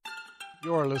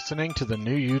You're listening to the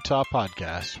New Utah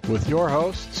Podcast with your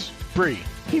hosts, Bree,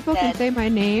 People can say my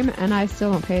name and I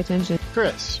still don't pay attention.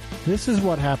 Chris, This is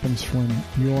what happens when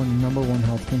your number one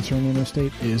health concern in the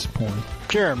state is porn.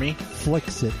 Jeremy,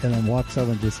 Flicks it and then walks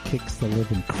over and just kicks the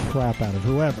living crap out of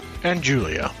whoever. and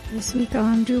Julia. This week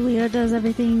on Julia Does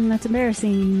Everything That's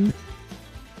Embarrassing.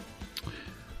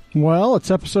 Well,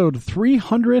 it's episode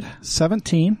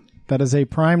 317. That is a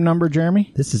prime number,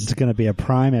 Jeremy. This is going to be a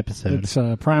prime episode. It's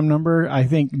a prime number. I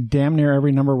think damn near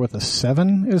every number with a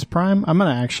 7 is prime. I'm going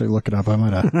to actually look it up. I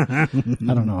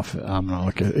don't know if I'm going to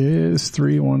look at is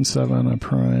 317 a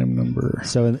prime number?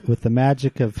 So with the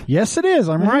magic of... Yes, it is.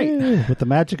 I'm right. With the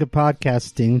magic of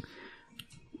podcasting,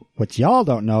 what y'all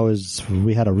don't know is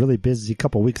we had a really busy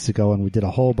couple weeks ago and we did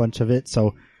a whole bunch of it.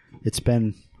 So it's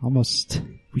been almost a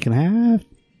week and a half.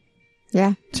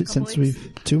 Yeah. Since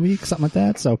 2 weeks, something like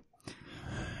that. So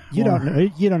you don't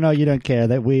know, you don't care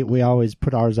that we always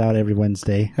put ours out every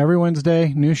Wednesday. Every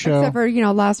Wednesday, new show. Except for,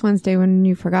 last Wednesday when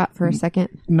you forgot for a second.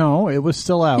 No, it was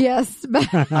still out. Yes.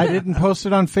 I didn't post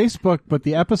it on Facebook, but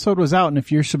the episode was out, and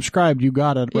if you're subscribed, you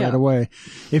got it right away.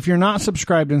 If you're not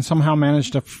subscribed and somehow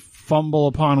managed to fumble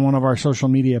upon one of our social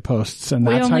media posts, and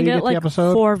that's how you get the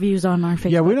episode. 4 views on our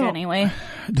Facebook we don't, anyway.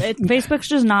 Facebook's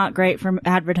just not great for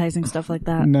advertising stuff like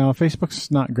that. No, Facebook's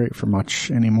not great for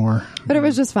much anymore. But it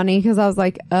was just funny because I was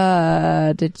like,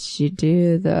 did she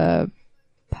do the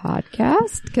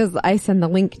podcast? Because I send the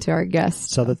link to our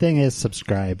guest. So the thing is,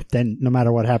 subscribe. Then no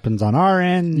matter what happens on our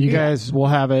end, You guys will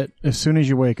have it as soon as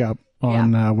you wake up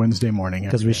on Wednesday morning.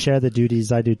 because we share the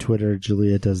duties. I do Twitter,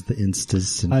 Julia does the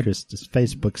Instas, and Chris does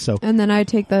Facebook. So And then I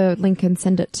take the link and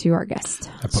send it to our guest.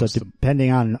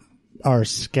 depending on our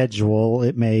schedule,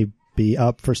 it may be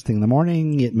up first thing in the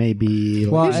morning. It may be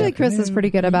Usually Chris is pretty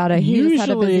good about it. He just had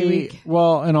a busy week.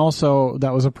 Well, and also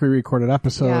that was a pre-recorded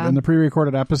episode. Yeah. And the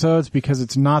pre-recorded episodes, because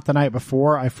it's not the night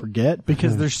before, I forget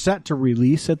because they're set to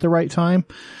release at the right time.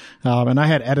 And I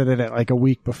had edited it like a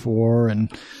week before.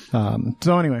 And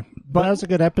so anyway. But that was a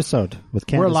good episode with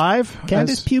Candace. We're live.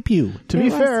 Candace Pew Pew. To be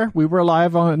fair, we were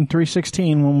live on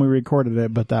 316 when we recorded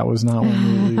it, but that was not when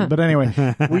we released. But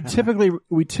anyway, we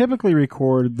typically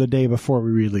record the day before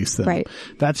we release them. Right.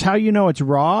 That's how you know it's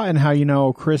raw and how you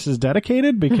know Chris is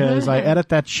dedicated, because I edit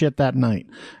that shit that night.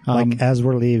 As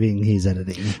we're leaving, he's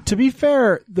editing. To be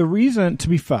fair, I've been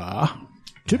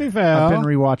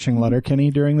rewatching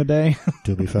Letterkenny during the day.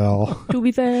 To be fair. To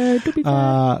be fair.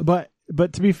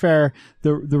 But to be fair,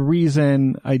 the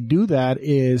reason I do that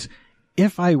is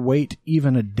if I wait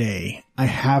even a day, I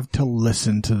have to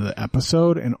listen to the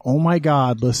episode, and oh my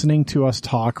God, listening to us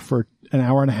talk for an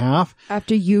hour and a half.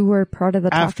 After you were part of the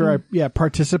talking. After I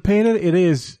participated, it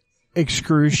is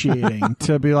excruciating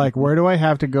to be like, where do I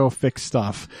have to go fix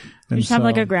stuff? And You just have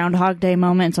like a Groundhog Day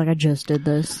moment. It's like, I just did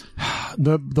this.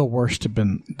 The worst have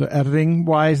been the editing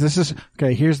wise.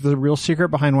 Here's the real secret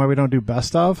behind why we don't do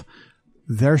best of.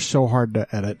 They're so hard to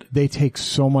edit. They take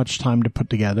so much time to put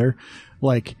together.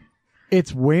 Like,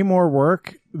 it's way more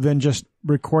work than just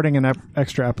recording an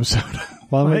extra episode.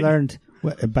 Well, we learned,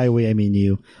 by we, I mean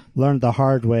you, learned the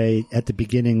hard way at the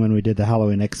beginning when we did the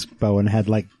Halloween Expo and had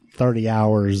like 30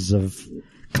 hours of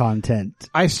content.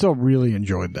 I still really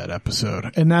enjoyed that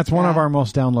episode. And that's one of our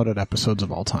most downloaded episodes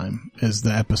of all time, is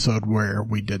the episode where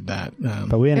we did that.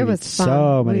 But we interviewed was fun.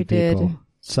 so many We did. people.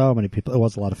 So many people. It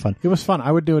was a lot of fun. It was fun.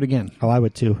 I would do it again. Oh, I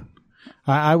would too.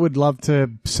 I would love to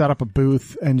set up a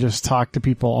booth and just talk to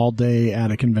people all day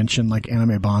at a convention like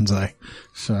Anime Bonsai.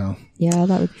 So, Yeah,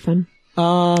 that would be fun.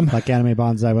 Like Anime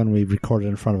Bonsai when we recorded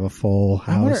in front of a full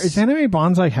house. I wonder, is Anime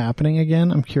Bonsai happening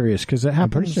again? I'm curious because it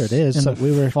happened. pretty sure it is. In So the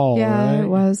we were- fall, Yeah, right? it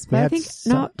was. But I had think,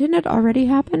 some- didn't it already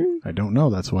happen? I don't know.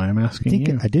 That's why I'm asking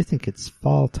you. I do think it's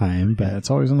fall time, but Yeah, it's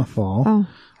always in the fall. Oh,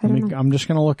 I don't know. I'm just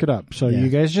going to look it up. So Yeah. you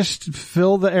guys just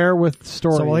fill the air with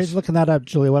stories. so while he's looking that up,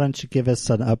 Julie, why don't you give us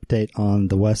an update on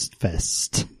the West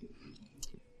Fest?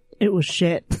 It was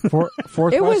shit.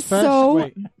 Fourth It was West Fest? so,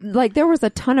 Wait. there was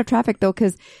a ton of traffic though,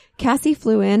 because Cassie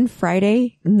flew in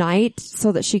Friday night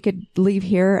so that she could leave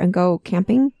here and go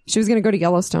camping. She was going to go to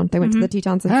Yellowstone. They went to the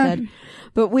Tetons instead.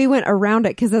 But we went around it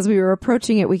because as we were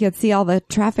approaching it, we could see all the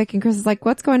traffic. And Chris is like,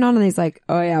 what's going on? And he's like,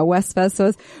 oh yeah, West Fest.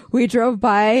 So we drove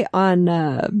by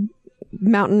on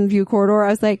Mountain View Corridor. I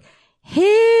was like,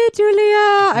 hey,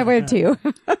 Julia. I waved to you.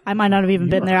 I might not have even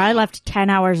been there. I left 10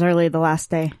 hours early the last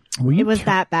day. It was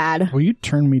that bad. Will you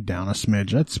turn me down a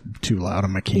smidge? That's too loud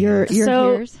on my key. Your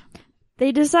So- ears.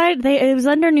 They decided it was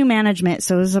under new management,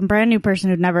 so it was a brand new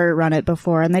person who'd never run it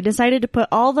before, and they decided to put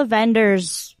all the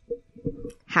vendors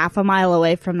half a mile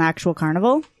away from the actual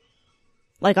carnival,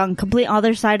 like on complete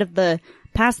other side of the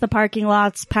past the parking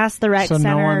lots, past the rec So no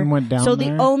center. one went down So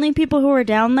there? the only people who were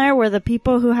down there were the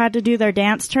people who had to do their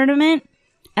dance tournament,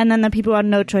 and then the people who had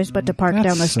no choice but to park That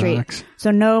down the street. sucks.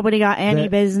 So nobody got any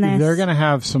business. They're going to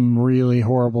have some really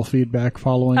horrible feedback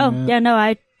following Oh, that. yeah, no,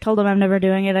 I told them I'm never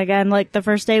doing it again. Like, the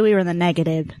first day we were in the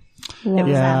negative. It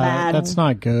was that bad. That's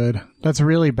not good. That's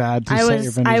really bad to set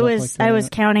your vendors up like that. I was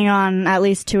counting on at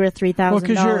least $2,000 or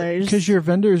 $3,000. Because your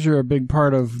vendors are a big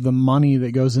part of the money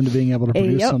that goes into being able to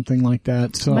produce Yep. something like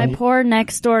that. So My poor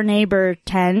next door neighbor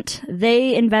tent,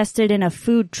 they invested in a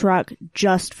food truck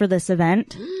just for this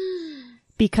event.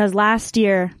 Because last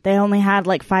year they only had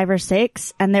like 5 or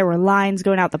 6 and there were lines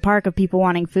going out the park of people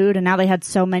wanting food, and now they had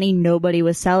so many nobody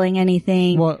was selling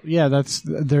anything. well, yeah,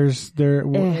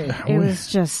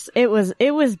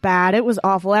 It was bad. It was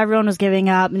awful. Everyone was giving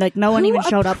up. Like no one Who even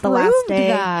showed up the last approved day.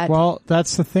 that? Well,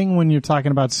 that's the thing when you're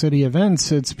talking about city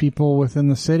events. It's people within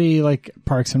the city, like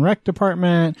Parks and Rec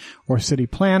Department or city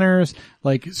planners.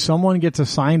 Like someone gets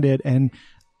assigned it, and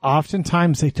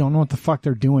oftentimes they don't know what the fuck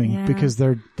they're doing Yeah. because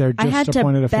they're I had just to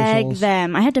appointed beg officials.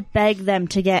 them. I had to beg them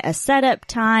to get a setup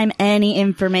time, any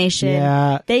information.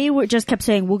 Yeah. They just kept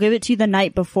saying, "We'll give it to you the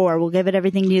night before. We'll give it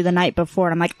everything to you the night before."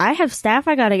 And I'm like, I have staff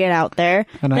I got to get out there.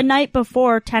 And The night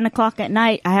before, 10 o'clock at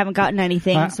night, I haven't gotten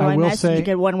anything. So I I will messaged say- to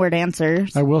get one-word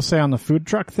answers. I will say on the food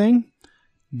truck thing,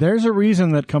 there's a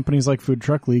reason that companies like Food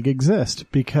Truck League exist,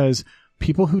 because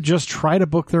people who just try to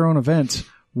book their own events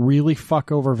really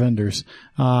fuck over vendors.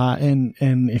 And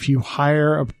if you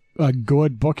hire a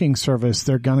good booking service,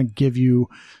 they're going to give you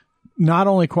not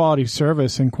only quality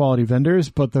service and quality vendors,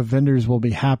 but the vendors will be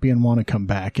happy and want to come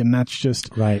back. And that's just,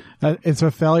 Right. it's a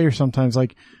failure sometimes.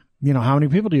 Like, you know, how many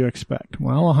people do you expect?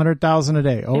 Well, 100,000 a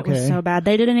day. It was Okay. so bad.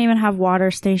 They didn't even have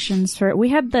water stations for it. We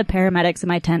had the paramedics in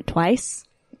my tent twice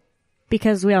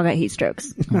because we all got heat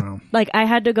strokes. Wow. Like, I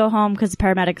had to go home because the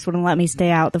paramedics wouldn't let me stay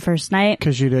out the first night.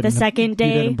 Because you didn't. The second You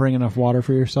day, didn't bring enough water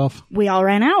for yourself. we all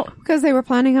ran out. Because they were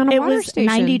planning on a It water was station.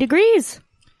 90 degrees.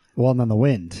 Well, and then the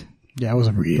wind. Yeah, it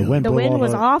was real. The wind, The blew wind over.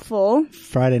 was awful.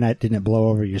 Friday night didn't blow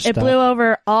over your stuff. It blew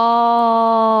over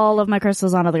all of my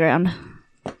crystals onto the ground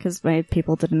because my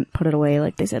people didn't put it away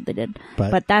like they said they did.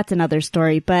 But that's another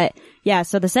story. But yeah,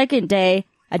 so the second day,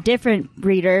 a different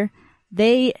breeder,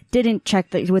 they didn't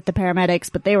check with the paramedics,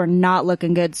 but they were not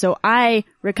looking good. So I,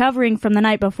 recovering from the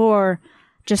night before,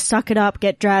 just suck it up,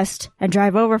 get dressed, and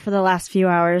drive over for the last few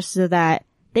hours so that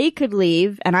they could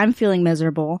leave, and I'm feeling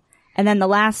miserable. And then the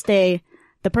last day,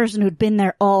 the person who'd been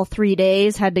there all 3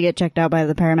 days had to get checked out by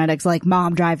the paramedics, like,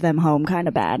 Mom, drive them home, kind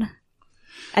of bad.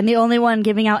 And the only one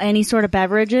giving out any sort of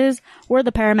beverages were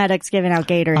the paramedics giving out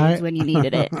Gatorades when you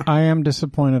needed it. I am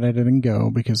disappointed I didn't go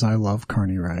because I love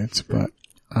carny rides, but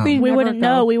We never wouldn't go.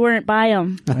 know. We weren't by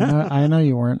them. I know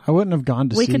you weren't. I wouldn't have gone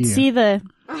to We see could you. see the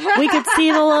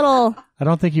little, I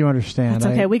don't think you understand. it's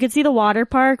okay. We could see the water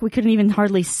park. We couldn't even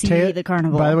hardly see the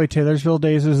carnival. By the way, Taylorsville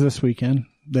Days is this weekend.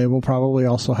 They will probably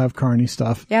also have carny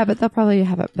stuff. Yeah, but they'll probably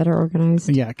have it better organized.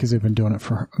 Yeah, because they've been doing it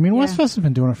for. I mean, West Fest has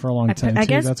been doing it for a long time. I too.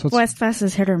 guess That's what's. West Fest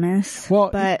is hit or miss. Well,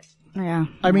 but yeah.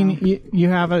 I mean, you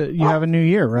have a new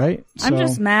year, right? I'm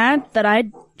just mad that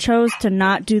I chose to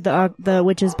not do the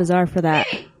Witch's Bazaar for that.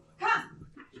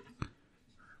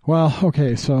 Well,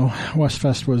 okay, so West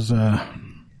Fest was a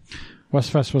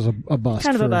bust.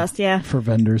 Kind of a bust, yeah. For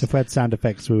vendors. If we had sound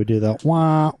effects, we would do the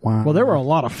wah, wah. Well, there were a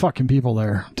lot of fucking people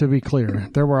there, to be clear.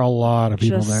 There were a lot of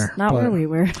people Just there. not but- where we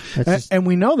were. And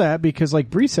we know that because, like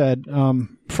Bree said,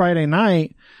 Friday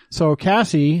night, so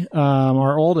Cassie,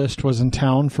 our oldest, was in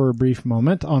town for a brief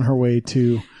moment on her way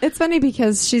to... It's funny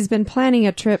because she's been planning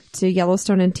a trip to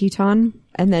Yellowstone and Teton,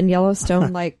 and then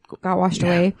Yellowstone got washed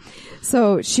away.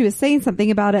 So she was saying something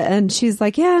about it, and she's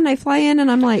like, yeah, and I fly in, and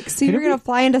I'm like, so you're going to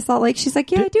fly into Salt Lake? She's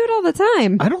like, yeah, I do it all the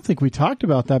time. I don't think we talked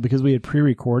about that because we had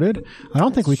pre-recorded. I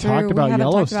don't think we True, talked about haven't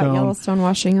Yellowstone. talked about Yellowstone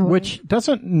washing away. Which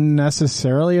doesn't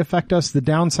necessarily affect us. The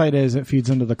downside is it feeds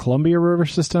into the Columbia River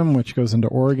system, which goes into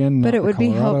Oregon. But not it would be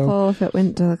Colorado. helpful if it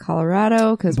went to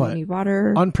Colorado because we But need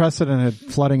water. Unprecedented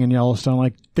flooding in Yellowstone,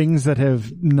 like things that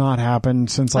have not happened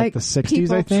since like the 60s,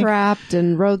 people I think. trapped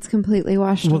and roads completely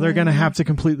washed Well, away. they're going to have to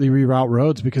completely reroute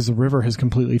roads because the river has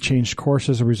completely changed course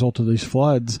as a result of these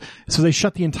floods. So they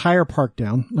shut the entire park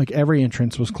down. Like every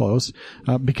entrance was closed,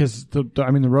 because the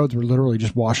roads were literally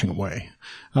just washing away.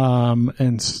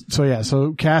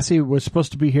 So Cassie was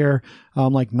supposed to be here,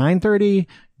 like 9:30,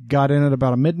 got in at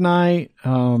about midnight.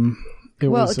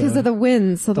 Because of the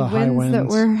winds. So the high winds that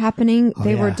winds. were happening,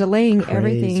 they were yeah. delaying Crazy.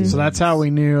 everything. So that's how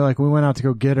we knew, like, we went out to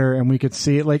go get her and we could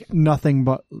see it, like, nothing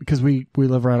but, because we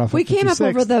live right off we of came up 56th,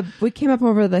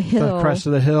 over the hill. the crest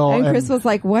of the hill. And Chris was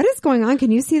like, what is going on? Can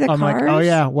you see the I'm cars? like, oh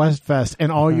yeah, West Fest.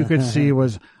 And all you could see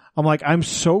was I'm like, I'm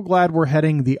so glad we're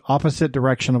heading the opposite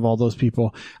direction of all those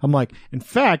people. I'm like, in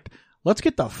fact, let's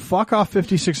get the fuck off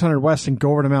 5600 West and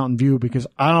go over to Mountain View because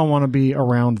I don't want to be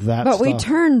around that But stuff. we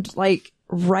turned like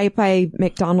right by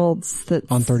McDonald's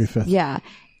that's On 35th. Yeah.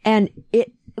 And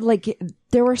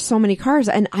there were so many cars,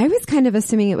 and I was kind of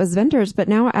assuming it was vendors, but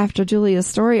now after Julia's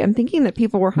story, I'm thinking that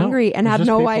people were hungry and it was had just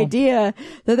no people. idea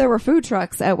that there were food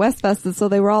trucks at Westfest, and so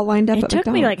they were all lined up It at took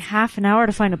me McDonald's. like half an hour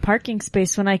to find a parking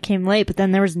space when I came late, but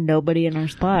then there was nobody in our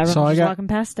spot. Everyone was just walking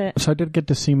past it. So I did get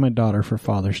to see my daughter for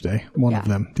Father's Day. One of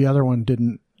them. The other one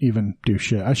didn't even do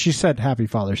shit. She said Happy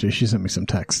Father's Day. She sent me some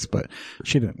texts, but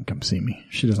she didn't come see me.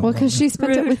 She doesn't. Well, because she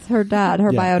spent it with her dad,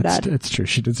 her bio dad, It's true.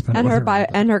 She did spend and it with her bio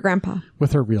and her grandpa.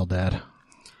 with her real dad.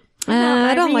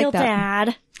 I don't like that.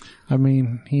 Dad. I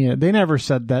mean, they never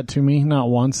said that to me, not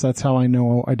once. That's how I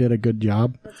know I did a good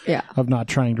job. Yeah. Of not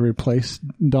trying to replace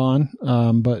Don,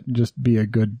 but just be a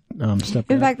good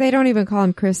stepdad. In fact, they don't even call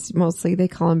him Chris. Mostly, they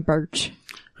call him Birch.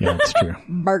 Yeah, it's true.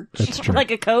 Birch. That's true. Like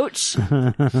a coach. He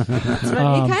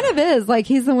kind of is. Like,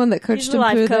 he's the one that coached He's a him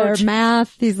life through coach. their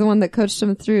math. He's the one that coached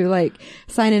him through, like,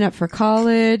 signing up for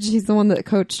college. He's the one that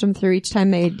coached him through each time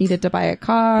they needed to buy a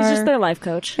car. He's just their life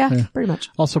coach. Yeah, pretty much.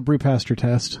 Also, Brie passed her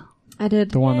test. I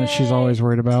did. The one that she's always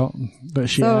worried about, that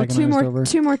she So agonized over.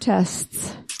 two more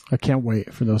tests. I can't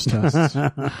wait for those tests.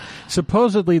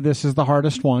 Supposedly, this is the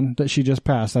hardest one that she just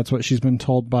passed. That's what she's been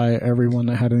told by everyone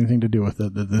that had anything to do with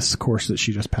it, that this course that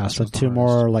she just passed. So was the two hardest.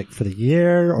 more like for the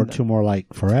year or two more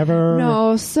like forever?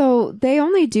 No, so they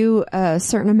only do a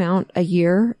certain amount a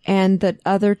year, and the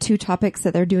other two topics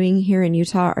that they're doing here in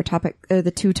Utah are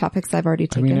the two topics I've already I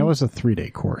taken. mean, it was a 3-day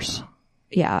course.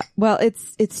 Yeah. Well,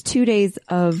 it's 2 days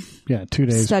of 2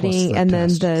 days studying plus the and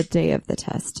test. then the day of the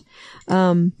test.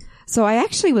 So I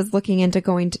actually was looking into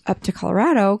going up to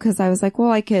Colorado because I was like,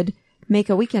 well, I could make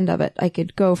a weekend of it. I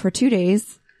could go for 2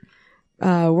 days.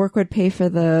 Work would pay for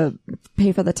the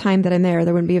time that I'm there.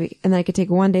 There wouldn't be, and then I could take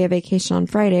 1 day of vacation on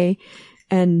Friday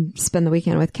and spend the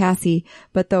weekend with Cassie.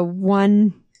 But the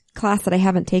one class that I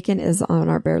haven't taken is on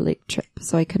our Bear Lake trip,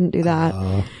 so I couldn't do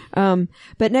that.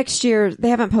 But next year, they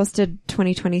haven't posted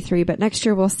 2023, but next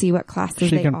year we'll see what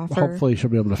classes they offer. Hopefully she'll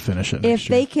be able to finish it next If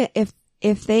year. they can,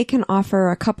 if they can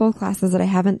offer a couple of classes that I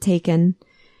haven't taken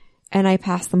and I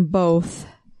pass them both,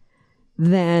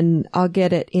 then I'll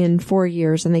get it in 4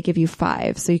 years and they give you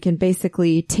 5. So you can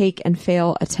basically take and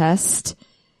fail a test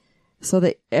so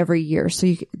that every year. So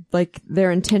you, like,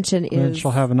 their intention And then is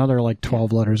she'll have another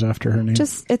 12 letters after her name.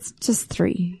 it's just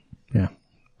 3. Yeah.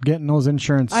 Getting those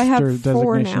insurance I have 4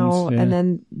 designations. now, Yeah. and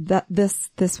then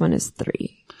this one is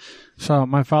 3. So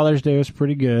my Father's Day was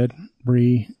pretty good.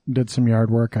 Bree did some yard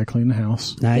work. I cleaned the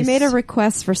house. Nice. They made a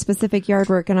request for specific yard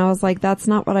work, and I was like, that's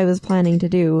not what I was planning to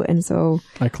do. And so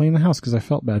I cleaned the house because I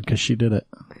felt bad because she did it.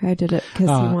 I did it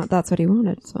because that's what he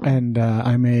wanted. So And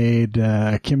I made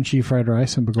kimchi fried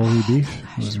rice and bulgogi beef.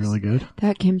 It was really good.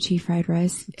 that kimchi fried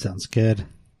rice, Sounds good.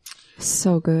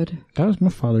 so good. That was my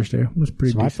Father's Day. It was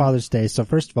pretty So my decent. Father's Day. So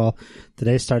first of all, the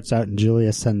day starts out and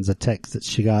Julia sends a text that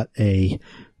she got a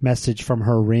message from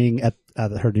her ring at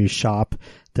her new shop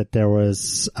that there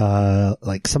was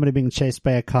somebody being chased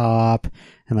by a cop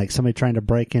and somebody trying to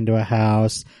break into a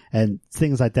house and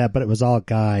things like that, but it was all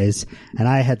guys. And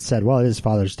I had said, well, it is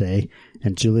Father's Day.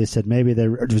 And Julia said, maybe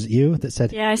was it you that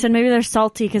said, Yeah, I said maybe they're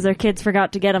salty because their kids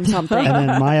forgot to get them something. and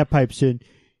then Maya pipes in,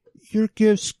 your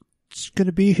gift's going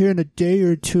to be here in a day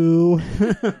or two.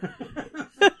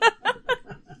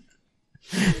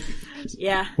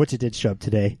 Yeah. Which it did show up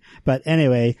today. But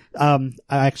anyway,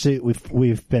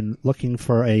 we've been looking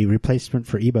for a replacement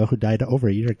for Ebo, who died over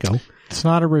a year ago. It's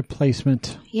not a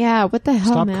replacement. Yeah, what the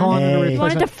hell, Stop man? calling it a Hey. You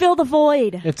wanted replacement. to fill the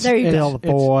void. There you go. Fill the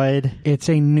void. It's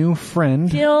a new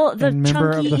friend. Fill the and member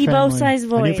of chunky the Ebo family. size A new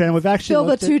void. friend. We've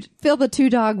actually Fill the 2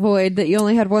 dog void that you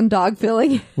only had 1 dog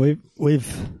filling. We've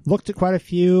looked at quite a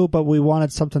few, but we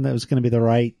wanted something that was going to be the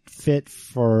right fit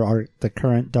for the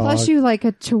current dog. Plus, you like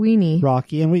a Chiweenie.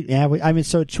 Rocky, and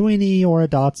so a Chiweenie or a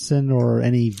Dachshund or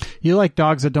any. You like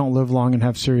dogs that don't live long and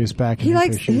have serious back and He hip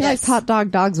likes issues. hot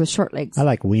dog dogs with short legs. I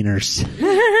like wieners.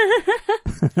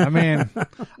 I mean,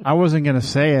 I wasn't going to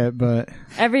say it, but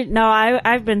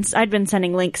I'd been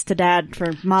sending links to Dad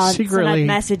for months, Secretly, and I'd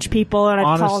message people and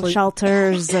I'd call honestly-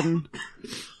 shelters and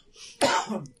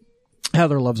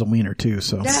Heather loves a wiener too,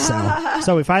 so.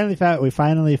 So we finally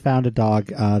found a dog.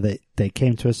 They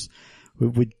came to us.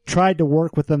 We tried to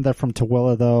work with them. They're from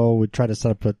Tooele, though. We tried to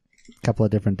set up couple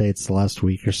of different dates the last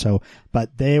week or so.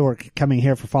 But they were coming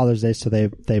here for Father's Day, so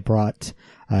they brought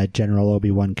General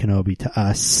Obi-Wan Kenobi to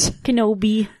us.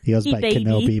 Kenobi. He goes by baby.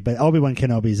 Kenobi, but Obi-Wan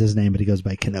Kenobi is his name, but he goes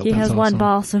by Kenobi. He has one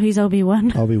ball, so he's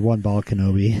Obi-Wan. Obi-Wan Ball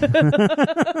Kenobi.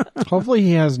 Hopefully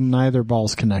he has neither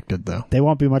balls connected, though. They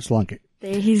won't be much longer.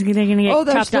 He's gonna get Oh,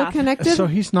 they're chopped still off. connected? So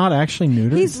he's not actually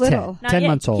neutered? He's little. 10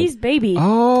 months old. He's baby.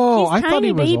 Oh, he's I thought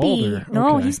he was tiny baby. older.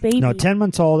 No, Okay. he's baby. No, 10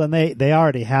 months old, and they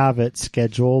already have it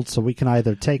scheduled, so we can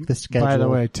either take the schedule. By the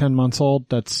way, 10 months old,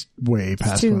 that's way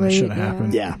past too when it late, should have yeah.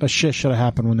 happened. Yeah. That shit should have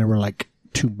happened when they were like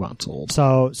 2 months old.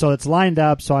 So it's lined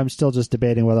up, so I'm still just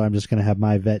debating whether I'm just going to have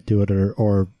my vet do it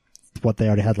or what they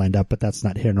already had lined up, but that's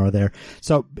not here nor there.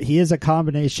 So he is a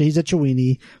combination. He's a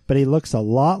Chiweenie, but he looks a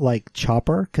lot like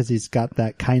Chopper because he's got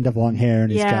that kind of long hair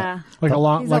and he's Yeah. got Like a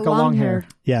long, He's like a long hair.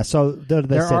 yeah. So they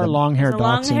There say are long hair It's a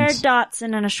long-haired Dachshunds.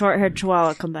 Dotson and a short-haired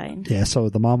Chihuahua combined. Yeah, so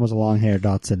the mom was a long-haired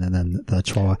Dotson and then the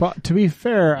Chihuahua. But to be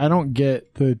fair, I don't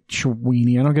get the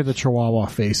Chiweenie. I don't get the Chihuahua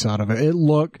face out of it.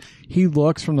 He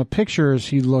looks from the pictures,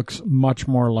 he looks much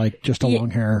more like just a long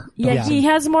hair. Yeah, Yeah. he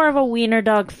has more of a wiener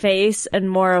dog face and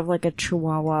more of like a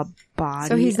Chihuahua body.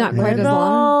 So he's not a quite as little.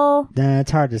 long?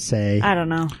 It's hard to say. I don't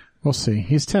know. We'll see.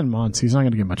 He's 10 months. He's not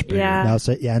going to get much bigger. Yeah. No,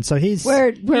 so yeah, and so he's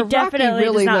Where He Rocky definitely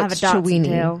really does not have a looks Dotson Chiweenie.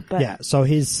 tail. But yeah, so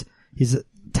he's a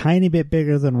tiny bit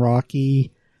bigger than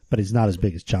Rocky, but he's not as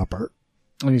big as Chopper.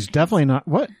 And he's definitely not.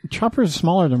 What? Chopper's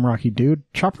smaller than Rocky, dude.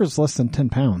 Chopper's less than 10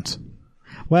 pounds.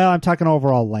 Well, I'm talking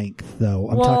overall length, though.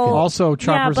 I'm talking. Also,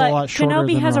 Chopper's yeah, but a lot shorter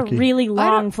Kenobi than has Rocky. a really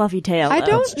long, don't- fluffy tail. I though.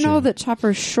 don't know true. that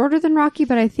Chopper's shorter than Rocky,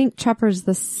 but I think Chopper's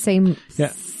the same.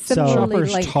 Yeah. Similarly,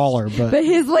 Chopper's like, taller, but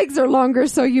his legs are longer,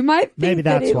 so you might think Maybe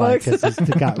that that's he why, looks because he's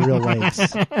got real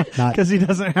legs. Not because he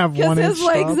doesn't have because 1 inch his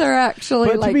legs stump. are actually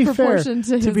But like proportioned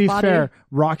to his to be body. fair,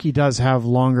 Rocky does have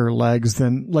longer legs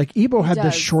than like Ebo had the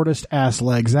does. shortest ass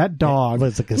legs. That dog.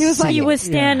 was like a He was like- He was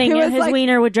standing He and was his like-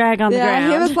 wiener would drag on the Yeah,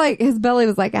 ground. he was like his belly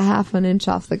was like a half an inch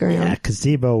off the ground. yeah, because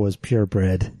Zebo was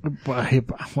purebred.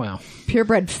 Well,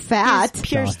 Purebred fat.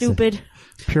 Pure Dotson. stupid.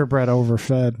 purebred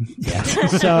overfed. Yeah.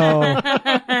 So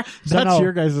That's no.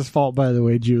 your guys' fault, by the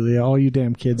way, Julia. All you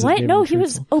damn kids. that What? gave No, him he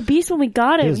was treatment. obese when we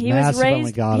got him. He was massive when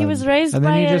we got He him. was raised And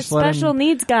then by you a just let him- special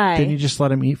needs guy. Then you just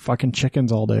let him eat fucking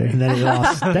chickens all day. and then he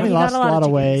lost. Then he He lost got a lot of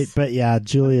weight. chickens. But yeah,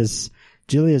 Julia's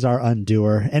our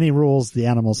undoer. Any rules the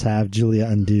animals have, Julia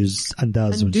undoes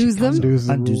when she Undoes comes them? Undoes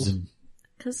the undoes rules. them.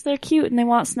 Because they're cute and they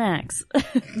want snacks.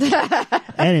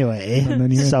 Anyway, And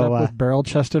then you end so up with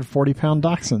barrel-chested 40-pound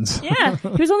dachshunds. Yeah.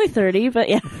 He was only 30, but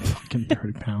yeah. Fucking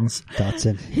 30 pounds.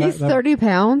 Dotson. He's 30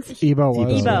 pounds. Ebo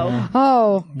was. Ebo. yeah.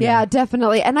 Oh, yeah,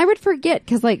 definitely. And I would forget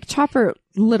because like Chopper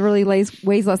literally weighs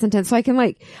less than 10. So I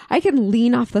can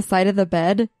lean off the side of the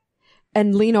bed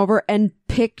and lean over and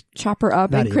pick Chopper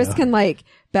up. Not and Chris Ebo. can like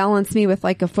balance me with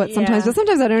like a foot sometimes, Yeah. but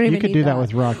sometimes I don't even You could need do that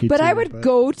with Rocky, But too, I would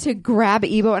go to grab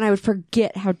Ebo and I would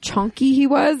forget how chunky he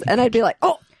was. And I'd be like,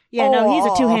 oh, Yeah, no, he's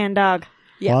a two-hand dog.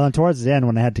 Yeah. Well, and towards the end,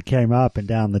 when I had to carry him up and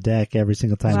down the deck every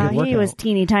single time, Well, he was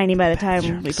teeny tiny by the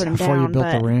time we put him Before you down. built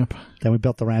But the ramp. then we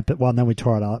built the ramp. Well, and then we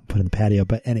tore it out and put it in the patio.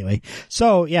 But anyway,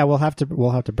 so yeah, we'll have to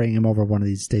bring him over one of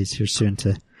these days here soon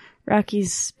to.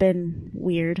 Rocky's been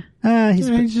weird.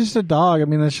 He's just a dog. I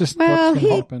mean, that's just Well, what's going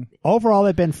to happen. Overall,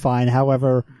 they've been fine.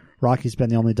 However, Rocky's been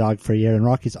the only dog for a year, and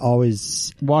Rocky's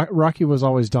always Rocky was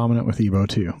always dominant with Ebo,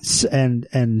 too.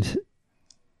 and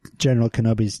General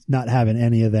Kenobi's not having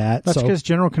any of that. That's so because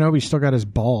General Kenobi still got his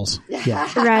balls. yeah,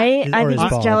 Right? I Or think his he's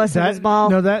ball. jealous of his ball.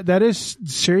 No, that is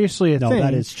seriously a No, thing.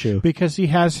 that is true. Because he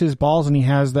has his balls and he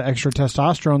has the extra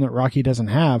testosterone that Rocky doesn't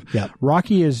have. Yep.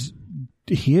 Rocky is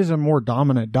a more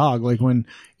dominant dog. Like when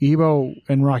Ebo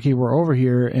and Rocky were over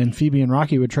here and Phoebe and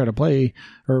Rocky would try to play,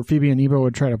 or Phoebe and Ebo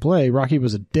would try to play, Rocky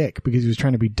was a dick because he was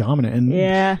trying to be dominant. And,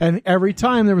 Yeah. and every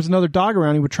time there was another dog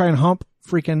around, he would try and hump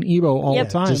freaking Ebo all Yep.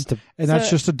 the time. Just to- and that's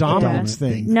just a dominance Yeah.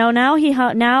 thing. No, now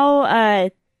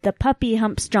the puppy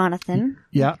humps Jonathan.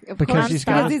 Yeah. Because he's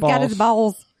got his balls. got his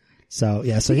balls. So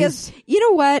yeah, so Because he's you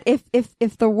know what?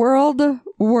 If the world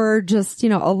were just,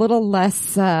 a little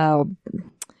less,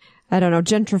 I don't know,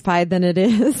 gentrified than it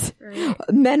is,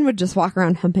 men would just walk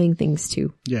around humping things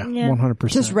too. Yeah. Yeah. 100%.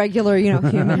 Just regular,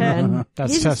 human men.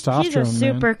 That's He's testosterone, He's a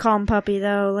super man. calm puppy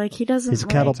though. Like he doesn't. he's a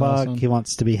like- kettle That's bug. awesome. He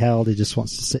wants to be held. He just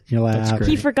wants to sit in your lap. That's great.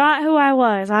 He forgot who I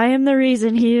was. I am the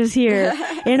reason he is here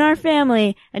in our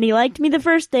family. And he liked me the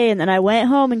first day, and then I went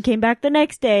home and came back the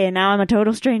next day, and now I'm a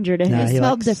total stranger to him. Nah, He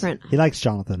smelled different. He likes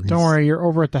Jonathan. Don't worry, you're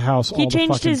over at the house He all the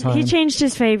changed fucking his time. he changed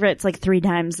his favorites like 3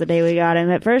 times the day we got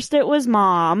him. At first it was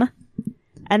Mom,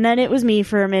 and then it was me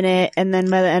for a minute, and then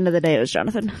by the end of the day it was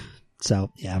Jonathan.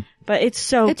 So, yeah. But it's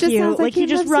so It just cute. sounds like he he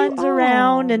just loves runs you.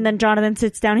 around Aw. and then Jonathan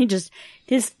sits down.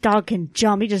 His dog can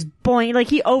jump. He just boing. Like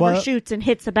he overshoots and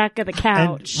hits the back of the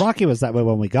couch. And Rocky was that way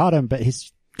when we got him, but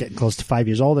he's getting close to 5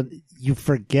 years old, and you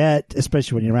forget,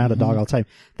 especially when you're around a dog all the time,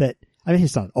 that, I mean,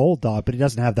 he's not an old dog, but he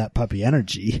doesn't have that puppy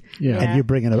energy. Yeah. And you're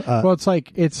bringing a Well, it's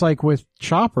like with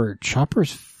Chopper.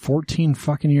 Chopper's 14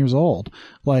 fucking years old.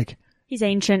 Like, He's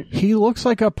ancient. he looks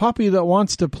like a puppy that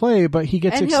wants to play, but he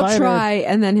gets And excited. he'll try,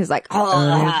 and then he's like,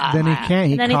 Then he can't.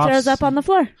 He And then he coughs. throws up on the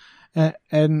floor.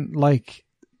 And like,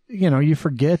 you know, you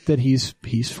forget that he's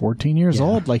 14 years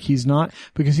old. Like, he's not,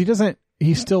 because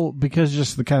he's still, because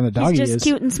just the kind of dog He's he just is.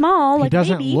 cute and small. He Like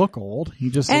doesn't baby. look old. He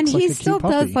just and looks like he a still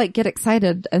cute puppy. does like get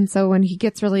excited. And so when he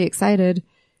gets really excited,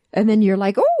 and then you're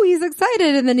like, oh, he's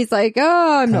excited. And then he's like,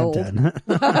 oh, I'm old. done.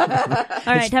 All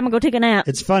right, time to go take a nap.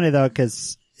 It's funny though,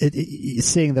 because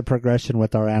seeing the progression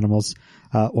with our animals.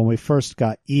 When we first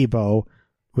got Ebo,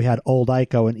 we had old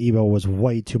Aiko, and Ebo was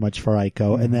way too much for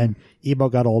Aiko. And then Ebo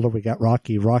got older, we got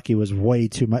Rocky. Rocky was way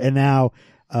too much. And now,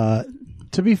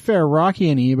 To be fair, Rocky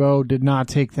and Ebo did not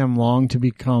take them long to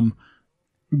become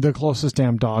the closest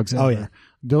damn dogs ever. Oh, yeah.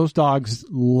 Those dogs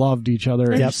loved each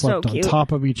other and They're slept so on cute.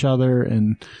 top of each other.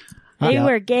 And They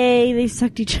were gay. They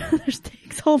sucked each other's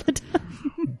dicks all the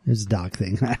time. it's a dog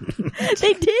thing.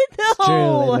 They did True,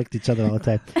 though. they licked each other all the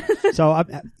time. So,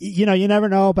 you know, you never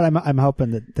know, but I'm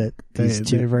hoping that they these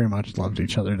two, very much loved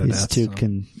each other to these death. two so.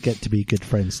 can get to be good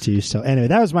friends too. So anyway,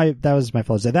 that was my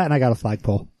Father's Day. That, and I got a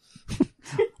flagpole,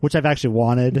 which I've actually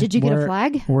wanted. Did you get Where- a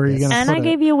flag? Where are you going to And put I it?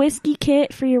 gave you a whiskey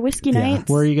kit for your whiskey Yeah. nights.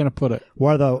 Where are you going to put it?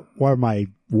 Where my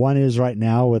one is right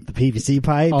now with the PVC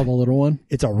pipe, Oh, the little one?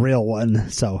 it's a real one.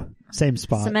 So same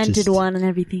spot, Cemented just, one and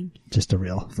everything. just a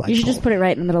real flagpole. You should just put it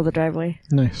right in the middle of the driveway.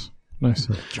 Nice.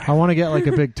 I want to get like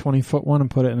a big 20-foot one and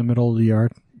put it in the middle of the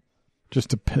yard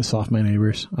just to piss off my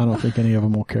neighbors. I don't think any of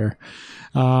them will care.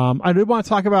 I did want to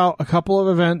talk about a couple of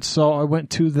events. So I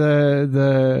went to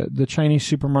the Chinese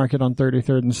supermarket on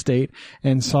 33rd and State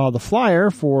and saw the flyer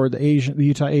for the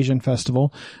Utah Asian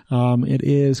Festival. It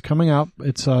is coming up.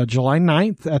 It's July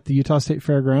 9th at the Utah State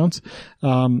Fairgrounds.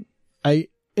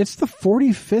 It's the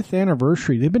 45th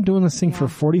anniversary. They've been doing this thing for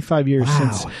 45 years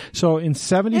since. So in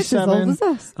 77, It's as old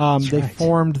as us. they right.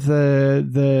 formed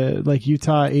the like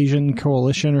Utah Asian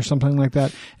Coalition or something like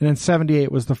that. And then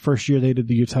 78 was the first year they did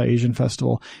the Utah Asian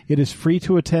Festival. It is free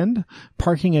to attend.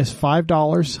 Parking is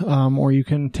 $5, or you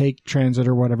can take transit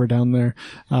or whatever down there.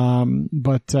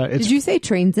 It's, Did you say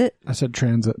transit? I said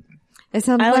transit. It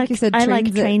sounded like you said I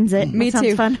transit. like transit. Me That sounds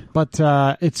too. fun. But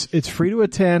it's free to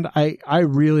attend. I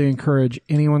really encourage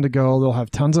anyone to go. They'll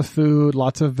have tons of food,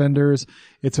 lots of vendors.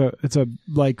 It's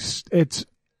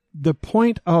the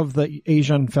point of the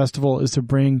Asian Festival is to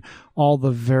bring all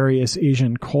the various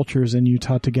Asian cultures in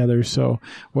Utah together. So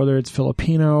whether it's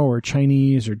Filipino or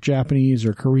Chinese or Japanese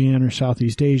or Korean or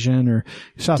Southeast Asian or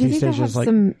Do Southeast they Asia have is like,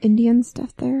 some Indian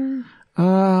stuff there?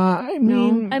 I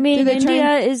mean, I mean, Do they try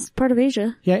India is part of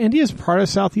Asia. yeah, India is part of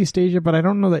Southeast Asia, but I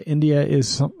don't know that India is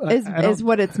some, Is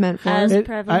what it's meant for. As It-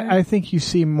 prevalent. I think you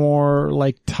see more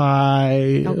like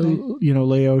Thai, Okay.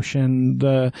 Laotian,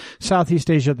 the Southeast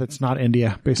Asia that's not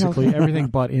India, basically. Everything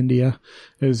but India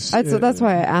is. That's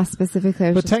why I asked specifically. I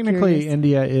was But just technically, curious.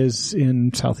 India is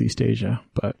in Southeast Asia,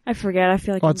 but I forget. I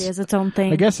feel like Well, India is its own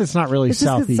thing. I guess it's not really It's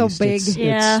just 'cause it's Southeast. so big.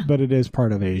 Yeah. but it is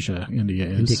part of Asia. India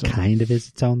is. It so. kind of is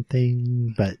its own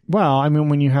thing, but Well, I mean,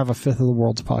 when you have a fifth of the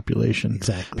world's population.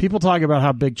 exactly. People talk about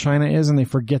how big China is, and they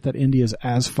forget that India is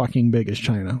as fucking big as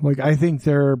China. Like, I think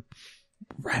they're.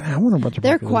 I wonder what their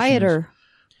They're population is. quieter.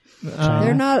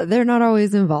 They're not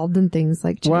always involved in things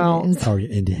like China Well, is. Oh, yeah,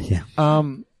 India, yeah.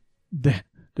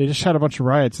 They just had a bunch of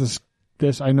riots.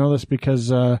 This I know this because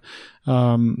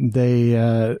they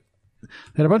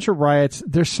had a bunch of riots.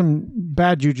 There's some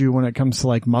bad juju when it comes to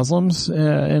like Muslims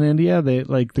in India. They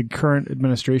like the current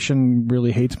administration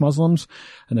really hates Muslims,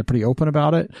 and they're pretty open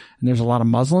about it. And there's a lot of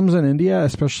Muslims in India,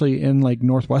 especially in like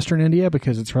northwestern India,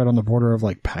 because it's right on the border of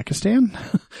like Pakistan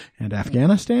and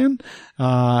Afghanistan.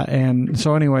 And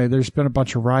so anyway, there's been a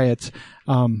bunch of riots.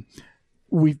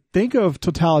 We think of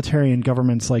totalitarian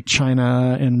governments like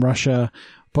China and Russia,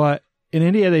 but in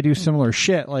India they do similar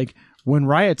shit. Like when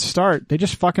riots start, they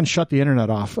just fucking shut the internet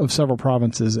off of several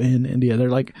provinces in India. They're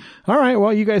like, all right,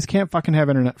 well, you guys can't fucking have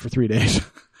internet for 3 days.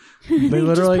 They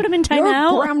literally Just put them in You're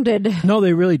timeout. grounded. no,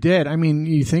 they really did. I mean,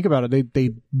 you think about it.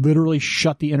 They literally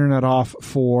shut the internet off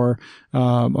for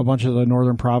a bunch of the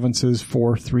northern provinces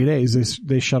for 3 days.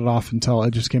 They shut it off until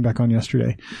it just came back on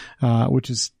yesterday, which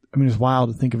is I mean, it's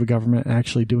wild to think of a government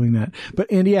actually doing that. But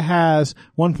India has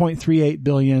 1.38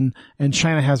 billion and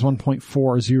China has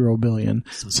 1.40 billion.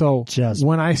 So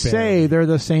when I say they're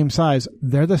the same size,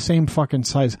 they're the same fucking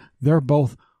size. They're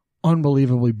both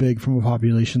unbelievably big from a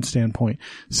population standpoint.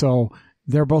 So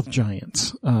they're both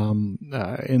giants, in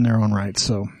their own right.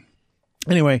 So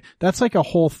anyway, that's like a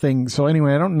whole thing. So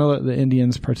anyway, I don't know that the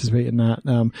Indians participate in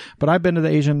that. But I've been to the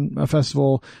Asian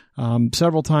festival,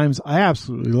 several times. I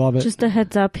absolutely love it. Just a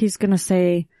heads up, he's going to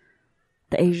say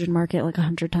the Asian market like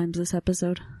 100 times this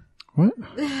episode. What?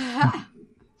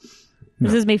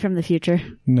 This is me from the future.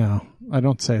 No, I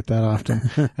don't say it that often.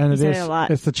 And say it a lot.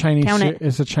 It's the Chinese, Count it.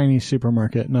 It's the Chinese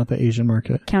supermarket, not the Asian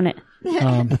market. Count it.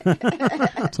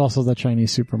 It's also the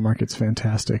Chinese supermarket's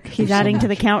fantastic. He's adding to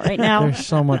the count right now. There's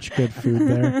so much good food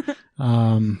there.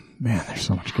 Man, there's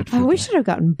so much good food. Oh, we there. should have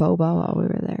gotten boba while we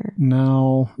were there.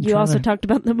 No. You also talked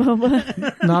about the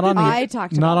boba. Not on the I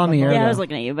talked not about on the air. Yeah, though. I was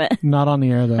looking at you, but Not on the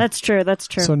air though. that's true. That's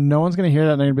true. So no one's going to hear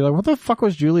that and they're going to be like, what the fuck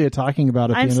was Julia talking about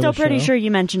at the I'm end still of the pretty show? sure you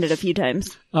mentioned it a few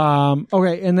times.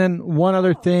 Okay. And then one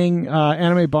other thing,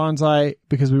 Anime Bonsai,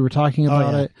 because we were talking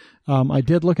about it. I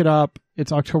did look it up.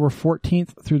 It's October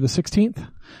 14th through the 16th.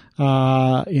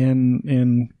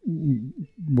 In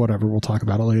whatever, we'll talk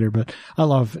about it later, but I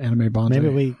love Anime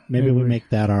Bonsai. Maybe we make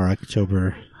that our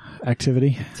October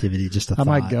activity. Just a I thought.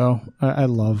 might go. I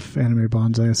love Anime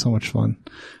Bonsai. It's so much fun.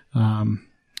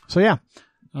 So yeah,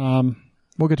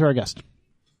 we'll get to our guest.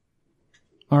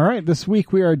 All right. This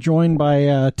week we are joined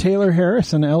by Taylor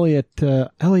Harris and Elliot.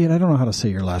 Elliot, I don't know how to say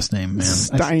your last name, man.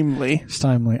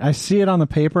 Steinle. I see it on the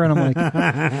paper and I'm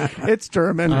like, It's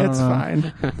German. It's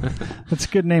fine. that's a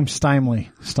good name, Steinle.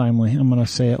 I'm going to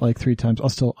say it like 3 times.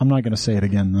 I'm not going to say it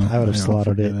again though. I would have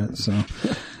slaughtered it. It, so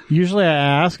usually I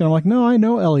ask and I'm like, no, I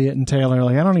know Elliot and Taylor.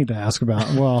 Like, I don't need to ask about,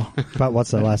 But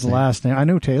what's the last name? last name. I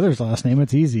knew Taylor's last name.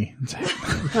 It's easy.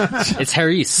 It's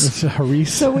Harris. It's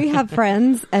Harris. So we have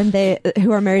friends and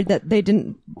who are married that they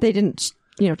didn't,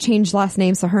 change last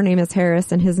names. So her name is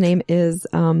Harris and his name is,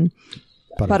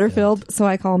 Butterfield. So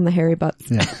I call him the Harry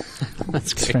Butts. Yeah.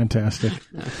 That's fantastic.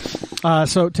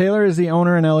 So Taylor is the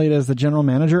owner and Elliot is the general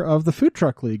manager of the Food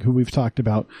Truck League, who we've talked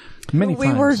about many times.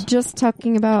 We were just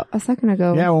talking about a second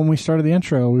ago. Yeah, when we started the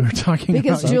intro, we were talking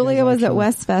Because about Julia was at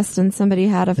Westfest and somebody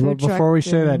had a food truck. Before we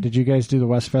say that, did you guys do the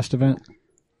Westfest event?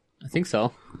 I think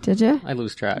so. Did you? I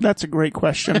lose track. That's a great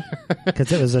question.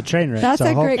 Because it was a train wreck. That's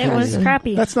a great It was question.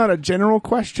 crappy. That's not a general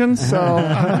question, so I'll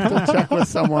have to check with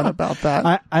someone about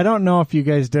that. I don't know if you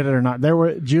guys did it or not.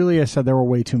 Julia said there were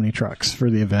way too many trucks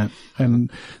for the event,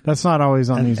 and that's not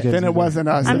always on these guys. Then it wasn't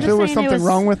us. I'm If just there was saying something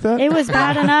wrong with it. It was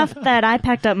bad enough that I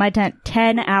packed up my tent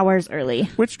 10 hours early.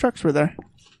 Which trucks were there?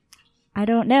 I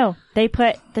don't know. They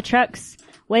put the trucks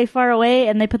way far away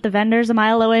and they put the vendors a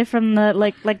mile away from the,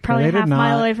 like probably They did half a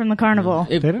mile not. away from the carnival.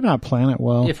 They did not plan it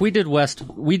well. If we did we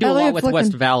do a lot Elliot's with looking-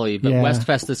 West Valley, but Yeah.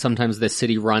 Westfest is sometimes the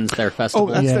city runs their festival.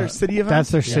 Oh, that's their city event?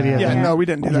 That's their city event. Yeah, no, we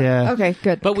didn't do that. Yeah. Okay,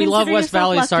 good. But we love Consider West yourself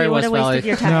Valley. lucky. Sorry, You West would've wasted Valley.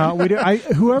 your time. No, we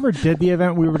do. Whoever did the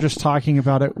event, we were just talking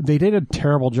about it. They did a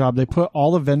terrible job. They put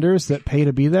all the vendors that pay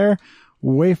to be there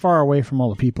way far away from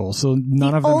all the people, so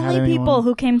none of them had Only anyone. people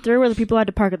who came through were the people who had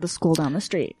to park at the school down the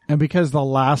street. And because the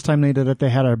last time they did it,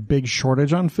 they had a big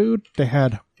shortage on food. They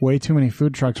had way too many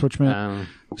food trucks, which meant,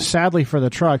 sadly for the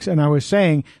trucks. And I was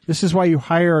saying, this is why you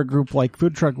hire a group like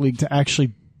Food Truck League to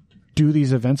actually do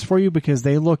these events for you, because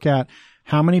they look at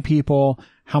how many people,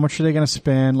 how much are they going to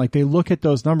spend? Like, they look at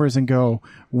those numbers and go,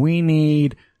 we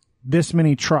need this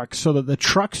many trucks so that the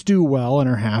trucks do well and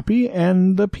are happy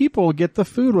and the people get the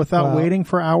food without waiting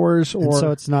for hours. And Or so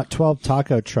it's not 12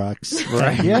 taco trucks.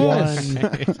 right. Yes.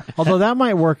 Although that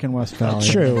might work in West Valley.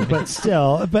 True, but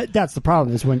still, that's the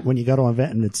problem is when you go to an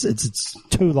event and it's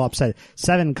too lopsided.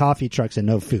 7 coffee trucks and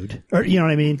no food. Or, you know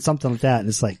what I mean? Something like that. And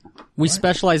it's like, We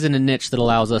specialize in a niche that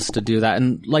allows us to do that.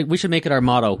 And like, we should make it our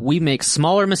motto. We make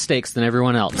smaller mistakes than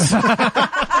everyone else.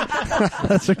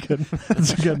 That's a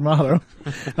good motto.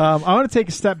 I want to take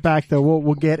a step back though.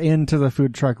 We'll get into the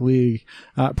Food Truck League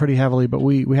pretty heavily, but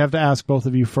we have to ask both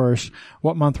of you first.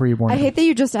 What month were you born? I in? hate that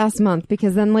you just asked month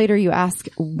because then later you ask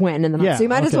when in the month. Yeah, So you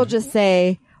might as okay. well just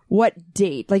say what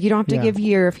date. Like you don't have to Yeah. give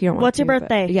year if you don't want What's to. your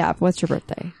birthday? But yeah, what's your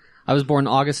birthday? I was born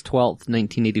August 12th,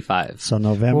 1985. so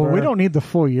November. Well, we don't need the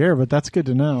full year, but that's good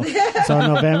to know. So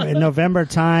November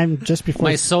time, just before.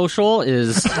 My social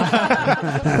is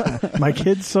My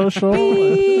kid's social.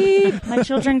 My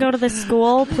children go to this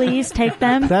school. Please take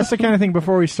them. That's the kind of thing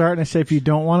before we start, and I say, if you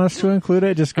don't want us to include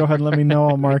it, just go ahead and let me know.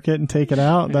 I'll mark it and take it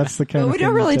out. That's the kind But of we thing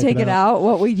don't really we'll take it out.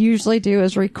 What we usually do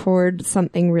is record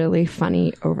something really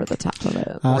funny over the top of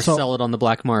it. Or sell it on the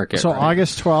black market. So right?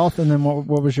 August 12th, and then what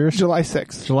was yours? July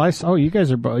 6th. July. Oh, you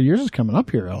guys are yours is coming up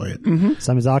here, Elliot.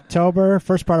 Some is October.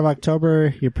 First part of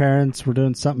October, your parents were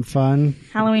doing something fun.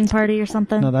 Halloween party or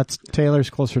something. No, that's Taylor's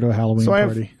closer to a Halloween So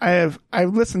party. I've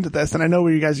listened to this, and I know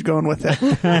where you guys are going with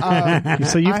it.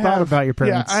 So you've thought about your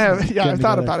parents. Yeah, I have. Yeah, I've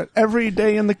thought together. about it every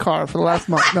day in the car for the last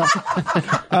month. No.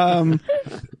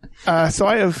 So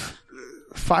I have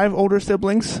 5 older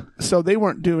siblings, so they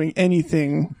weren't doing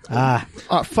anything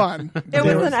fun. It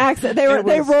was an accident.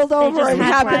 They rolled over just and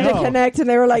had happened to one. connect, and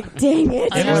they were like, "Dang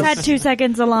it!" I just had 2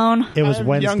 seconds alone. It was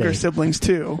Wednesday. Younger siblings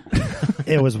too.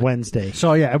 It was Wednesday.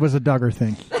 So yeah, it was a Duggar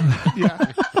thing.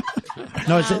 Yeah.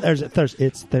 No,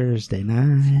 it's Thursday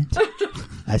night.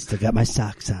 I still got my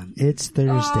socks on. It's Thursday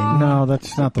night. No,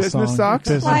 that's not the Business song. socks?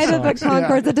 Business Flight of the socks.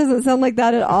 Conchords. It doesn't sound like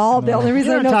that at all. The only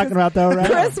reason You I know know what I'm talking about, though, right?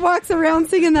 Chris walks around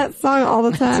singing that song all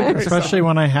the time. Especially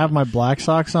when I have my black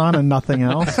socks on and nothing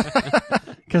else.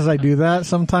 Because I do that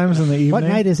sometimes in the evening. What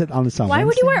night is it on the song? Why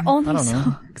would you wear I only don't know.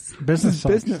 socks? Business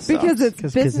socks. Business Because socks. it's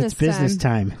Because it's business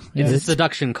time. time. It's a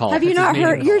seduction call. Have you It's not his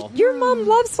heard mating your call. your mom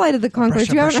loves Flight of the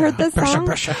Conchords? You haven't heard this song?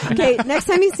 Okay, next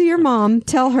time you see your mom,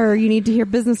 tell her you need to hear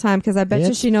Business Time because I bet you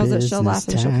It's she knows that she'll laugh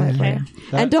and she'll play it for you.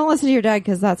 And don't listen to your dad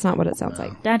because that's not what it sounds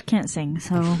like. Dad can't sing,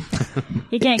 so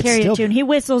he can't carry still- a tune. He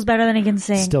whistles better than he can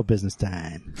sing. Still business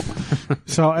time.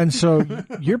 So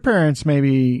your parents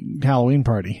maybe Halloween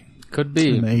party Could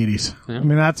be. in the 80s. Yeah. I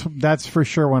mean, that's for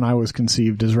sure when I was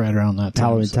conceived is right around that time.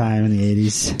 Halloween So time in the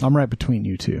 80s. I'm right between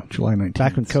you two, July 19th.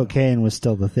 Back when cocaine was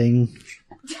still the thing.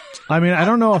 I mean, I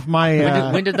don't know if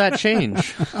my When did that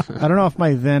change? I don't know if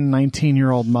my then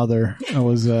 19-year-old mother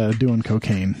was doing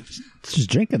cocaine. She's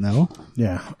drinking, though.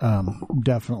 Yeah,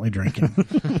 definitely drinking.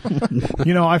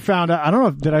 I found out, I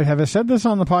don't know, have I said this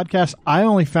on the podcast? I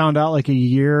only found out like a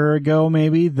year ago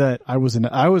maybe that I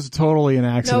was totally an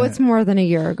accident. No, it's more than a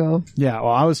year ago. Yeah,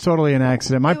 well, I was totally an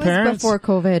accident. My It was parents before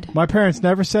COVID. My parents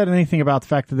never said anything about the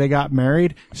fact that they got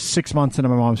married 6 months into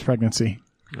my mom's pregnancy.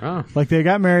 Oh. Like they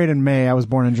got married in May. I was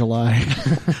born in July.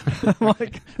 I'm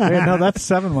like, wait, no, that's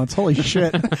 7 months. Holy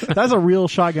shit. That's a real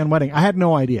shotgun wedding. I had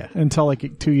no idea until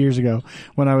like 2 years ago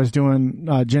when I was doing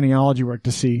genealogy work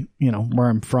to see, where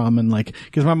I'm from. And like,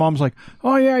 cause my mom's like,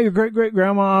 oh yeah, your great great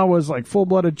grandma was like full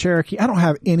blooded Cherokee. I don't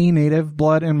have any native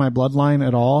blood in my bloodline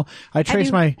at all. I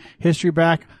trace my history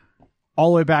back all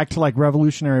the way back to like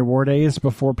Revolutionary War days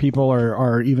before people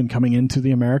are even coming into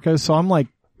the Americas. So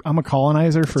I'm a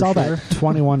colonizer for It's all sure. that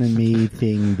 21andMe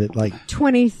thing that, like,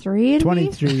 23 and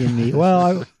 23andMe.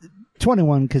 Well,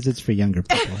 21 because it's for younger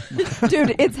people.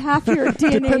 Dude, it's half your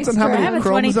DNA Depends on how strand. I have many a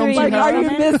chromosomes 23 you Like, have. are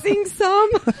you missing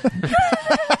some?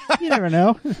 You never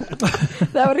know.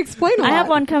 That would explain a lot. I have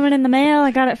one coming in the mail. I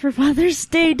got it for Father's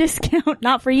Day discount.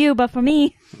 Not for you, but for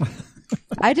me.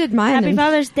 I did mine. Happy and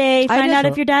Father's Day. Find did- out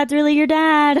if your dad's really your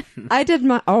dad. I did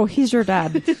my. Oh, he's your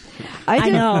dad. I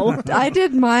know. I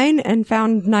did mine and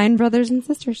found 9 brothers and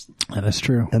sisters. That is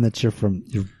true. And that you're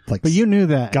like, But you knew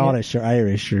that. Scottish or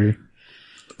Irish or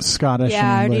Scottish Yeah,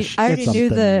 I and already, English. I already knew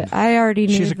the. I already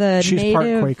knew She's the part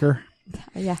native. Quaker.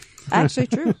 Yeah, actually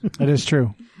true. It is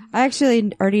true. I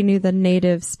actually already knew the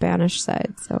native Spanish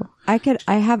side, so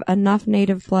I have enough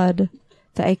native blood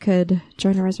that I could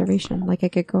join a reservation. Like I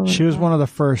could go. She was one of the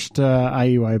first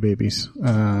IUI babies.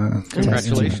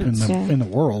 Congratulations. in the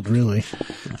world, really.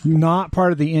 Not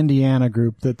part of the Indiana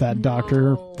group that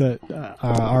doctor that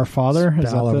Our Father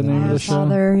is that the name of the show.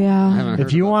 Father, yeah. haven't If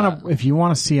heard you about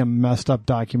want to see a messed up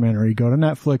documentary, go to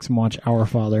Netflix and watch Our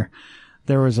Father.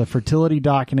 There was a fertility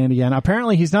doc in Indiana.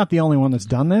 Apparently, he's not the only one that's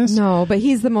done this. No, but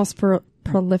he's the most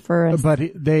proliferous. But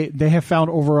they have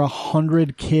found over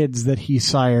 100 kids that he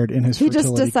sired in his He fertility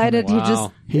just decided clinic.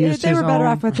 Wow. He used they his were better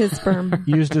own- off with his sperm.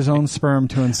 Used his own sperm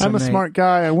to inseminate. I'm a smart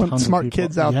guy. I want tons of smart people.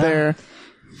 kids out Yeah. there.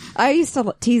 I used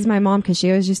to tease my mom because she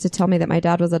always used to tell me that my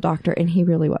dad was a doctor, and he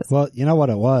really was. Well, you know what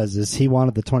it was is he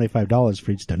wanted the $25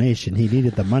 for each donation. He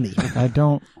needed the money. I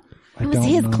don't It was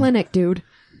his know. clinic, dude.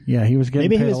 Yeah, he was getting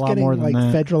Maybe he paid was a lot getting more than like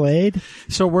that. federal aid.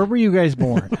 So where were you guys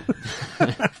born?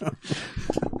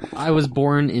 I was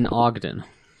born in Ogden.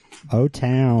 Oh,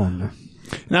 town.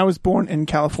 And I was born in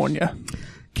California.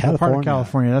 What part of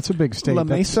California? That's a big state. La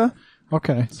That's- Mesa,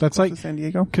 Okay, that's like San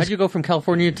Diego. How'd you go from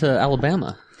California to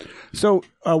Alabama? So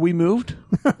we moved.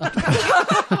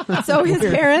 So his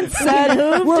parents said,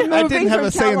 "We're moving didn't have from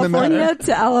a say in the matter. California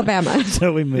to Alabama."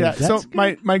 So we moved. Yeah. That's So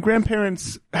my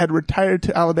grandparents had retired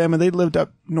to Alabama. They lived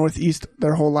up northeast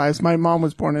their whole lives. My mom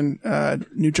was born in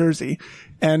New Jersey,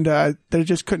 and they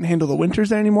just couldn't handle the winters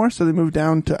there anymore, so they moved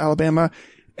down to Alabama.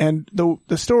 And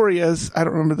the story is, I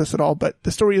don't remember this at all, but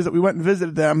the story is that we went and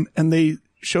visited them, and they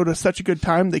showed us such a good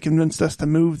time, they convinced us to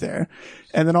move there.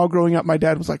 And then all growing up, my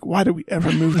dad was like, why did we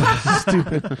ever move there? This is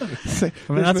stupid. It's like,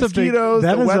 I mean, there's mosquitoes,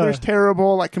 the weather's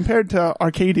terrible. Like, compared to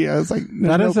Arcadia, it's like,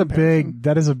 that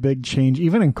is a big change,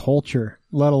 even in culture,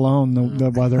 let alone the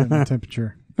weather and the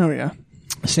temperature. Oh, yeah.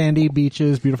 Sandy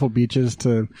beaches, beautiful beaches,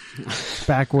 to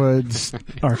backwoods,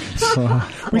 Arkansas,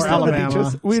 we or still Alabama. had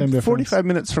beaches. We had 45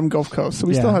 minutes from Gulf Coast, so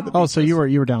we still had the beaches. Oh, so you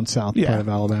were down south part of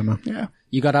Alabama. Yeah.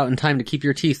 You got out in time to keep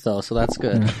your teeth, though, so that's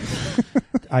good.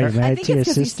 Are you I married think to your it's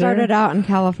because he sister? started out in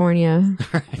California.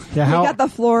 Yeah, He got the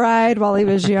fluoride while he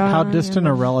was young. how distant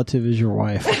a relative is your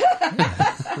wife?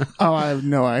 Oh, I have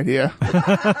no idea.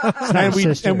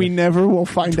 and we never will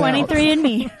find out.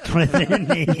 23andMe.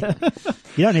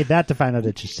 You don't need that to find out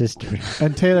it's your sister.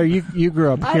 And Taylor, you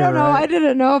grew up here, I don't know. right? I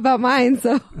didn't know about mine,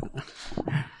 so.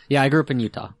 Yeah, I grew up in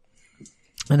Utah.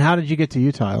 And how did you get to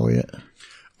Utah, Elliot?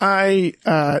 I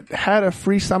had a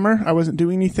free summer. I wasn't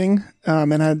doing anything,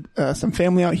 and had some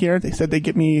family out here. They said they'd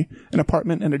get me an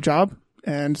apartment and a job,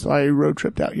 and so I road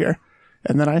tripped out here.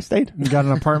 And then I stayed. You got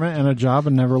an apartment and a job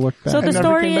and never looked back. So the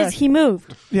story is he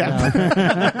moved. Yeah.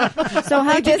 So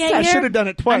how'd you get I here? should have done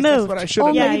it twice. That's what I should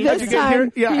have done. This How'd you get here?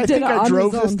 time, Yeah, he I did think it I on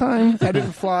drove his this own. time. I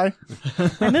didn't fly.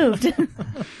 I moved.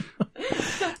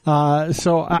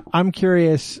 So I'm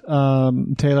curious,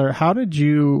 Taylor, how did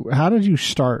you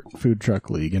start Food Truck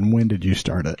League, and when did you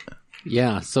start it?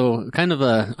 Yeah, so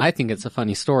I think it's a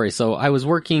funny story. So I was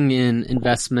working in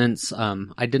investments. I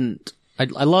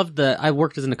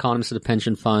worked as an economist at a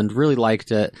pension fund, really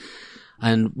liked it.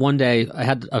 And one day I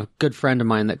had a good friend of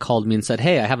mine that called me and said,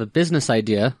 hey, I have a business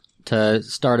idea to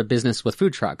start a business with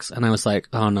food trucks. And I was like,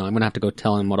 oh no, I'm going to have to go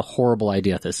tell him what a horrible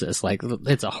idea this is. Like,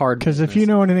 it's a hard Because if you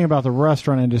know anything about the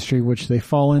restaurant industry, which they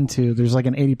fall into, there's like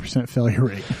an 80% failure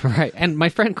rate. Right. And my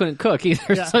friend couldn't cook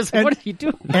either. So I was like, what are you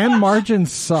doing? And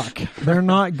margins suck. They're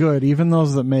not good. Even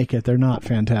those that make it, they're not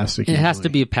fantastic. It has to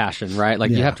be a passion, right?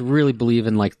 Like you have to really believe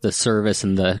in like the service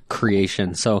and the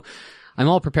creation. So I'm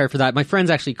all prepared for that. My friends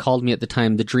actually called me at the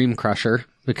time the Dream Crusher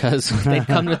because they'd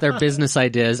come with their business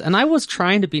ideas. And I was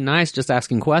trying to be nice, just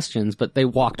asking questions, but they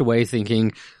walked away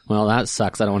thinking, well, that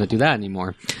sucks. I don't want to do that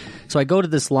anymore. So I go to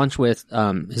this lunch with,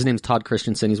 his name's Todd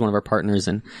Christensen. He's one of our partners,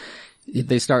 and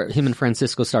him and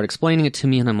Francisco start explaining it to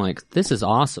me, and I'm like, this is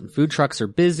awesome. Food trucks are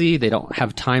busy. They don't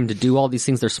have time to do all these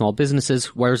things. They're small businesses.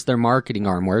 Where's their marketing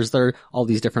arm? Where's all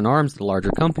these different arms that a larger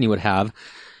company would have?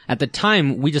 At the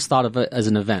time, we just thought of it as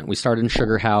an event. We started in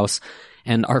Sugar House,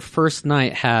 and our first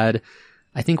night had,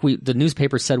 I think the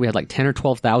newspaper said we had like 10 or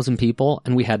 12,000 people,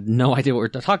 and we had no idea what we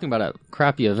were talking about. A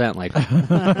crappy event. Like,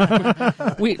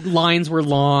 lines were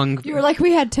long. You were like,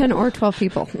 we had 10 or 12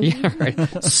 people. Yeah,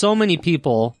 right. So many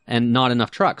people and not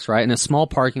enough trucks, right? In a small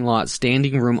parking lot,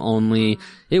 standing room only.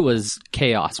 It was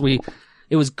chaos.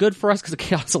 It was good for us because it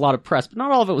gave us a lot of press, but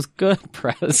not all of it was good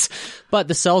press. But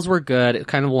the sales were good. It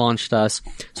kind of launched us.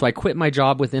 So I quit my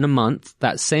job within a month.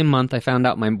 That same month, I found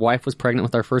out my wife was pregnant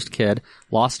with our first kid,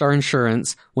 lost our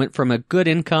insurance, went from a good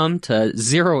income to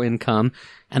zero income,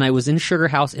 and I was in Sugar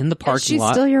House in the parking lot.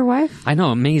 She's still your wife? I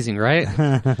know, amazing, right?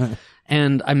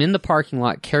 And I'm in the parking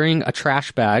lot carrying a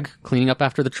trash bag, cleaning up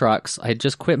after the trucks. I had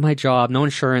just quit my job, no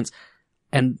insurance,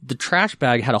 and the trash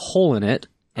bag had a hole in it.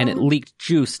 And it leaked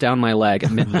juice down my leg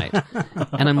at midnight.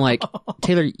 And I'm like,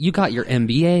 Taylor, you got your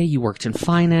MBA, you worked in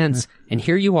finance, and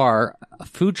here you are, a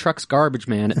food truck's garbage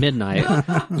man at midnight.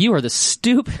 You are the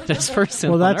stupidest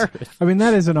person on earth. I mean,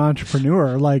 that is an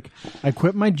entrepreneur. Like, I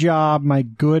quit my job, my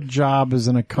good job as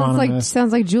an economist.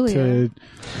 Sounds like Julia.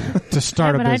 To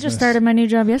start a business. I just started my new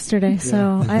job yesterday,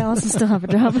 so I also still have a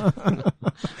job.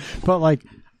 But like,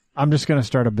 I'm just going to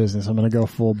start a business. I'm going to go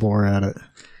full bore at it.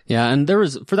 Yeah, and there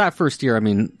was, for that first year, I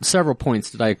mean, several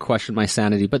points did I question my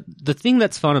sanity. But the thing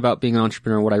that's fun about being an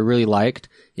entrepreneur, what I really liked,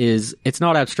 is it's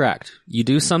not abstract. You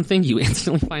do something, you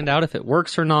instantly find out if it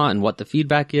works or not and what the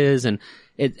feedback is. And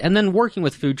then working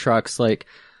with food trucks, like,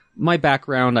 my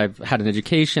background, I've had an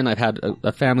education, I've had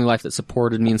a family life that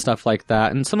supported me and stuff like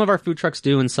that. And some of our food trucks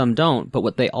do and some don't. But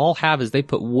what they all have is they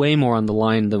put way more on the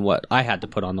line than what I had to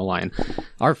put on the line.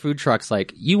 Our food trucks,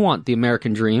 like, you want the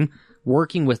American dream.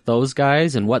 Working with those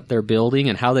guys and what they're building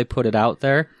and how they put it out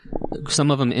there.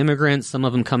 Some of them immigrants, some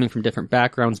of them coming from different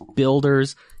backgrounds,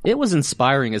 builders. It was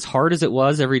inspiring. As hard as it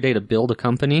was every day to build a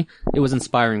company, it was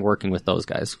inspiring working with those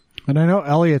guys. And I know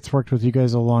Elliot's worked with you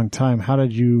guys a long time. How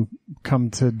did you come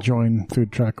to join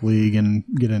Food Truck League and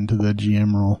get into the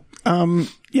GM role?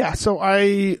 Yeah, so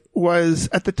I was,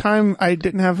 at the time, I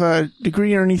didn't have a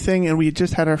degree or anything, and we had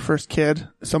just had our first kid.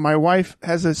 So my wife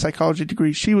has a psychology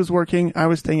degree. She was working. I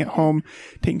was staying at home,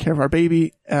 taking care of our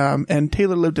baby. And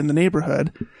Taylor lived in the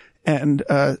neighborhood and,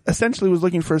 essentially was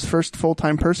looking for his first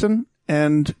full-time person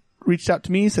and reached out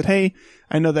to me, said, hey,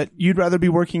 I know that you'd rather be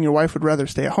working. Your wife would rather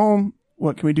stay at home.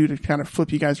 What can we do to kind of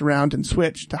flip you guys around and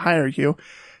switch to hire you?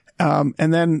 And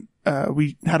then,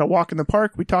 we had a walk in the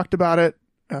park. We talked about it.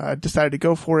 Decided to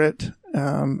go for it.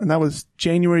 And that was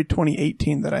January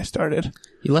 2018 that I started.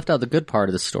 You left out the good part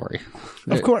of the story.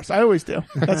 Of course, I always do.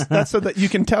 That's so that you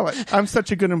can tell it. I'm such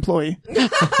a good employee.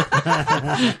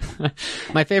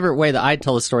 My favorite way that I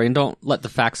tell the story, and don't let the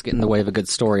facts get in the way of a good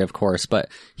story, of course, but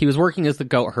he was working as the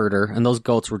goat herder, and those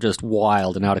goats were just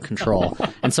wild and out of control.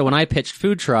 And so when I pitched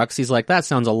food trucks, he's like, that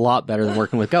sounds a lot better than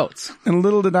working with goats. And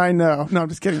little did I know. No, I'm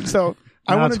just kidding. So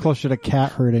Now it's closer to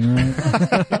cat herding,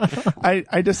 right?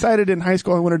 I decided in high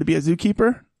school I wanted to be a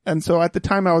zookeeper. And so at the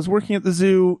time I was working at the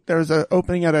zoo, there was an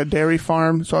opening at a dairy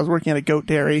farm. So I was working at a goat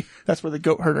dairy. That's where the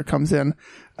goat herder comes in.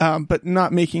 But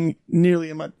not making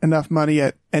nearly enough money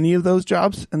at any of those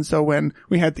jobs. And so when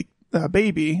we had the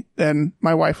baby, then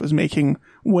my wife was making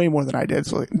way more than I did.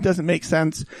 So it doesn't make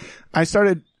sense. I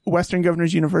started Western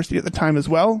Governors University at the time as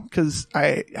well, because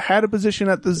I had a position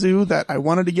at the zoo that I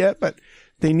wanted to get, but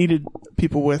they needed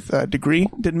people with a degree.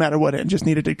 Didn't matter what, it just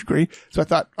needed a degree. So I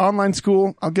thought, online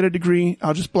school, I'll get a degree.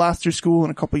 I'll just blast through school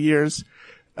in a couple of years.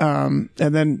 And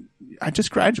then I just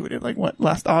graduated,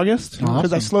 last August?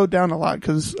 Because I slowed down a lot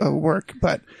because of work.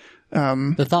 But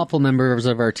the thoughtful members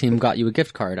of our team got you a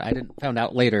gift card. I found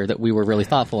out later that we were really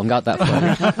thoughtful and got that for you.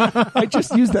 I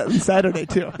just used that on Saturday,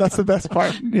 too. That's the best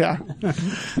part. Yeah.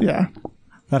 Yeah.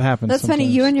 That happens. That's sometimes.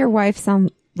 funny. You and your wife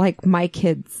sound like my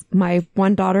kids. My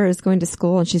one daughter is going to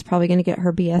school and she's probably going to get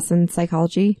her BS in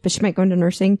psychology, but she might go into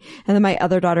nursing. And then my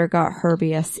other daughter got her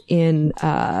BS in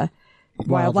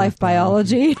wildlife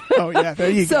biology. Oh yeah, there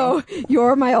you go. So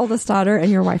you're my oldest daughter and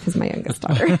your wife is my youngest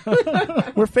daughter.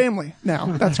 We're family now.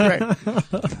 That's great.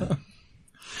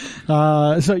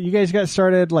 So you guys got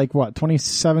started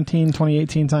 2017,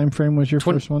 2018 time frame was your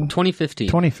first one? 2015.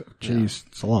 Jeez,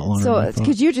 it's a lot longer. So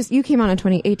because you came on in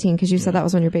 2018 because you said that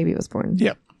was when your baby was born.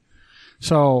 Yep.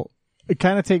 So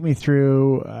kind of take me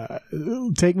through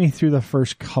the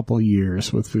first couple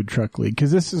years with Food Truck League,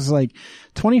 because this is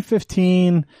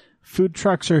 2015. Food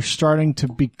trucks are starting to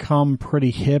become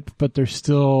pretty hip, but they're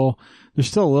still a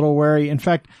little wary. In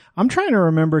fact, I'm trying to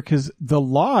remember because the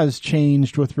laws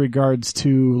changed with regards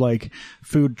to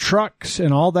food trucks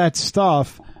and all that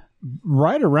stuff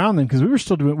right around then, because we were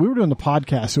doing the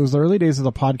podcast. It was the early days of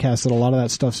the podcast that a lot of that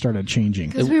stuff started changing.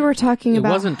 Because we were talking about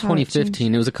it wasn't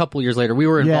 2015. It was a couple years later. We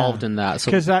were involved in that.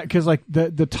 Because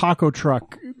the taco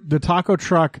truck. The taco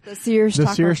truck, the Sears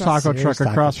taco truck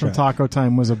across from Taco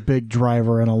Time was a big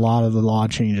driver in a lot of the law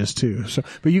changes too. So,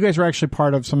 but you guys were actually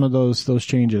part of some of those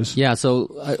changes. Yeah. So,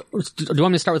 do you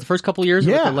want me to start with the first couple of years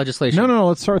or with the legislation? No.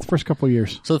 Let's start with the first couple of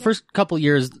years. So the first couple of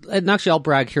years, and actually I'll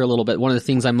brag here a little bit. One of the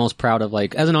things I'm most proud of,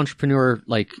 as an entrepreneur,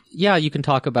 you can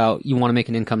talk about you want to make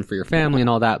an income for your family and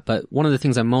all that, but one of the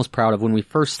things I'm most proud of when we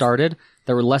first started,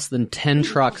 there were less than 10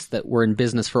 trucks that were in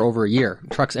business for over a year.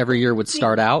 Trucks every year would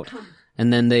start out.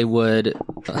 And then they would,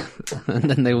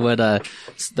 the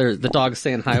dog's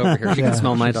saying hi over here. She can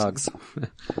smell my dogs.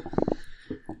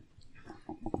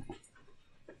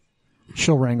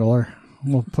 She'll wrangle her.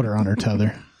 We'll put her on her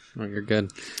tether. Oh, you're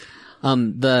good.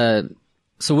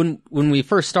 So when we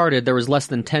first started, there was less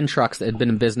than 10 trucks that had been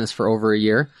in business for over a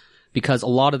year, because a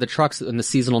lot of the trucks in the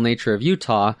seasonal nature of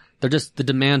Utah, the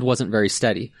demand wasn't very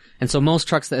steady. And so most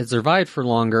trucks that had survived for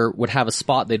longer would have a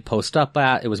spot they'd post up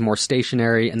at. It was more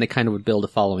stationary, and they kind of would build a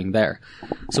following there.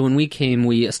 So when we came,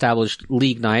 we established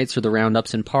league nights or the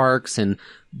roundups in parks and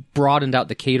broadened out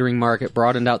the catering market,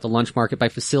 broadened out the lunch market by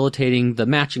facilitating the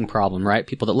matching problem, right?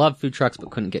 People that love food trucks but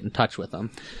couldn't get in touch with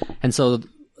them. And so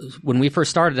when we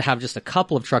first started to have just a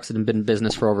couple of trucks that have been in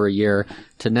business for over a year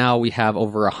to now we have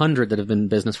over 100 that have been in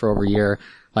business for over a year,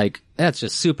 that's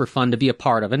just super fun to be a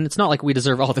part of. And it's not like we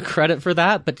deserve all the credit for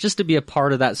that, but just to be a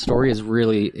part of that story is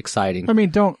really exciting. I mean,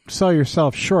 don't sell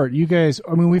yourself short. You guys,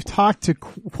 we've talked to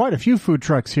quite a few food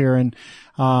trucks here, and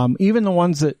even the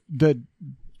ones that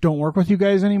don't work with you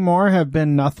guys anymore have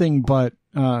been nothing but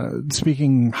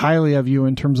speaking highly of you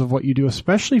in terms of what you do,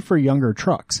 especially for younger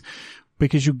trucks,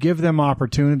 because you give them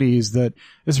opportunities that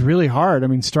is really hard. I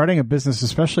mean, starting a business,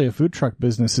 especially a food truck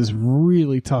business, is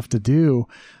really tough to do.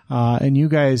 And you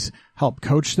guys help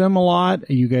coach them a lot.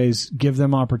 You guys give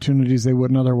them opportunities they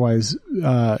wouldn't otherwise,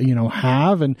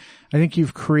 have. And I think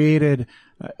you've created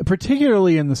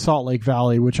particularly in the Salt Lake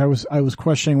Valley, which I was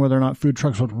questioning whether or not food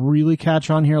trucks would really catch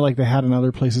on here like they had in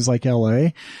other places like LA.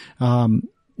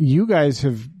 You guys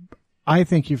I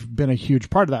think you've been a huge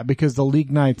part of that, because the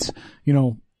league nights,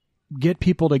 get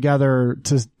people together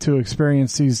to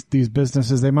experience these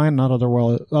businesses they might not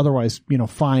otherwise,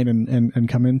 find and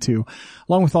come into,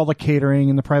 along with all the catering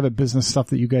and the private business stuff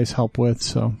that you guys help with.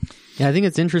 So yeah, I think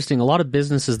it's interesting. A lot of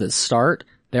businesses that start,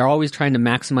 they're always trying to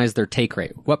maximize their take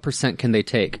rate. What % can they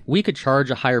take? We could charge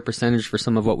a higher percentage for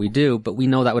some of what we do, but we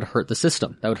know that would hurt the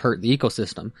system. That would hurt the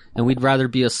ecosystem. And we'd rather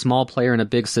be a small player in a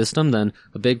big system than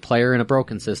a big player in a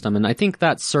broken system. And I think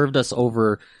that served us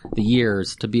over the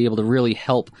years to be able to really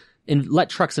help and let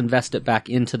trucks invest it back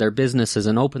into their businesses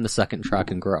and open the second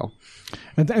truck and grow.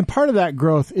 And part of that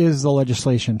growth is the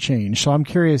legislation change. So I'm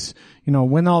curious,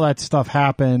 when all that stuff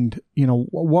happened,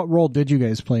 what role did you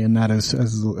guys play in that as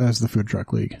the Food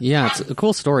Truck League? Yeah, it's a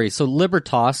cool story. So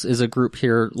Libertas is a group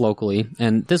here locally,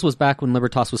 and this was back when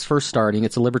Libertas was first starting.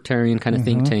 It's a libertarian kind of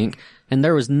think tank, and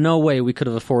there was no way we could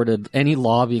have afforded any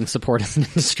lobbying support as an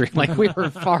industry. Like, we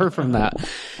were far from that.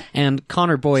 And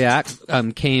Connor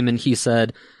Boyack came and he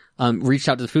said, reached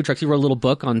out to the food trucks. He wrote a little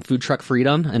book on food truck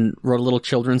freedom and wrote a little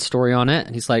children's story on it.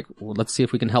 And he's like, well, let's see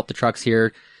if we can help the trucks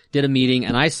here. Did a meeting,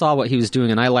 and I saw what he was doing,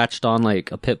 and I latched on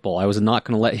like a pit bull. I was not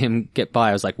going to let him get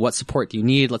by. I was like, what support do you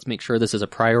need? Let's make sure this is a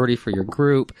priority for your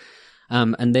group.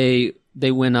 And they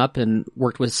went up and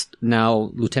worked with now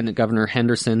Lieutenant Governor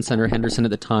Henderson, Senator Henderson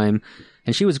at the time.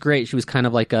 And she was great. She was kind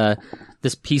of like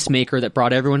this peacemaker that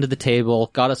brought everyone to the table,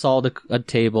 got us all to a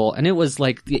table. And it was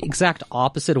like the exact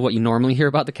opposite of what you normally hear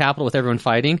about the Capitol with everyone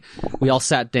fighting. We all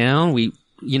sat down. We,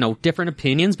 different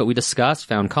opinions, but we discussed,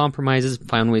 found compromises,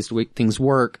 found ways to make things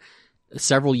work.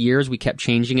 Several years, we kept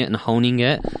changing it and honing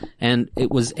it, and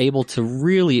it was able to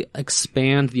really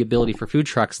expand the ability for food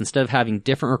trucks. Instead of having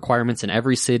different requirements in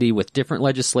every city with different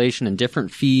legislation and different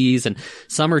fees and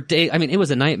summer day, it was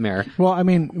a nightmare. Well,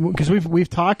 because we've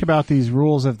talked about these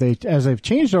rules as they've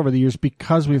changed over the years,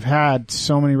 because we've had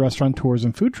so many restaurateurs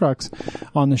and food trucks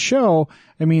on the show.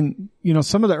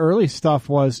 Some of the early stuff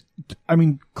was,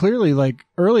 clearly, like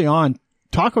early on,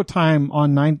 Taco Time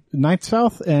on 9th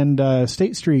South and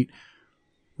State Street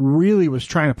really was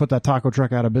trying to put that taco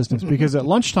truck out of business, because at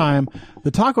lunchtime, the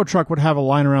taco truck would have a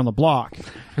line around the block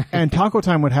and Taco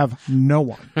Time would have no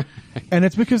one. And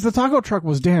it's because the taco truck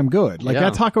was damn good. Like,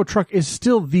 that taco truck is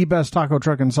still the best taco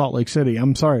truck in Salt Lake City.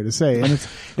 I'm sorry to say. And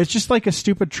it's just like a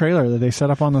stupid trailer that they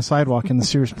set up on the sidewalk in the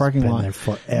Sears parking lot. Been there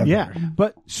forever. Yeah.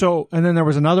 But and then there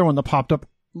was another one that popped up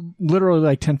literally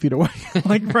like 10 feet away,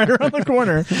 like right around the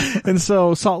corner. And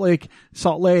so Salt Lake,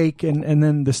 and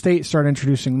then the state started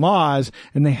introducing laws,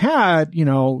 and they had,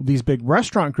 these big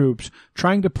restaurant groups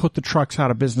trying to put the trucks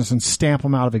out of business and stamp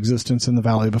them out of existence in the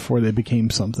valley before they became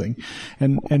something.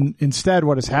 And instead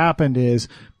what has happened is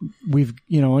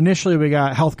initially we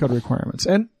got health code requirements,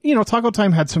 and, Taco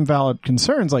Time had some valid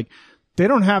concerns, like, they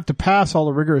don't have to pass all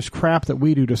the rigorous crap that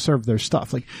we do to serve their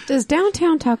stuff. Like, does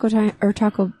downtown Taco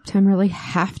Time really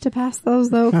have to pass those,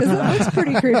 though? Because that looks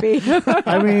pretty creepy.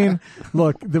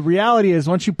 Look, the reality is,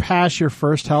 once you pass your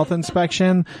first health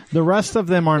inspection, the rest of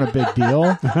them aren't a big deal.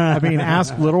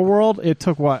 Ask Little World. It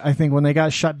took when they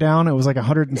got shut down, it was like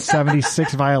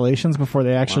 176 violations before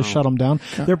they actually shut them down.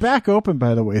 They're back open,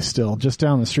 by the way, still, just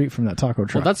down the street from that taco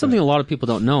truck. Well, that's something a lot of people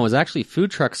don't know, is actually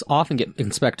food trucks often get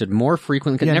inspected more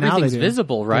frequently, because everything's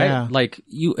visible, right? Yeah. Like,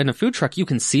 you in a food truck, you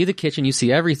can see the kitchen, you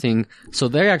see everything. So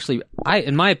they actually,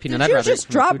 in my opinion, Did you just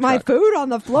drop my food on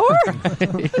the floor?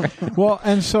 Well,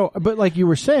 and so, but like you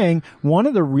were saying, one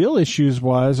of the real issues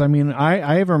was, I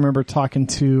remember talking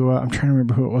to, I'm trying to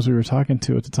remember who it was we were talking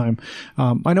to at the time.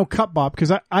 I know Cup Bop,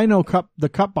 because I know the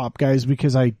Cup Bop guys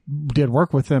because I did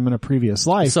work with them in a previous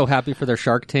life. So happy for their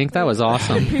Shark Tank. That was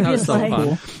awesome. That was so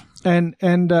fun.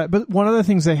 But one of the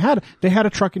things they had a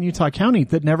truck in Utah County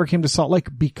that never came to Salt Lake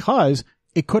because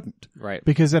it couldn't. Right.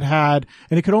 Because it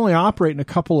could only operate in a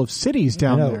couple of cities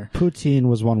down there. Poutine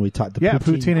was one we talked.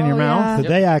 Poutine in your mouth. Yeah.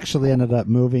 They actually ended up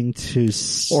moving to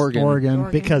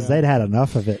Oregon because they'd had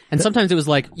enough of it. And sometimes it was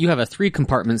like, you have a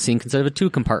 3-compartment sink instead of a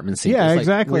 2-compartment sink. Yeah,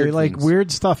 exactly. Like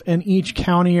weird stuff. And each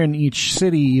county and each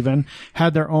city even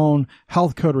had their own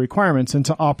health code requirements. And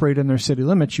to operate in their city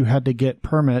limits, you had to get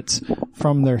permits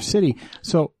from their city.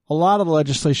 So a lot of the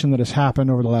legislation that has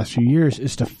happened over the last few years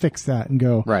is to fix that and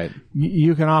go, right,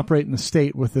 you can operate in the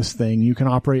state with this thing, you can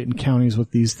operate in counties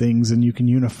with these things, and you can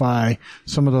unify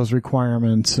some of those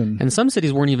requirements. And some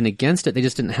cities weren't even against it, they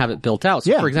just didn't have it built out.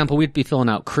 So for example, we'd be filling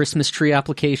out Christmas tree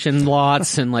application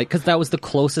lots and because that was the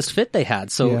closest fit they had.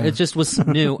 So it just was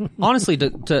new. Honestly,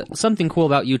 to something cool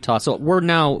about Utah, so we're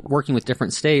now working with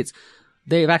different states.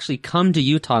 they've actually come to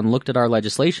Utah and looked at our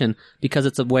legislation because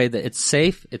it's a way that it's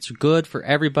safe, it's good for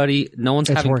everybody, no one's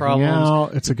having problems,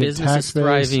 out, it's a good business tax is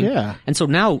thriving. base. Yeah. And so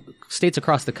now states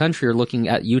across the country are looking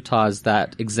at Utah as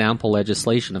that example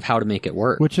legislation of how to make it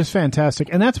work. Which is fantastic.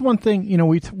 And that's one thing,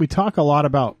 we talk to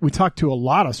a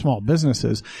lot of small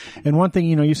businesses. And one thing,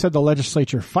 you said the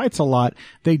legislature fights a lot.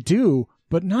 They do,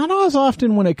 but not as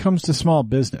often when it comes to small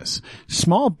business.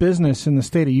 Small business in the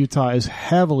state of Utah is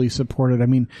heavily supported. I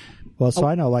mean, well, so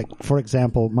I know, like, for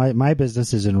example, my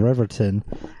business is in Riverton,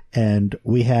 and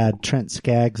we had Trent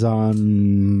Skaggs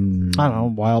on, I don't know, a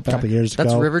while back. A couple years ago.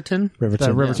 That's Riverton?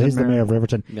 Riverton. Riverton He's the mayor. mayor of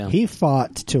Riverton. Yeah. He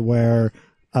fought to where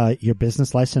your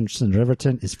business license in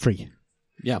Riverton is free.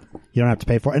 Yeah. You don't have to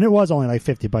pay for it. And it was only like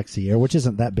 $50 a year, which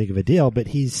isn't that big of a deal, but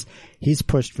he's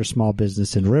pushed for small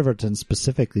business in Riverton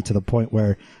specifically to the point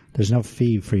where there's no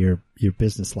fee for your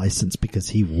business license because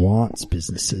he wants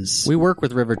businesses. We work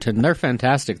with Riverton. They're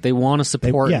fantastic. They want to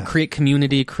support, create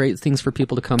community, create things for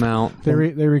people to come out. They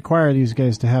require these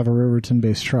guys to have a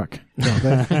Riverton-based truck. Don't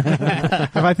they?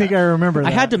 If I think I remember that.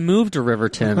 I had to move to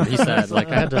Riverton, he said. Like,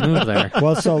 I had to move there.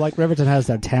 Well, so like Riverton has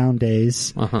their town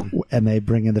days, and they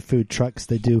bring in the food trucks.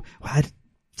 They do,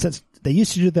 since they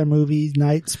used to do their movie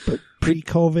nights, but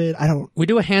pre-COVID, we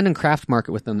do a hand and craft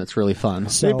market with them that's really fun.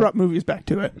 So, they brought movies back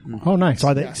to it. Oh, nice.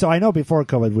 So I know before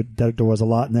COVID, there was a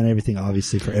lot, and then everything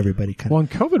obviously for everybody. Well, and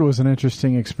COVID was an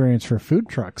interesting experience for food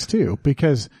trucks too,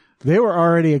 because they were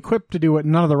already equipped to do what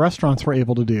none of the restaurants were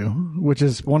able to do, which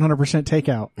is 100%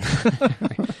 takeout.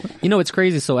 It's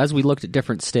crazy. So as we looked at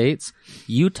different states,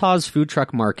 Utah's food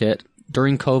truck market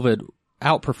during COVID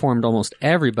outperformed almost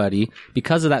everybody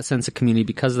because of that sense of community,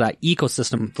 because of that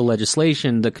ecosystem, the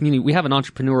legislation, the community. We have an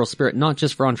entrepreneurial spirit, not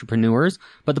just for entrepreneurs,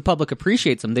 but the public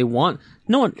appreciates them. They want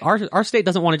our state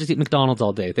doesn't want to just eat McDonald's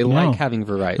all day. They like having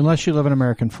variety. Unless you live in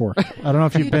American Fork. I don't know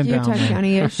if you've been down there.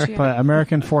 County-ish, but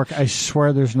American Fork, I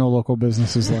swear there's no local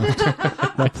businesses left.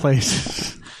 That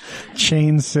place,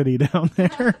 chain city down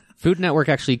there. Food Network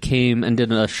actually came and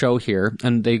did a show here,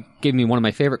 and they gave me one of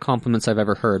my favorite compliments I've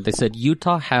ever heard. They said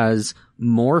Utah has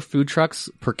more food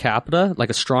trucks per capita, like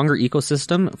a stronger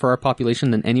ecosystem for our population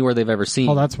than anywhere they've ever seen.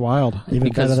 Oh, that's wild.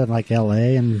 Even better than like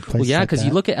LA and places because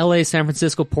you look at LA, San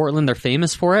Francisco, Portland, they're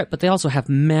famous for it, but they also have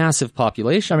massive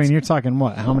populations. I mean, you're talking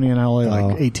what? How many in LA?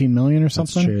 Like 18 million or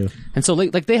something? That's true. And so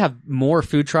like they have more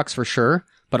food trucks for sure,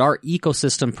 but our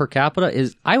ecosystem per capita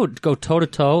is, I would go toe to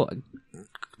toe.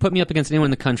 Put me up against anyone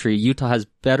in the country. Utah has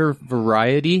better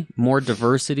variety, more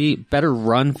diversity, better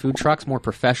run food trucks, more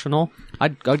professional.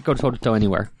 I'd go toe to toe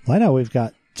anywhere. Well, I know we've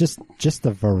got just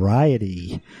the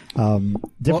variety,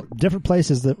 different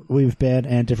places that we've been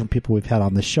and different people we've had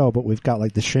on the show. But we've got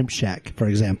like the Shrimp Shack, for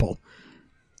example.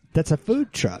 That's a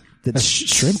food truck. That's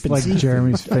shrimp and like seafood.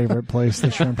 Jeremy's favorite place, the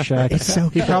Shrimp Shack. It's so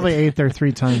he good. probably ate there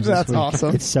 3 times. That's this week.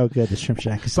 awesome. It's so good. The Shrimp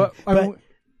Shack is But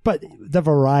but the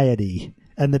variety.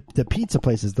 And the pizza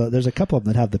places, though, there's a couple of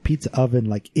them that have the pizza oven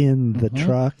like in the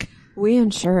truck. We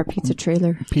insure a pizza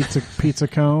trailer. Pizza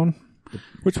cone.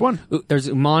 Which one? Ooh, there's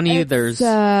Umani, there's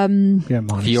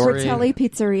Monty. Fiore. Fratelli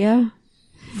Pizzeria.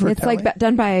 It's like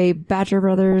done by Badger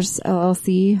Brothers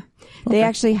LLC. They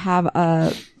actually have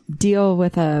a deal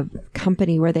with a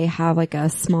company where they have like a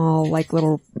small, like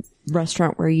little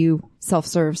restaurant where you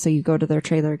self-serve. So you go to their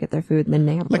trailer, get their food, and then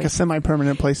they have Like a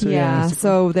semi-permanent place. Yeah.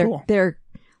 So they're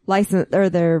licensed, or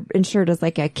they're insured as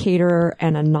like a caterer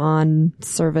and a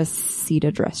non-service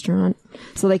seated restaurant.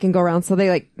 So they can go around. So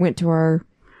they like went to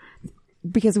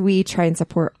because we try and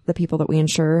support the people that we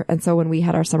insure. And so when we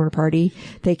had our summer party,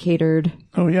 they catered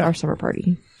our summer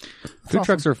party. Food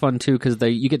trucks are fun too because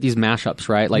you get these mashups,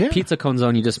 right? Like Pizza Cone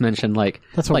Zone you just mentioned,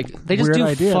 That's a they just weird do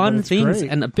idea, fun things,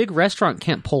 great. and a big restaurant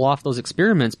can't pull off those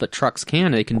experiments, but trucks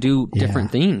can. They can do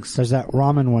different things. There's that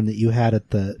ramen one that you had at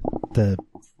the.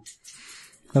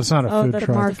 That's not a food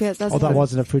truck. Market. That's that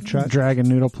wasn't a food truck. Dragon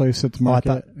Noodle place at the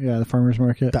market. The farmer's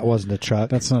market. That wasn't a truck.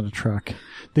 That's not a truck.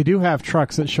 They do have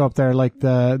trucks that show up there, like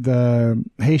the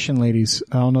Haitian ladies.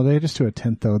 Oh no, they just do a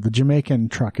tent though. The Jamaican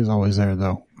truck is always there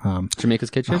though. Jamaica's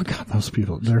Kitchen. Oh god, those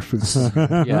people, their food's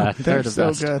yeah, they're the so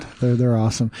best. good. They're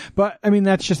awesome. But I mean,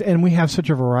 that's just, and we have such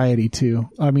a variety too.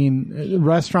 I mean,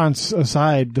 restaurants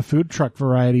aside, the food truck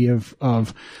variety of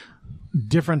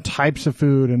different types of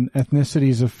food and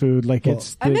ethnicities of food. Like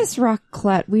I miss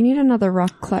Raclette. We need another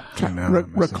Raclette truck.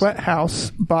 Raclette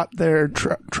House bought their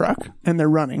truck and they're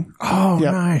running. Oh,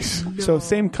 nice. So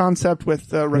same concept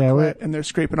with Raclette, and they're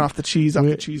scraping off the cheese off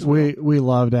the cheese wheel. We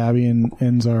loved Abby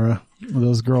and Zara.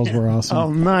 Those girls were awesome.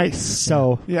 Oh, nice.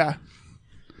 So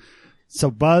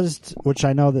Buzzed, which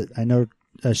I know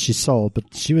she sold,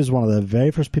 but she was one of the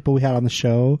very first people we had on the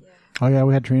show Oh yeah,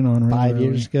 we had Trina on 5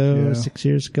 years ago, 6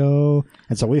 years ago.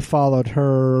 And so we followed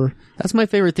her. That's my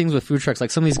favorite things with food trucks.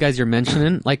 Like some of these guys you're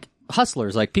mentioning, like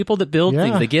hustlers, like people that build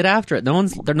things, they get after it.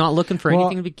 They're not looking for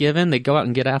anything to be given. They go out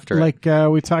and get after it. Like,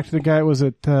 we talked to the guy, was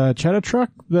it, Cheddar Truck?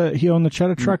 He owned the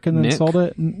Cheddar Truck and then Nick? sold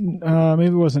it. Maybe it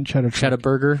wasn't Cheddar Truck. Cheddar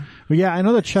Burger. But yeah, I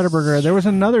know the Cheddar Burger. There was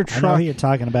another I know truck. who you're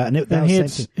talking about.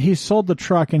 And He sold the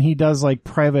truck and he does like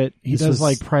private, meal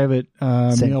thing.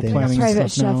 planning Private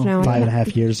and stuff chef now.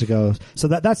 5.5 years ago. So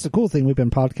that's the cool thing. We've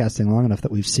been podcasting long enough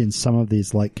that we've seen some of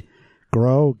these like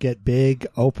grow, get big,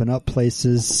 open up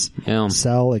places,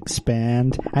 sell,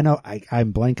 expand. I know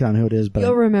I'm blanking on who it is, but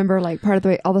You'll remember like part of the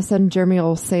way, all of a sudden Jeremy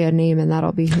will say a name and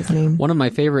that'll be his name. One of my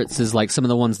favorites is like some of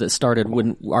the ones that started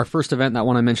when our first event, that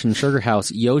one I mentioned, Sugar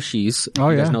House, Yoshi's. Oh,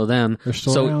 you yeah. guys know them. They're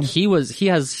still so around.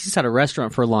 he's had a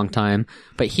restaurant for a long time,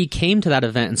 but he came to that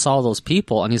event and saw those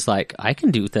people and he's like, I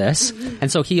can do this.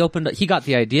 And so he got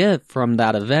the idea from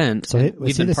that event. so and was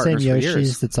we've he been the same partners for Yoshi's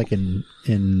years. that's like in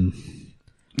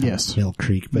Yes. Mill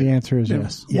Creek? But The answer is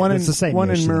yes. Yeah, one it's the same in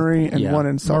Yoshi. Murray and Yeah. one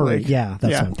in Salt Lake. yeah,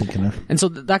 that's what I'm thinking of. And so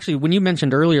actually, when you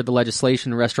mentioned earlier the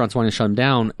legislation, restaurants wanting to shut them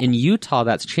down, in Utah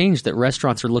that's changed, that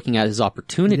restaurants are looking at as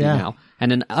opportunity now.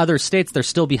 And in other states, they're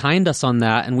still behind us on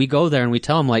that. And we go there and we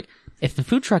tell them, like, if the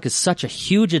food truck is such a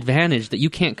huge advantage that you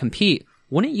can't compete,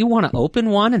 wouldn't you want to open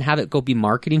one and have it go be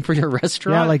marketing for your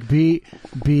restaurant? Yeah, like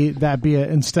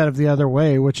instead of the other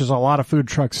way, which is a lot of food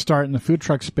trucks start in the food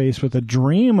truck space with a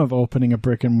dream of opening a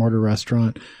brick and mortar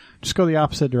restaurant. Just go the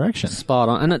opposite direction. Spot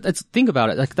on. And think about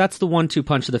it. Like, that's the 1-2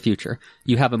 punch of the future.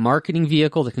 You have a marketing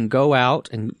vehicle that can go out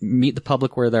and meet the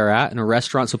public where they're at, in a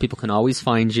restaurant so people can always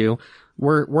find you.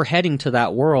 We're heading to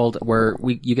that world where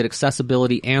you get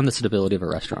accessibility and the stability of a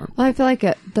restaurant. Well, I feel like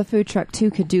the food truck too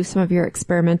could do some of your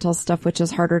experimental stuff, which is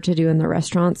harder to do in the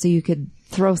restaurant. So you could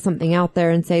throw something out there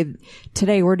and say,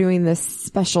 today we're doing this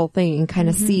special thing, and kind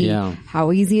of see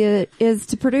how easy it is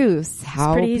to produce. It's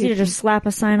pretty easy to just slap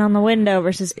a sign on the window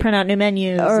versus print out new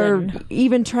menus. Or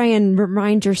even try and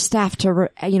remind your staff to,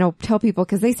 tell people,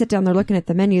 because they sit down, they're looking at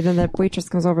the menu, then the waitress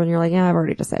comes over and you're like, yeah, I've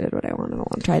already decided what I want and I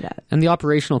want to try that. And the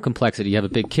operational complexity. You have a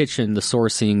big kitchen, the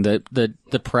sourcing,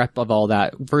 the prep of all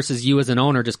that, versus you as an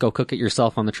owner just go cook it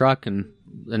yourself on the truck and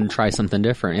try something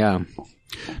different. Yeah.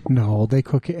 No, they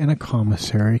cook it in a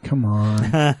commissary. Come on.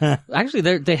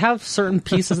 Actually, they have certain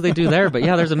pieces they do there, but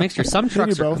yeah, there's a mixture. Some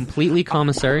trucks are completely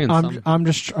commissary, and some. I'm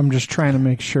just trying to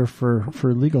make sure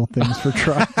for legal things for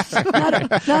trucks.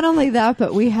 Not only that,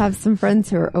 but we have some friends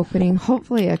who are opening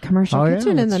hopefully a commercial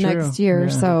kitchen in the next year. Yeah.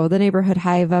 So the Neighborhood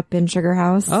Hive up in Sugar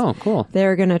House. Oh, cool.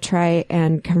 They're going to try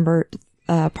and convert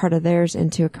part of theirs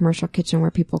into a commercial kitchen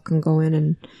where people can go in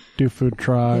and do food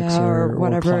trucks or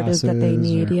whatever it is that they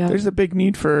need. Yeah. There's a big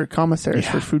need for commissaries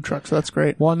for food trucks, so that's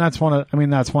great. Well, and that's one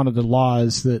of the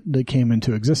laws that came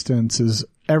into existence is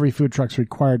every food truck's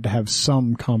required to have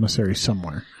some commissary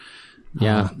somewhere.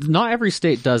 Yeah, not every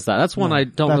state does that. That's one I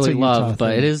don't really love,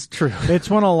 but it is true. It's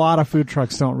one a lot of food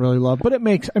trucks don't really love, but it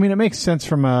makes sense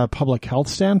from a public health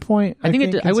standpoint. I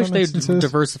wish they'd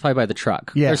diversify by the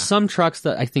truck. Yeah. There's some trucks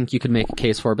that I think you could make a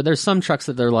case for, but there's some trucks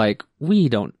that they're like, we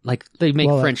don't, like, they make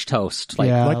French toast. Like,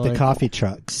 like the coffee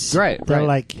trucks. Right. They're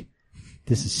like,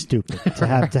 this is stupid.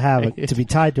 To be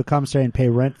tied to a commissary and pay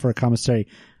rent for a commissary.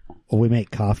 Well, we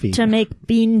make coffee. To make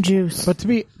bean juice. But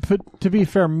to be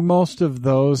fair, most of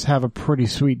those have a pretty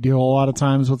sweet deal. A lot of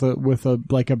times with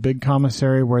a big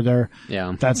commissary where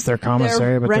that's their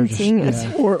commissary, but renting they're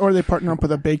just, or they partner up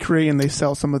with a bakery and they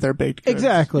sell some of their baked goods.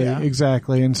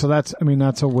 Exactly. And so that's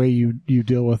a way you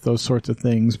deal with those sorts of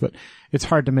things, but it's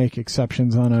hard to make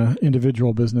exceptions on a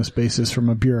individual business basis from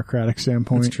a bureaucratic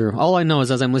standpoint. That's true. All I know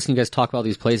is as I'm listening to you guys talk about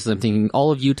these places, I'm thinking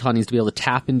all of Utah needs to be able to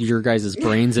tap into your guys'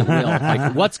 brains and will.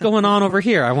 Like, what's going on over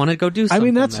here? I want to go do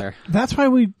something there. That's why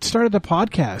we started the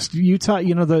podcast. Utah,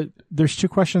 there's two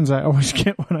questions I always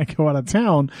get when I go out of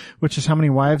town, which is how many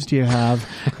wives do you have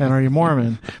and are you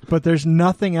Mormon? But there's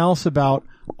nothing else about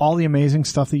all the amazing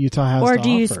stuff that Utah has to offer. Or do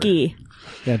you ski?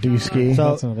 Yeah, do you ski?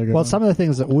 So, That's another good one. some of the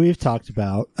things that we've talked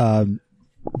about,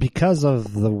 because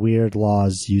of the weird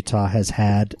laws Utah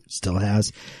still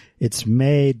has, it's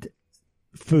made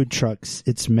food trucks,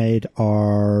 it's made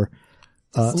our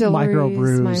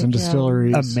microbrews and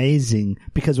distilleries amazing,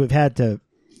 because we've had to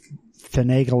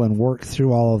finagle and work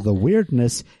through all of the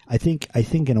weirdness. I think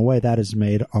in a way that has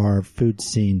made our food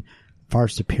scene far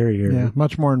superior. Yeah,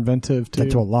 much more inventive too.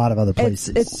 To a lot of other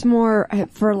places. It's more,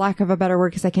 for lack of a better word,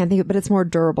 because I can't think of it, but it's more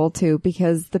durable too,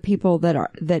 because the people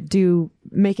that do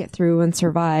make it through and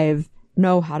survive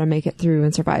know how to make it through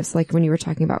and survive. So like when you were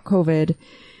talking about COVID,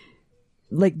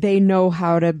 like they know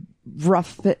how to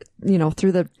rough it,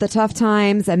 through the tough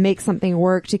times and make something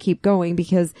work to keep going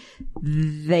because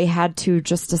they had to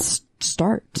just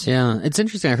start. Yeah, it's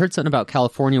interesting. I heard something about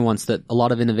California once that a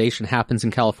lot of innovation happens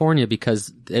in California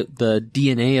because the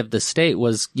DNA of the state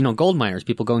was, gold miners,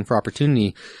 people going for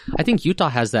opportunity. I think Utah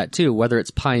has that too, whether it's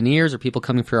pioneers or people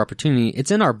coming for opportunity. It's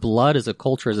in our blood as a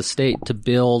culture, as a state to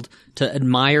build, to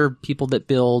admire people that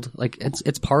build. Like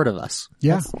it's part of us.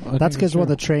 Yeah. That's because when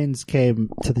the trains came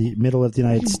to the middle of the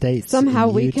United States, somehow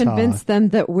we Utah, convinced them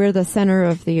that we're the center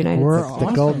of the United States.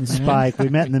 The golden spike. We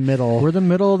met in the middle. We're the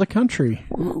middle of the country.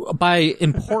 By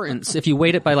importance, if you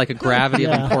weight it by like a gravity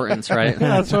of importance, right? Yeah,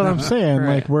 that's what I'm saying.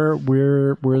 Right. Like we're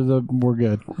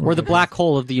good. We're the black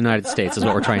hole of the United States is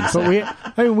what we're trying to say.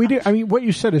 But we do. I mean, what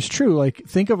you said is true. Like,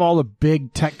 think of all the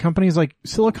big tech companies. Like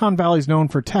Silicon Valley's known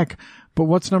for tech, but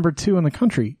what's number 2 in the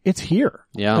country? It's here.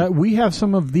 Yeah. We have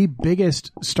some of the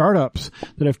biggest startups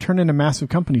that have turned into massive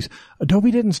companies.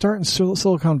 Adobe didn't start in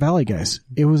Silicon Valley, guys.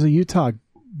 It was a Utah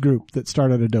group that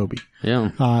started Adobe.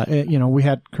 Yeah. We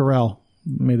had Corel.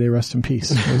 May they rest in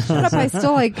peace. Shut up!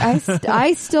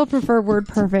 I still prefer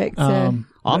WordPerfect.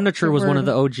 Omniture was one of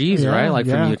the OGs, right?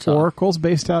 From Utah. Oracle's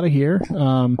based out of here.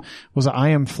 Was it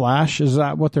IM Flash? Is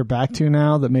that what they're back to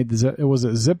now? That made it was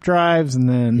zip drives and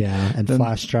then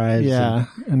flash drives. Yeah,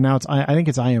 and now I think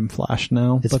it's IM Flash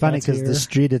now. It's funny because the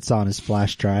street it's on is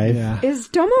flash drive. Yeah. Is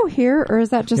Domo here or is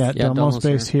that just Domo's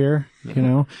based here?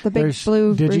 the big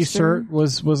blue DigiCert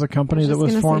was a company that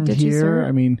was formed here.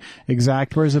 I mean,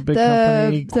 Xactware is a big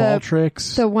company.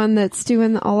 Qualtrics, the one that's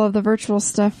doing all of the virtual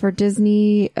stuff for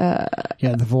Disney.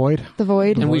 The Void.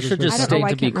 And we should just state,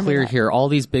 to be clear here, all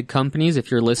these big companies,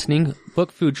 if you're listening, book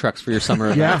food trucks for your summer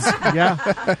events.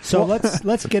 Yeah. So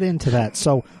let's get into that.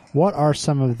 So what are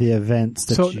some of the events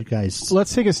that you guys...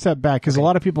 Let's take a step back because a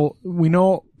lot of people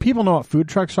know what food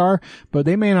trucks are, but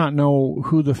they may not know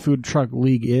who the Food Truck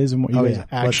League is and what you guys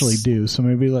actually do. So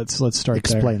maybe let's start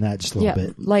explain that just a little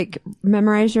bit. Like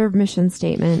memorize your mission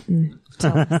statement and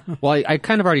Well, I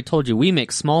kind of already told you, we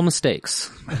make small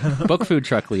mistakes. Book Food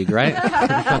Truck League, right?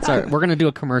 We're going to do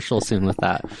a commercial soon with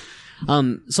that.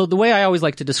 So the way I always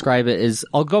like to describe it is,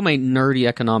 I'll go my nerdy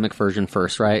economic version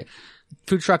first, right?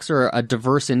 Food trucks are a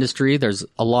diverse industry. There's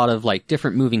a lot of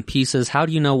different moving pieces. How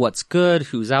do you know what's good?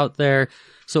 Who's out there?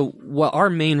 So what our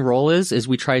main role is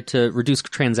we try to reduce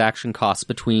transaction costs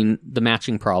between the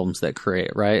matching problems that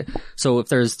create, right? So if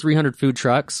there's 300 food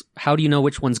trucks, how do you know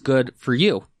which one's good for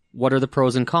you? What are the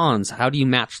pros and cons? How do you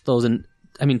match those? And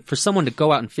I mean, for someone to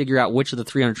go out and figure out which of the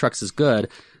 300 trucks is good,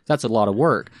 that's a lot of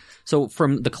work. So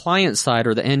from the client side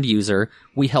or the end user,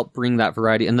 we help bring that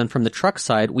variety. And then from the truck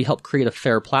side, we help create a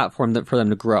fair platform for them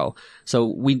to grow. So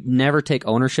we never take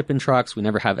ownership in trucks. We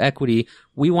never have equity.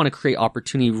 We want to create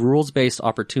opportunity, rules-based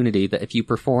opportunity that if you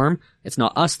perform, it's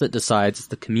not us that decides, it's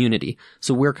the community.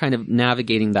 So we're kind of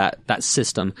navigating that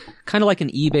system. Kind of like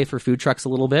an eBay for food trucks a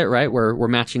little bit, right? Where we're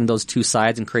matching those two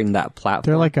sides and creating that platform.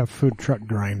 They're like a food truck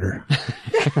grinder.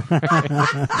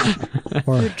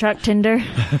 Food truck Tinder.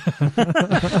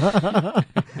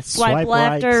 Swipe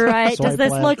left or right. Does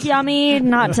this look yummy?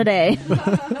 Not today.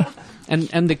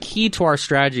 And the key to our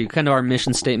strategy, kind of our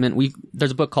mission statement,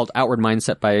 there's a book called Outward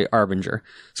Mindset by Arbinger.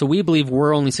 So we believe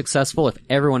we're only successful if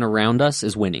everyone around us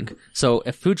is winning. So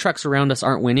if food trucks around us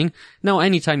aren't winning, no,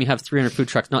 anytime you have 300 food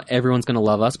trucks, not everyone's going to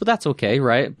love us, but that's okay,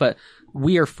 right? But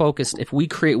we are focused. If we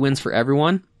create wins for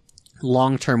everyone,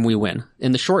 long term we win.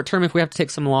 In the short term, if we have to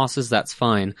take some losses, that's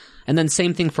fine. And then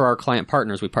same thing for our client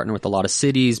partners. We partner with a lot of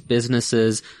cities,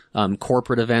 businesses,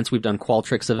 corporate events. We've done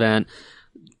Qualtrics event.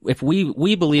 If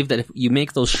we believe that if you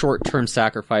make those short-term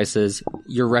sacrifices,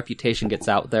 your reputation gets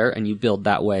out there and you build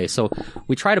that way. So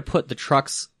we try to put the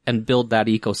trucks and build that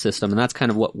ecosystem. And that's kind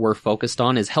of what we're focused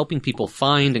on, is helping people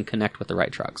find and connect with the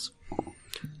right trucks.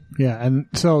 Yeah. And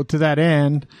so to that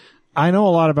end, I know a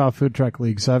lot about food truck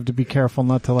leagues, so I have to be careful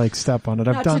not to step on it.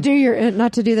 Not to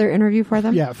do their interview for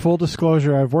them. Yeah, full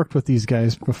disclosure, I've worked with these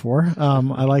guys before.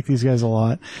 I like these guys a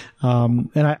lot.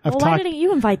 And why didn't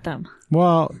you invite them?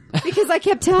 Well, because I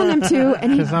kept telling him to,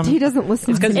 and he doesn't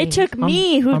listen to me. It took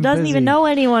me, who doesn't even know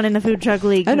anyone in the food truck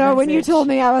league. I know, when you told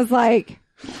me, I was like,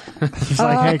 She's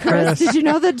like, hey, Chris. Did you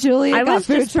know that Julia got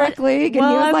Food Truck League? And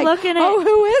he was like,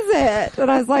 who is it?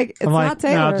 And I was like, it's not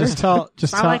Taylor. No, just tell.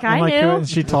 I knew. And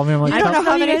she told me, I'm like, I don't know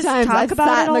how many times I've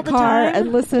sat in the car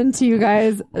and listened to you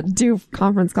guys do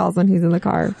conference calls when he's in the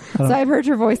car. So I've heard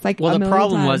your voice a million the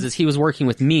problem times. was he was working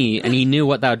with me and he knew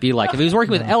what that would be like. If he was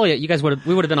working with Elliot,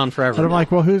 we would have been on forever. But I'm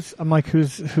like, well, who's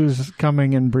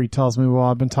coming? And Bree tells me, well,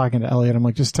 I've been talking to Elliot. I'm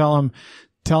like, just tell him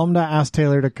tell him to ask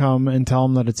Taylor to come and tell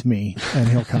him that it's me, and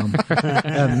he'll come.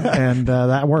 and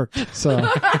that worked. So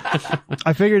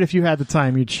I figured if you had the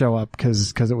time, you'd show up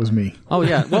because it was me. Oh,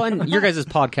 yeah. Well, and your guys'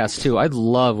 podcast, too. I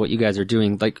love what you guys are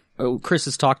doing. Like, Chris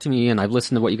has talked to me, and I've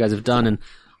listened to what you guys have done, and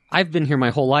I've been here my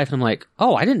whole life, and I'm like,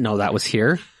 oh, I didn't know that was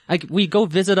here. Like, we go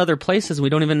visit other places, we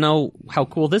don't even know how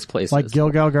cool this place like is. Like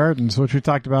Gilgal Gardens, which we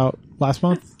talked about last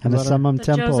month. And the Summum the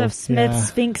Temple. Joseph Smith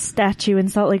Sphinx statue in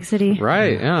Salt Lake City.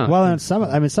 Right, yeah. Well, and some of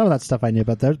that stuff I knew,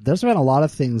 but there's been a lot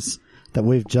of things that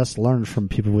we've just learned from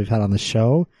people we've had on the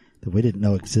show that we didn't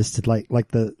know existed, like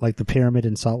the pyramid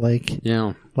in Salt Lake.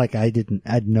 Yeah. Like I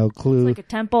had no clue. It's like a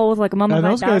temple with like a mummified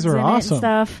those guys dogs are in awesome. it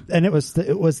and stuff. And it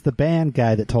was the band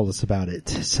guy that told us about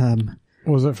it.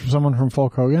 Was it someone from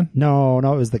Folk Hogan? No,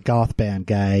 it was the goth band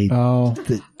guy.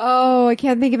 Oh, I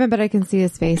can't think of him, but I can see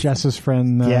his face. Jess's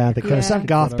friend. Some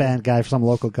goth band guy, some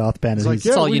local goth band. Like,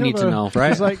 That's all you need to know,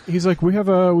 right? He's like, we have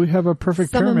a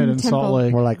perfect Summum pyramid in Temple. Salt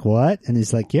Lake. We're like, what? And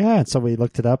he's like, yeah. And so we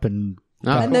looked it up and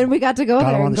And then we got to go Got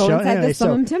him there on and the go show. inside Anyway, the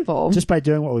Summum so Temple. just by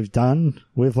doing what we've done,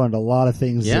 we've learned a lot of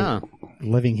things. Yeah.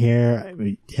 Living here,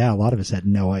 a lot of us had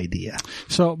no idea.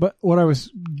 So, but what I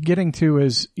was getting to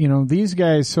is, these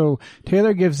guys, so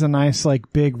Taylor gives a nice,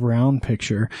 like, big round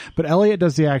picture, but Elliot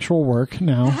does the actual work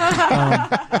now.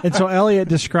 And so Elliot,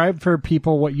 describe for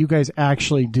people what you guys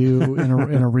actually do in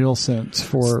a real sense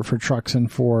for trucks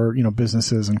and for,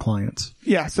 businesses and clients.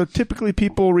 Yeah, so typically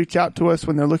people reach out to us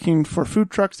when they're looking for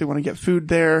food trucks. They want to get food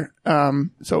there.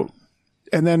 And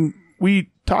then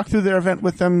we talk through their event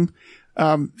with them,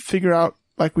 figure out,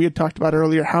 like we had talked about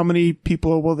earlier, how many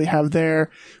people will they have there?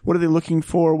 What are they looking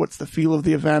for? What's the feel of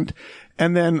the event?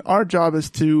 And then our job is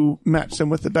to match them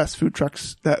with the best food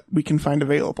trucks that we can find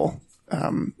available.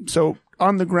 So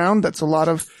on the ground, that's a lot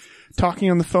of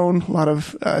talking on the phone, a lot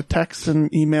of texts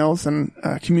and emails and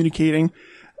communicating.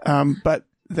 But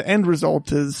the end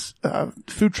result is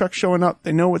food trucks showing up.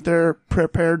 They know what they're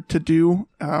prepared to do.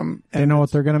 They know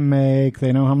what they're going to make.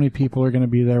 They know how many people are going to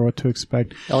be there, what to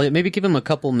expect. Elliot, maybe give them a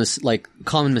couple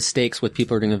common mistakes with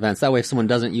people doing events. That way if someone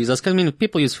doesn't use us, because if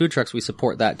people use food trucks, we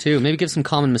support that too. Maybe give some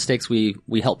common mistakes we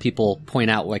help people point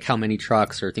out, like how many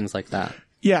trucks or things like that.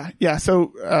 Yeah.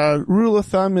 So, rule of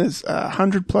thumb is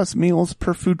 100 plus meals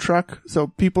per food truck. So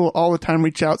people all the time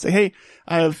reach out, say, hey,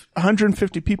 I have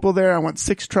 150 people there. I want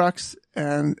 6 trucks.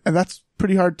 And that's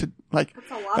pretty hard to, like,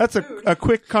 that's a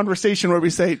quick conversation where we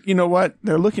say, you know what?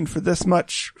 They're looking for this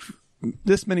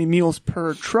many meals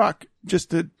per truck,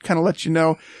 just to kind of let you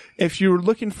know. If you're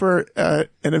looking for, an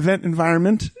event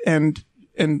environment and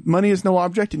money is no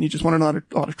object and you just want a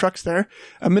lot of trucks there,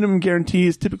 a minimum guarantee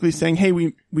is typically saying, hey,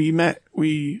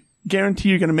 we guarantee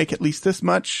you're going to make at least this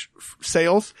much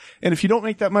sales. And if you don't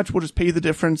make that much, we'll just pay you the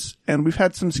difference. And we've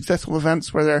had some successful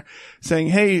events where they're saying,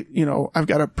 hey, I've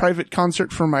got a private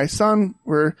concert for my son.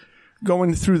 We're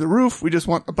going through the roof. We just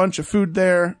want a bunch of food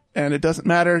there and it doesn't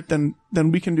matter. Then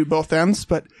we can do both ends.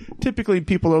 But typically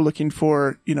people are looking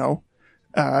for,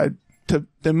 the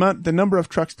number of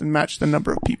trucks to match the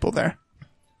number of people there.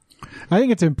 I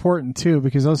think it's important too,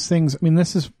 because those things,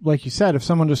 this is, like you said, if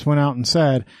someone just went out and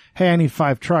said, hey, I need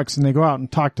 5 trucks, and they go out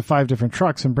and talk to 5 different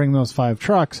trucks and bring those 5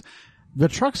 trucks, the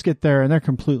trucks get there and they're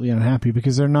completely unhappy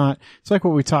because they're not, it's like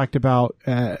what we talked about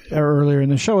earlier in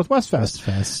the show with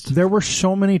Westfest. There were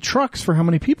so many trucks for how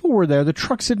many people were there. The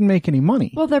trucks didn't make any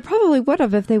money. Well, they probably would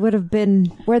have if they would have been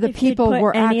where the people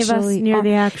were any actually of us near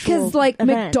the actual because, like,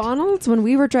 event. McDonald's, when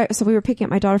we were driving, so we were picking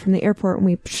up my daughter from the airport and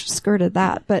we skirted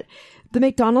that, but the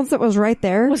McDonald's that was right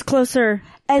there Was closer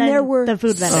and than there were the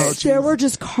food vendors. there were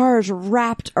just cars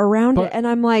wrapped around it, and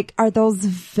I'm like, are those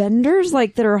vendors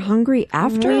like that are hungry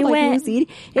after? We like, went who's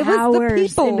eating? It was the hours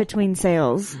people in between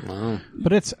sales. Wow.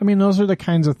 But it's, those are the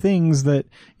kinds of things that,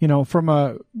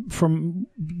 from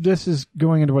this is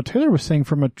going into what Taylor was saying,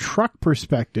 from a truck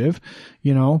perspective,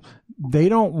 they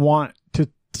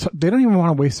don't even want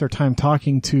to waste their time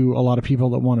talking to a lot of people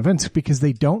that want events because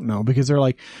they don't know, because they're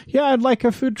like, yeah, I'd like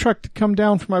a food truck to come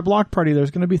down for my block party.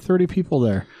 There's going to be 30 people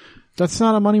there. That's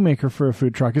not a moneymaker for a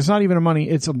food truck. It's not even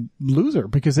it's a loser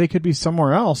because they could be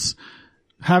somewhere else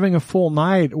having a full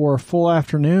night or a full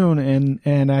afternoon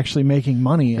and actually making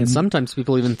money. And sometimes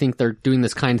people even think they're doing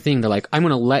this kind of thing. They're like, I'm going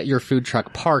to let your food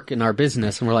truck park in our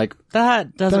business. And we're like,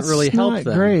 that doesn't really help them. That's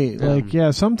not great.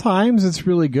 Yeah. Sometimes it's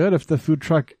really good if the food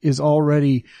truck is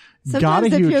already got a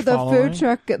huge if you're the following. food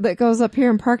truck that goes up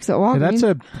here and parks at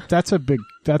Walgreens. That's a big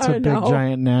That's a big,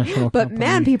 giant national But company.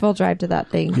 man, people drive to that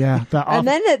thing. Yeah. And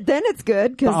then it's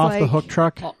good because off the hook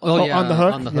truck. Oh, yeah. On the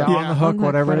hook? On the Yeah, hook. on the hook,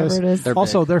 whatever it is. They're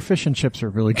Also, big. their fish and chips are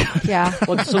really good. Yeah.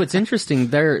 Well, so it's interesting.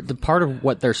 The part of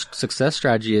what their success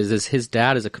strategy is his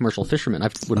dad is a commercial fisherman.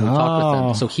 When we talked with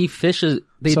them, so he fishes.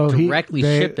 They directly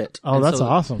ship it. Oh, And that's so,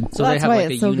 awesome. So That's they have why like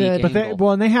a it's so unique good.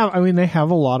 angle. And they have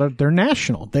a lot of, they're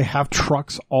national. They have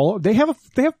trucks they have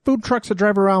food trucks that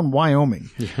drive around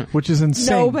Wyoming, which is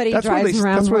insane. Nobody That's where drives they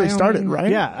around that's where they Wyoming. started, right?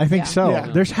 Yeah, I think so.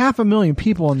 Yeah. There's 500,000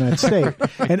 people in that state,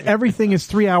 and everything is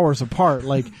 3 hours apart.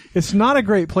 Like, it's not a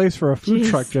great place for a food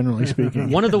truck, generally speaking.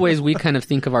 One of the ways we kind of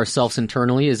think of ourselves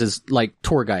internally is like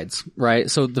tour guides, right?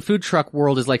 So the food truck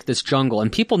world is like this jungle,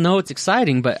 and people know it's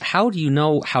exciting, but how do you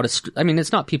know how to? I mean,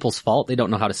 it's not people's fault. They don't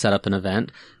know how to set up an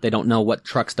event. They don't know what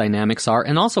trucks' dynamics are,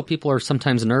 and also people are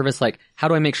sometimes nervous. Like, how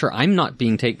do I make sure I'm not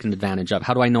being taken advantage of?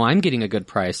 How do I know I'm getting a good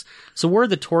price? So we're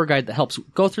the tour guide that helps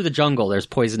go through the jungle. There's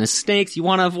poisonous snakes you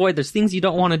want to avoid. There's things you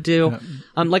don't want to do.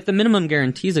 Like the minimum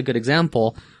guarantee is a good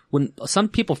example. When some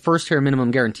people first hear a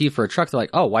minimum guarantee for a truck, they're like,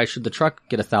 oh, why should the truck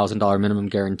get $1,000 minimum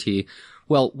guarantee?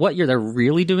 Well, what they're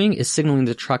really doing is signaling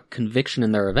the truck conviction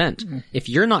in their event. If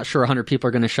you're not sure 100 people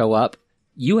are going to show up,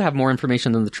 you have more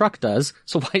information than the truck does.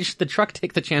 So why should the truck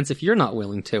take the chance if you're not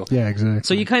willing to? Yeah, exactly.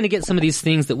 So you kind of get some of these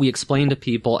things that we explain to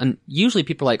people, and usually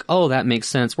people are like, oh, that makes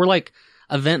sense. We're like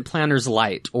event planners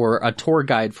light or a tour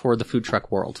guide for the food truck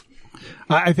world.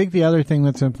 I think the other thing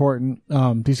that's important,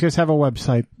 these guys have a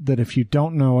website that if you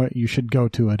don't know it, you should go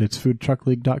to it. It's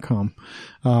foodtruckleague.com.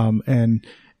 And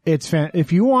it's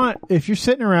if you're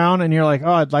sitting around and you're like,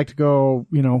 oh, I'd like to go,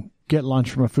 get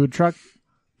lunch from a food truck,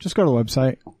 just go to the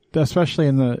website. Especially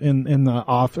in the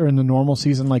off or in the normal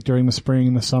season, like during the spring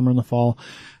and the summer and the fall,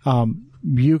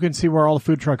 you can see where all the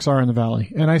food trucks are in the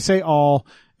valley. And I say all,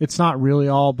 it's not really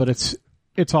all, but it's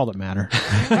all that matter.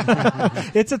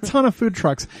 It's a ton of food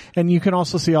trucks, and you can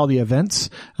also see all the events,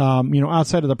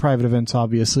 outside of the private events,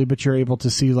 obviously, but you're able to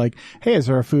see like, hey, is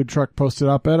there a food truck posted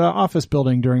up at an office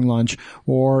building during lunch?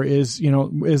 Or is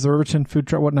the Riverton food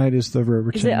truck, what night is the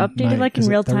Riverton? Is it updated night? like in Is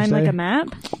it real time, like Thursday? a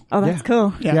map? Oh, that's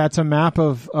cool. Yeah, it's a map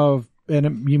of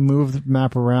you move the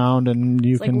map around and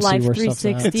you It's can like see Life where stuff's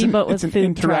at. 360, but with It's an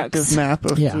food interactive trucks. map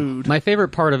of food. My favorite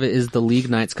part of it is the league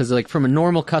nights, because like from a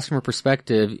normal customer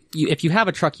perspective, if you have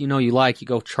a truck you like, you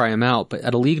go try them out. But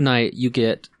at a league night, you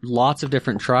get lots of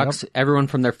different trucks. Yep. Everyone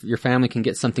from your family can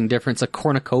get something different. It's a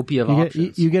cornucopia of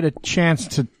options. You get a chance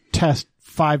to test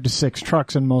 5 to 6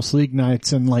 trucks in most league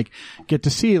nights and like get to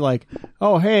see like,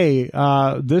 oh, hey,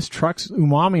 this truck's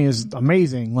umami is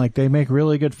amazing. Like they make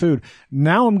really good food.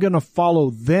 Now I'm going to follow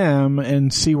them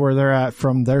and see where they're at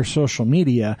from their social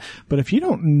media. But if you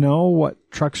don't know what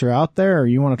trucks are out there or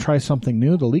you want to try something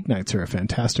new, the league nights are a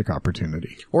fantastic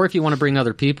opportunity. Or if you want to bring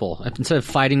other people, instead of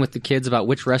fighting with the kids about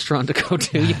which restaurant to go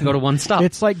to, you can go to one stop.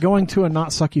 It's like going to a not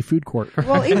sucky food court.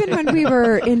 Well, even when we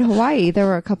were in Hawaii, there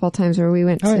were a couple of times where we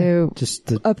went to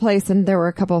a place and there were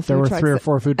a couple of food trucks. There were 3 or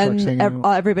 4 food trucks hanging out.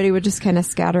 Everybody would just kind of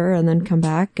scatter and then come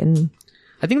back. And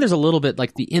I think there's a little bit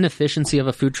like the inefficiency of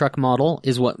a food truck model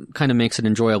is what kind of makes it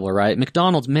enjoyable, right?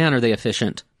 McDonald's, man, are they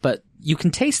efficient? But you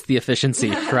can taste the efficiency,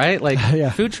 right? Like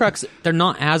food trucks, they're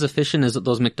not as efficient as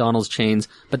those McDonald's chains,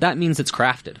 but that means it's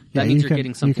crafted. That means you're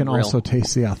getting something You can real. also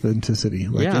taste the authenticity.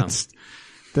 Like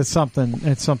it's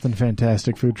something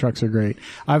fantastic. Food trucks are great.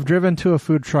 I've driven to a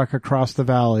food truck across the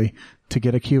valley to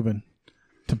get a Cuban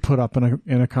to put up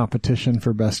in a competition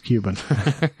for best Cuban.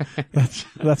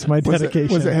 That's my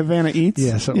dedication. Was it Havana Eats?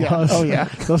 Yes, it was. Oh yeah.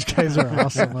 Those guys are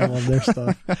awesome. I love their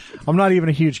stuff. I'm not even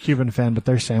a huge Cuban fan, but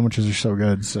their sandwiches are so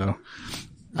good. So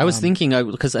I was thinking,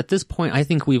 because at this point, I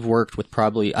think we've worked with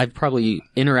I've probably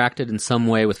interacted in some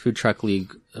way with Food Truck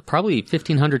League, probably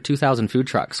 1,500, 2,000 food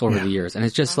trucks over the years. And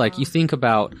it's just like, you think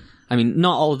about, I mean,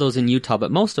 not all of those in Utah,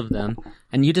 but most of them.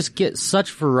 And you just get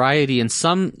such variety, and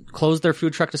some close their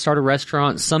food truck to start a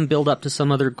restaurant. Some build up to some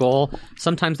other goal.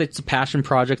 Sometimes it's a passion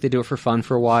project. They do it for fun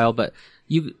for a while, but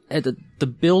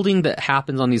the building that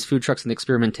happens on these food trucks and the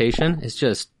experimentation is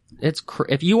just,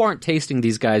 if you aren't tasting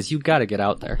these guys, you got to get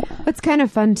out there. What's kind of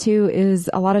fun too is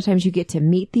a lot of times you get to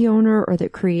meet the owner or the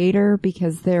creator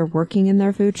because they're working in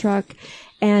their food truck.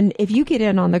 And if you get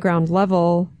in on the ground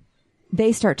level,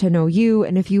 they start to know you.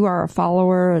 And if you are a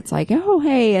follower, it's like, oh,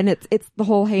 hey. And it's the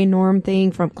whole hey Norm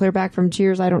thing from clear back from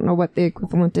Cheers. I don't know what the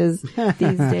equivalent is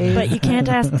these days. But you can't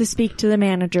ask to speak to the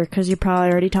manager because you're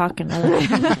probably already talking to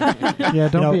them. yeah,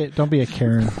 don't be a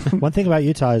Karen. One thing about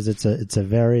Utah is it's a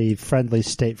very friendly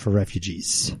state for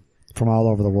refugees from all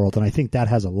over the world. And I think that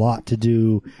has a lot to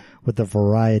do with the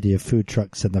variety of food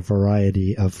trucks and the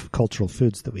variety of cultural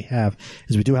foods that we have,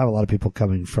 is we do have a lot of people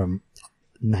coming from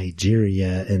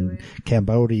Nigeria and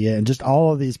Cambodia and just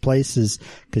all of these places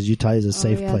because Utah is a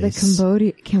safe place.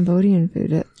 The Cambodian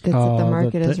food that's at the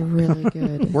market is really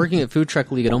good. Working at Food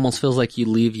Truck League, it almost feels like you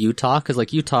leave Utah because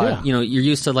like Utah, you're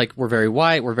used to like we're very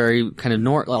white, we're very kind of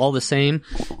north, all the same,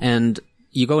 and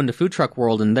you go into food truck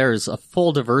world and there's a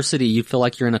full diversity. You feel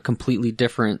like you're in a completely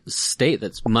different state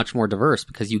that's much more diverse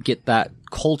because you get that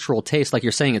cultural taste. Like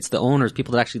you're saying, it's the owners,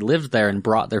 people that actually lived there and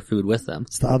brought their food with them.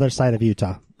 It's the other side of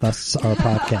Utah. That's our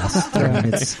podcast.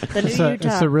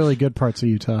 It's the really good parts of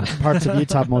Utah. Parts of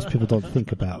Utah most people don't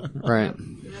think about. Right.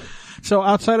 So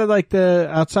outside of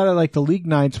the league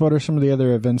nights, what are some of the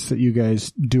other events that you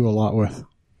guys do a lot with?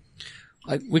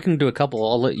 We can do a couple.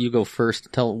 I'll let you go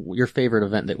first. Tell your favorite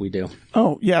event that we do.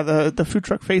 Oh, yeah, the food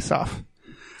truck face-off.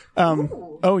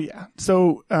 Oh, yeah.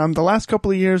 So the last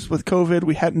couple of years with COVID,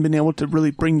 we hadn't been able to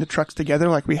really bring the trucks together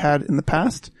like we had in the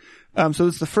past. So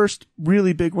it's the first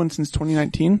really big one since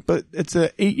 2019, but it's a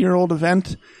 8-year-old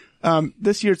event.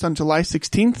 This year it's on July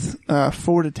 16th,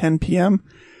 4 to 10 p.m.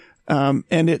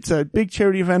 And it's a big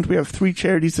charity event. We have 3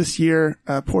 charities this year.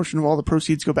 A portion of all the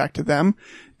proceeds go back to them.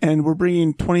 And we're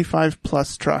bringing 25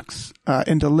 plus trucks,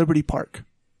 into Liberty Park.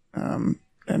 And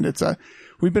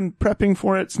we've been prepping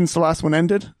for it since the last one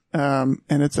ended. And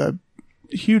it's a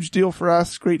huge deal for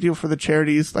us, great deal for the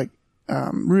charities,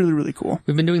 really, really cool.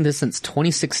 We've been doing this since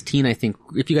 2016, I think.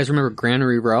 If you guys remember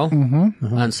Granary Row.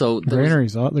 Mm-hmm. And so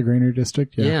Granary's out, the Granary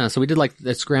district. Yeah. So we did like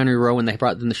this Granary Row when they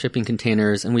brought in the shipping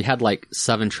containers and we had like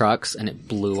 7 trucks and it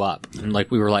blew up. And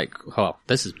like we were like, oh,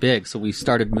 this is big. So we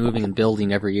started moving and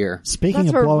building every year.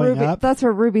 Speaking of blowing up. That's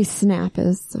where Ruby Snap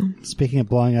is. So. Speaking of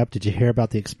blowing up, did you hear about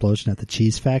the explosion at the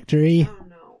cheese factory? Oh,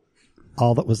 no.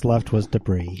 All that was left was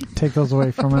debris. Take those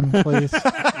away from him, please.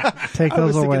 Take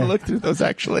those away. I was going to look through those,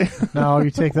 actually. No,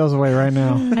 you take those away right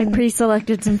now. I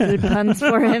pre-selected some food puns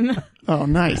for him. Oh,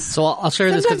 nice. So I'll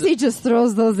share this. Sometimes he just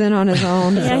throws those in on his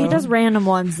own. Yeah, he does random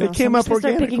ones. Though, it came up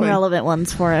organically. Start picking relevant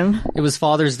ones for him. It was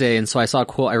Father's Day, and so I saw a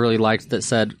quote I really liked that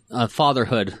said,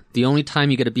 fatherhood, the only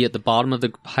time you get to be at the bottom of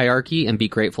the hierarchy and be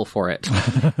grateful for it.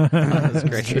 That's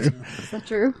great. Is that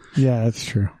true? Yeah, that's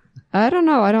true. I don't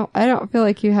know. I don't feel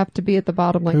like you have to be at the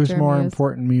bottom like Who's Jeremy more is.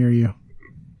 important, me or you?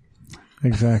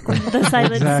 Exactly. The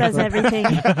silence says everything.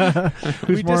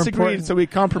 We disagreed, so we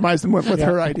compromised and went with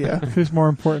her idea. Who's more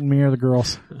important, me or the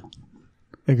girls?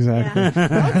 Exactly. Yeah.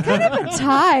 Well, it's kind of a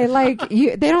tie. Like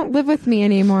they don't live with me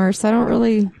anymore, so I don't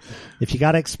really. If you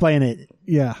got to explain it.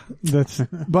 Yeah,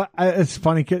 it's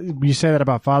funny. You say that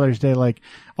about Father's Day, like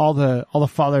all the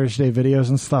Father's Day videos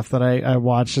and stuff that I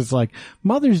watch. It's like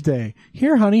Mother's Day.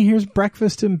 Here, honey, here's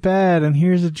breakfast in bed, and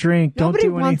here's a drink. Nobody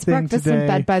don't do wants anything breakfast today. in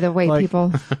bed, by the way,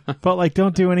 people. But like,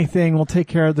 don't do anything. We'll take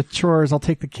care of the chores. I'll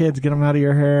take the kids, get them out of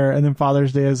your hair, and then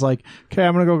Father's Day is like, okay,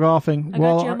 I'm gonna go golfing. I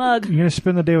got you a mug. You're gonna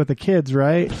spend the day with the kids,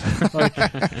 right? Like,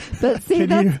 but see,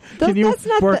 can you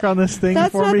work on this thing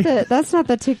for me? That's not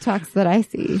the TikToks that I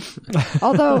see.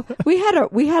 Although we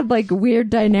had like weird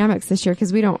dynamics this year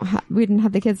because we didn't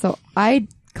have the kids, so I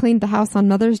cleaned the house on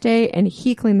Mother's Day and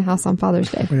he cleaned the house on Father's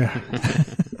Day. Yeah.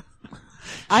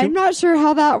 I'm not sure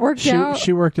how that worked out.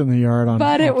 She worked in the yard on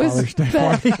Father's Day.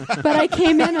 But I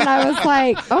came in and I was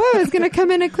like, oh, I was going to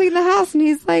come in and clean the house, and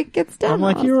he's like, it's done. I'm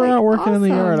like, you were out working in the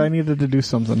yard. I needed to do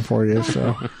something for you,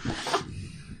 so.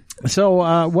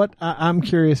 So, what I'm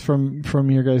curious from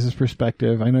your guys'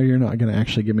 perspective. I know you're not going to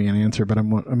actually give me an answer, but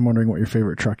I'm wondering what your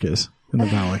favorite truck is in the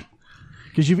valley,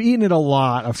 because you've eaten at a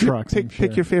lot of trucks.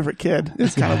 Pick your favorite kid.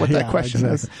 Is kind of what that question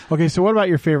is. Okay, so what about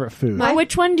your favorite food?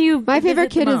 Which one do you? My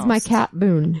favorite kid is my cat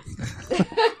Boone.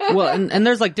 Well, and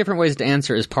there's like different ways to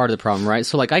answer is part of the problem, right?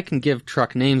 So like I can give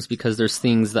truck names because there's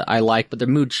things that I like, but their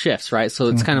mood shifts, right? So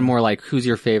it's kind of more like who's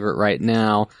your favorite right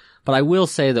now. But I will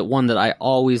say that one that I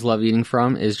always love eating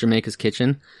from is Jamaica's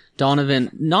Kitchen. Donovan,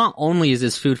 not only is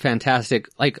his food fantastic,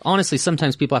 like honestly,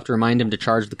 sometimes people have to remind him to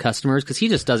charge the customers because he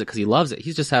just does it because he loves it.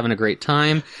 He's just having a great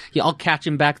time. I'll catch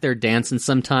him back there dancing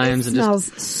sometimes. It smells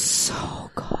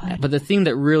so good. But the thing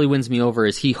that really wins me over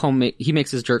is he makes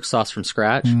his jerk sauce from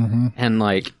scratch. Mm-hmm. And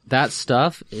like that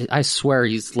stuff, I swear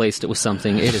he's laced it with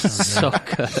something. It is so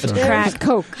good. There's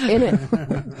Coke in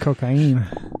it. Cocaine.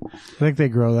 I think they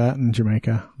grow that in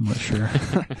Jamaica. I'm not sure.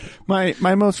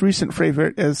 My most recent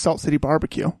favorite is Salt City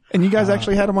Barbecue. And you guys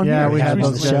actually had them on Yeah, here. we had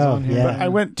recently. those guys on here. Yeah. But I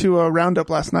went to a roundup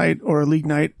last night or a league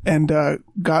night and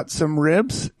got some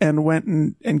ribs and went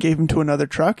and gave them to another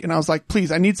truck. And I was like,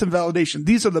 please, I need some validation.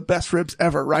 These are the best ribs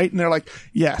ever, right? And they're like,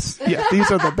 yes,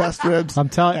 these are the best ribs. I'm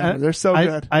telling ever. you, They're so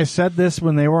good. I said this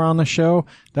when they were on the show.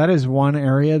 That is one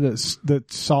area that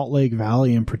Salt Lake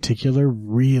Valley in particular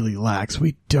really lacks.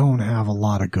 We don't have a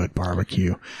lot of good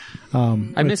barbecue.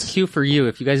 I miss Q for You.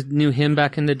 If you guys knew him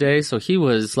back in the day, so he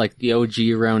was like the OG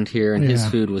around here, and his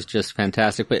food was just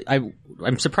fantastic. But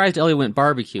I'm surprised Elliot went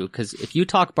barbecue, because if you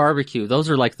talk barbecue, those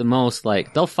are like the most,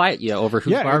 like, they'll fight you over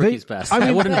whose barbecue's best.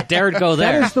 I wouldn't have dared go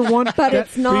there. That is the one. But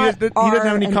it's not. He doesn't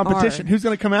have any competition. Who's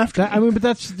going to come after him? But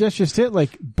that's just it.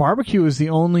 Like, barbecue is the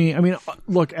only. I mean,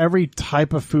 look, every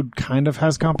type of food kind of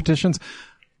has competitions.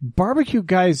 Barbecue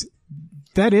guys.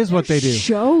 That is what they do.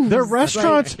 Shows. Their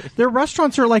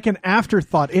restaurants are like an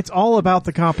afterthought. It's all about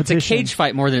the competition. It's a cage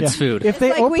fight more than it's food. If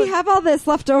they we have all this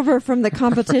left over from the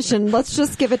competition. Let's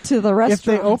just give it to the restaurant. If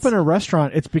they open a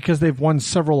restaurant, it's because they've won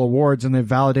several awards and they've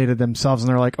validated themselves, and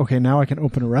they're like, okay, now I can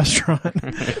open a restaurant.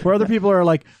 Where other people are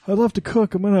like, I love to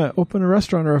cook. I'm going to open a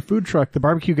restaurant or a food truck. The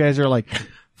barbecue guys are like,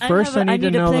 first I need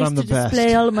to know that I'm the best.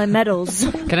 Display all of my medals.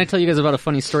 Can I tell you guys about a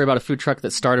funny story about a food truck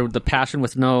that started with the passion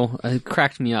with no, it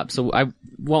cracked me up. So I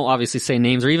won't obviously say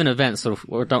names or even events, so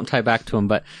don't tie back to them,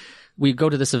 but we go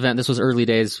to this event. This was early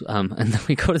days. And then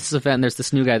we go to this event and there's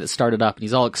this new guy that started up and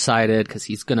he's all excited because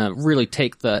he's going to really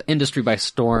take the industry by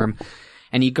storm.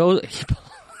 And it's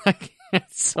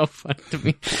so funny to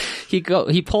me.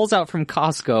 He pulls out from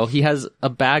Costco. He has a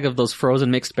bag of those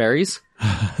frozen mixed berries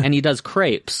and he does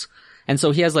crepes. And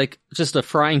so he has like just a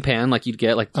frying pan like you'd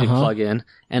get, like you plug in,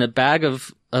 and a bag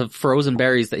of frozen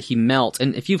berries that he melts.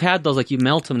 And if you've had those, like you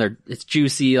melt them, it's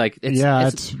juicy. Like it's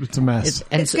a mess.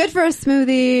 It's good for a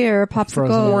smoothie or a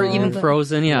popsicle. Or even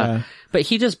frozen, yeah. But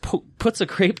he just puts a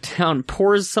crepe down,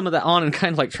 pours some of that on, and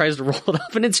kind of like tries to roll it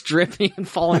up, and it's dripping and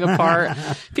falling apart.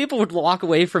 People would walk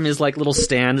away from his like little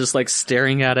stand just like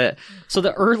staring at it. So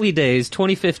the early days,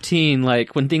 2015,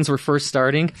 like when things were first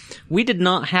starting, we did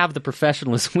not have the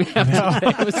professionalism we have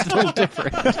today. It was a little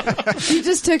different. You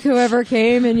just took whoever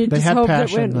came and you just hoped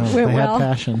it went well. They had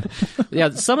passion.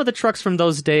 Yeah, some of the trucks from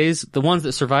those days, the ones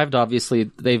that survived,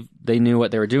 obviously, they knew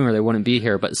what they were doing or they wouldn't be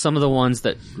here. But some of the ones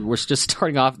that were just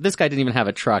starting off, this guy didn't even have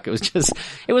a truck.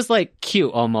 It was like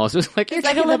cute almost. It was like, It's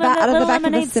like a little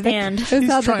lemonade stand.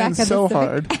 He's trying so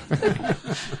hard.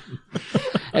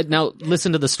 And now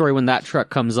listen to the story when that truck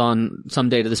comes on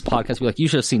someday to this podcast. Be like, you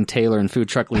should have seen Taylor in Food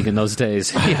Truck League in those days.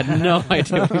 He had no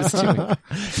idea what he was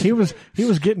doing. He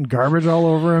was getting garbage all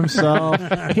over himself.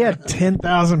 He had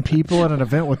 10,000 people at an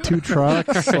event with 2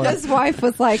 trucks. His wife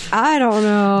was like, I don't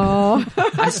know.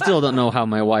 I still don't know how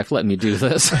my wife let me do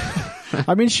this.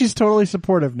 I mean, she's totally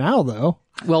supportive now, though.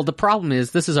 Well, the problem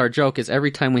is, this is our joke, is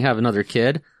every time we have another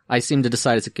kid, I seem to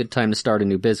decide it's a good time to start a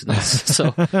new business.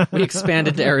 So we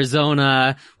expanded to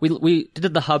Arizona. We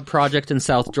did the hub project in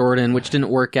South Jordan, which didn't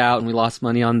work out, and we lost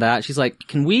money on that. She's like,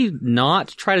 can we not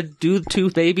try to do 2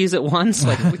 babies at once?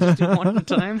 Like, we just do one at a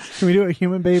time? Can we do a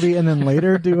human baby and then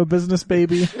later do a business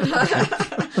baby?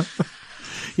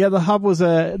 Yeah, the hub was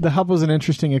an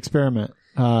interesting experiment.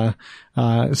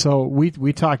 So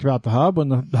we talked about the hub when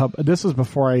the hub, this was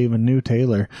before I even knew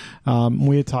Taylor.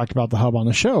 We had talked about the hub on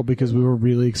the show because we were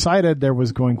really excited. There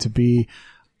was going to be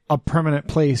a permanent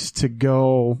place to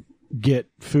go get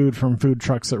food from food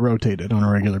trucks that rotated on a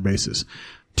regular basis.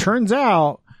 Turns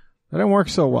out that didn't work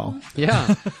so well.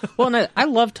 Yeah. Well, and I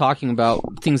love talking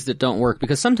about things that don't work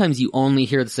because sometimes you only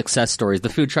hear the success stories, the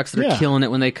food trucks that are killing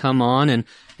it when they come on. And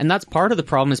that's part of the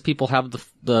problem is people have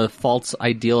the false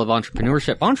ideal of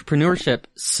entrepreneurship. Entrepreneurship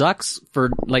sucks for,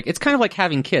 like, it's kind of like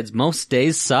having kids. Most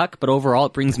days suck, but overall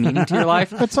it brings meaning to your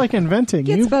life. It's like inventing.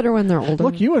 It gets better when they're older.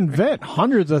 Look, you invent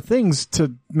hundreds of things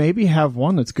to maybe have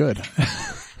one that's good.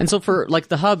 And so for, like,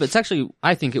 the hub, it's actually,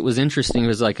 I think it was interesting. It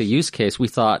was like a use case. We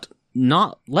thought,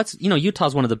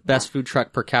 Utah's one of the best food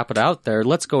truck per capita out there.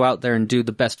 Let's go out there and do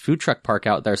the best food truck park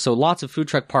out there. So lots of food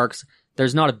truck parks,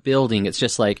 there's not a building. It's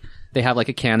just like, they have like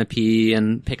a canopy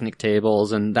and picnic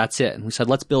tables and that's it. And we said,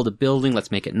 let's build a building.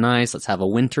 Let's make it nice. Let's have a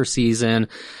winter season.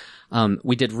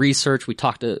 We did research. We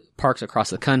talked to parks across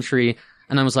the country.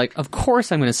 And I was like, of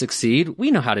course I'm going to succeed.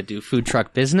 We know how to do food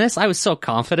truck business. I was so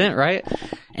confident, right?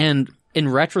 And in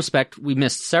retrospect, we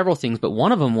missed several things, but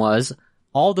one of them was,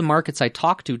 all the markets I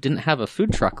talked to didn't have a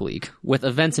food truck league with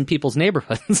events in people's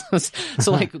neighborhoods.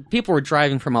 So like people were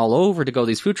driving from all over to go to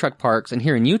these food truck parks. And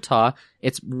here in Utah,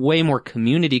 it's way more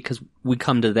community because we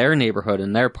come to their neighborhood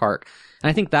and their park. And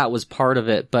I think that was part of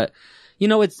it. But, you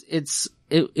know, it's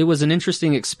it was an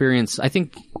interesting experience. I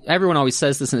think everyone always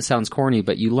says this and it sounds corny,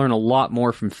 but you learn a lot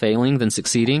more from failing than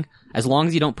succeeding, as long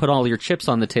as you don't put all your chips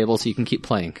on the table so you can keep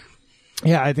playing.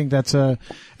 Yeah, I think that's and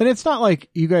it's not like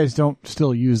you guys don't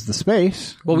still use the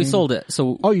space. Well, we sold it.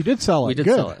 So you did sell it. We did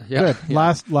Good. sell it. Yeah. Good.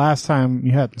 Yeah. Last time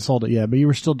you hadn't sold it yet, but you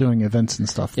were still doing events and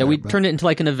stuff. Yeah, we turned it into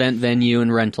like an event venue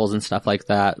and rentals and stuff like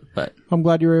that. But I'm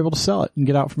glad you were able to sell it and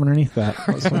get out from underneath that.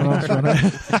 Let someone else run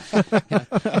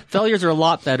it. Failures are a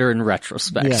lot better in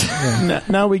retrospect. Yeah.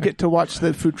 Now we get to watch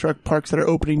the food truck parks that are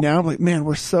opening now. I'm like, man,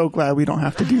 we're so glad we don't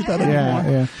have to do that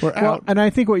anymore. Yeah. We're out. And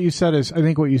I think what you said is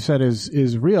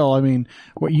real. I mean,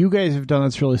 what you guys have done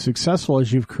that's really successful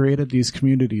is you've created these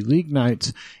community league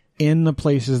nights in the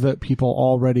places that people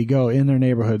already go in their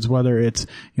neighborhoods, whether it's,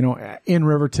 in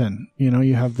Riverton,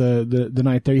 you have the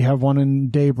night there. You have one in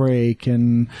Daybreak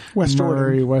and West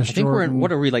Jordan. West I think we're in,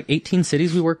 what are we, like 18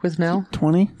 cities we work with now?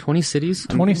 20 cities?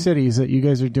 20 cities that you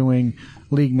guys are doing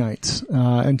league nights.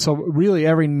 And so really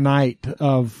every night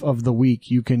of the week,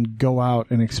 you can go out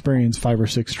and experience 5 or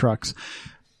 6 trucks.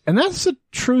 And that's the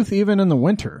truth even in the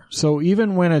winter. So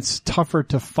even when it's tougher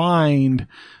to find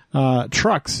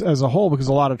trucks as a whole, because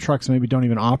a lot of trucks maybe don't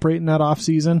even operate in that off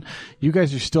season, you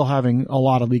guys are still having a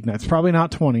lot of league nights. Probably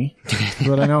not 20,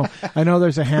 but I know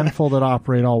there's a handful that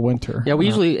operate all winter. Yeah, we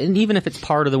usually, and even if it's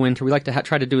part of the winter, we like to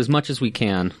try to do as much as we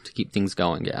can to keep things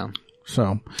going. Yeah.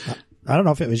 So I don't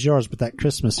know if it was yours, but that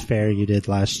Christmas fair you did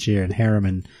last year in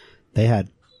Harriman, they had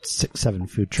 6-7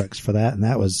 food trucks for that, and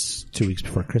that was 2 weeks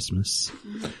before Christmas.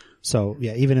 So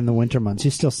yeah, even in the winter months, you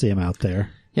still see them out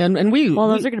there. Yeah, and those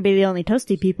are going to be the only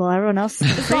toasty people. Everyone else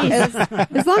is free. As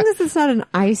long as it's not an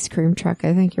ice cream truck,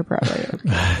 I think you're probably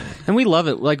okay. And we love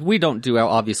it. Like, we don't do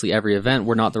obviously every event.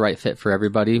 We're not the right fit for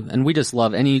everybody. And we just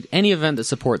love any event that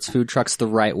supports food trucks the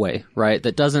right way, right?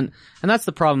 That doesn't, and that's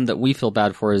the problem that we feel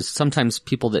bad for, is sometimes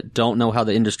people that don't know how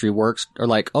the industry works are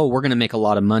like, oh, we're going to make a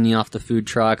lot of money off the food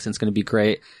trucks and it's going to be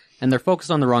great. And they're focused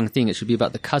on the wrong thing. It should be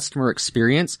about the customer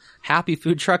experience. Happy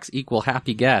food trucks equal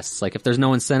happy guests. Like, if there's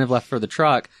no incentive left for the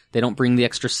truck, they don't bring the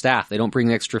extra staff. They don't bring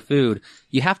the extra food.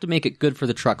 You have to make it good for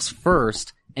the trucks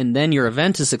first, and then your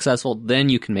event is successful, then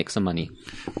you can make some money.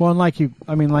 Well, and like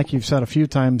you've said a few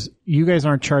times, you guys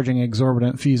aren't charging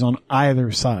exorbitant fees on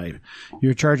either side.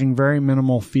 You're charging very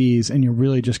minimal fees, and you're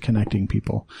really just connecting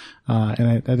people.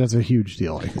 And that's a huge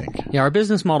deal, I think. Yeah, our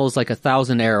business model is like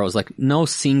 1,000 arrows. Like, no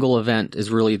single event is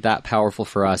really that powerful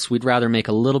for us. We'd rather make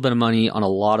a little bit of money on a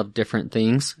lot of different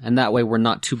things, and that way we're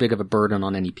not too big of a burden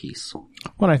on any piece.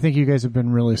 Well, I think you guys have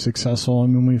been really successful. I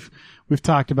mean, we've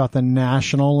talked about the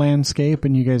national landscape,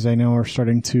 and you guys, I know, are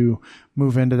starting to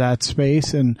move into that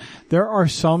space. And there are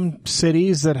some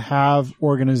cities that have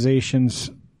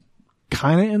organizations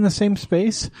kind of in the same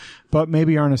space, but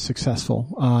maybe aren't as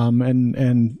successful,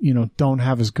 and don't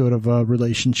have as good of a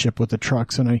relationship with the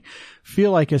trucks. And I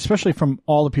feel like, especially from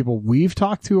all the people we've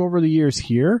talked to over the years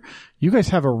here, you guys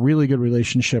have a really good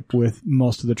relationship with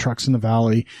most of the trucks in the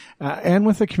valley, and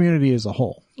with the community as a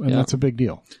whole. And that's a big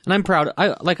deal. And I'm proud.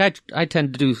 I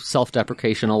tend to do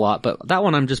self-deprecation a lot, but that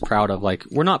one I'm just proud of. Like,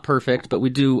 we're not perfect, but we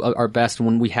do our best. And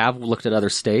when we have looked at other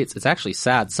states, it's actually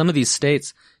sad. Some of these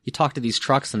states, you talk to these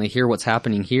trucks and they hear what's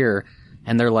happening here,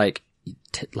 and they're like,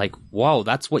 whoa,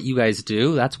 that's what you guys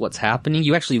do? That's what's happening?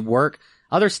 You actually work.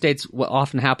 Other states, what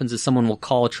often happens is someone will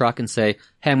call a truck and say,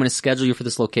 hey, I'm going to schedule you for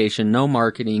this location. No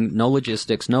marketing, no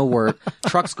logistics, no work.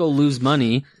 Trucks go lose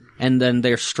money, and then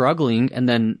they're struggling, and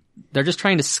then they're just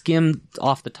trying to skim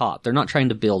off the top. They're not trying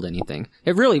to build anything.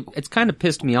 It's kind of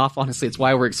pissed me off, honestly. It's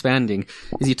why we're expanding,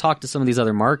 is you talk to some of these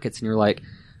other markets and you're like,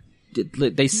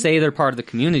 they say they're part of the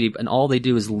community, and all they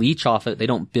do is leech off it. They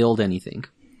don't build anything.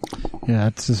 Yeah,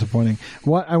 it's disappointing.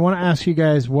 What I want to ask you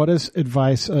guys, what is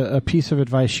advice, a piece of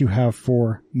advice you have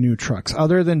for new trucks,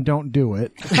 other than don't do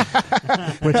it?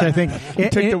 Which I think you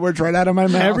took the words right out of my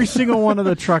mouth. Every single one of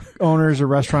the truck owners or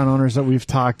restaurant owners that we've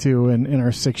talked to in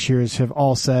our 6 years have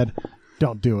all said,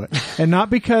 don't do it. And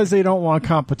not because they don't want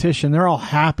competition. They're all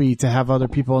happy to have other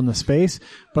people in the space,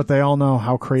 but they all know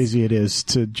how crazy it is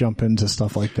to jump into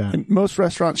stuff like that. And most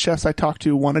restaurant chefs I talk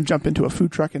to want to jump into a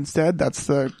food truck instead. That's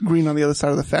the green on the other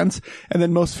side of the fence. And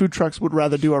then most food trucks would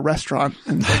rather do a restaurant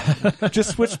and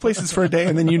just switch places for a day.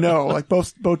 And then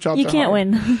both jobs you can't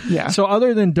win. Yeah. So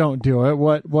other than don't do it,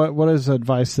 what is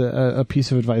advice a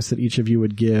piece of advice that each of you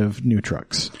would give new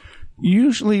trucks?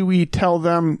 Usually we tell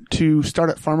them to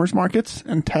start at farmers markets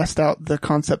and test out the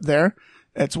concept there.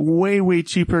 It's way, way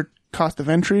cheaper cost of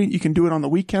entry. You can do it on the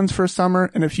weekends for a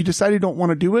summer. And if you decide you don't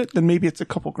want to do it, then maybe it's a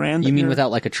couple grand. You mean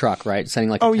without like a truck, right? Setting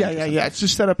like a tent yeah. It's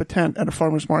just set up a tent at a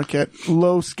farmer's market,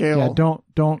 low scale. Yeah,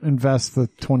 don't invest the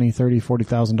 $20,000, $30,000,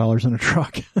 $40,000 in a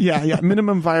truck. yeah.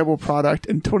 Minimum viable product.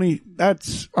 And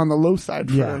that's on the low side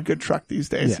for a good truck these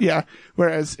days. Yeah.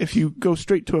 Whereas if you go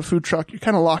straight to a food truck, you're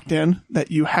kind of locked in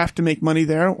that you have to make money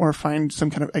there or find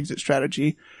some kind of exit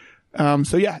strategy.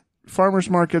 Farmers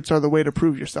markets are the way to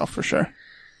prove yourself for sure.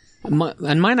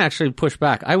 And mine actually push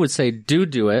back. I would say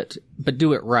do it, but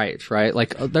do it right?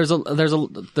 Like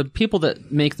the people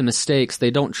that make the mistakes,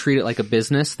 they don't treat it like a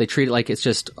business. They treat it like it's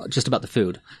just about the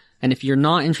food. And if you're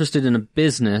not interested in a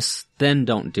business, then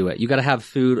don't do it. You got to have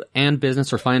food and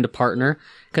business or find a partner.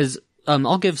 Cause,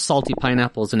 I'll give Salty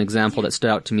Pineapple as an example that stood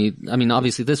out to me. I mean,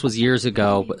 obviously this was years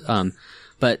ago,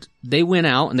 but they went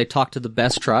out and they talked to the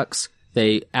best trucks.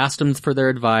 They asked them for their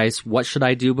advice. What should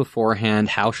I do beforehand?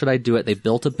 How should I do it? They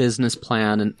built a business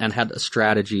plan and had a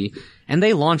strategy. And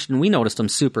they launched, and we noticed them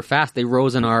super fast. They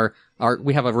rose in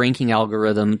we have a ranking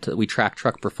algorithm we track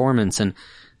truck performance, and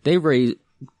they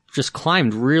just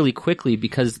climbed really quickly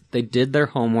because they did their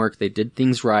homework. They did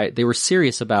things right. They were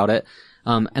serious about it.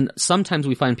 And sometimes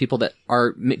we find people that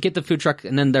get the food truck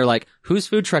and then they're like, who's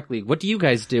Food Truck League? What do you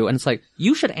guys do? And it's like,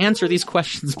 you should answer these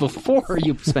questions before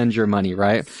you spend your money,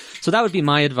 right? So that would be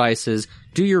my advice is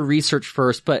do your research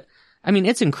first. But I mean,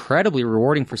 it's incredibly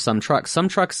rewarding for some trucks. Some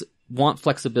trucks want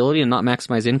flexibility and not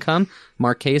maximize income.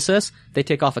 Marquesas, they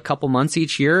take off a couple months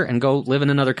each year and go live in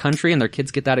another country and their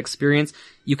kids get that experience.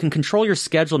 You can control your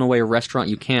schedule in a way a restaurant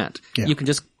you can't. Yeah. You can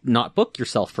just not book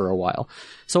yourself for a while.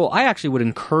 So I actually would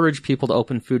encourage people to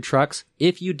open food trucks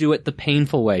if you do it the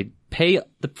painful way. Pay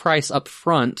the price up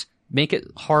front. Make it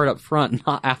hard up front,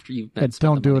 not after you've spent the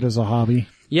money. Don't do it as a hobby.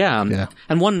 Yeah.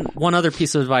 And one other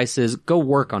piece of advice is go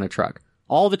work on a truck.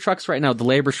 All the trucks right now, the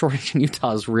labor shortage in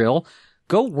Utah is real.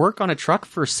 Go work on a truck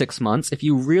for 6 months. If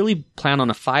you really plan on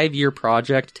a 5-year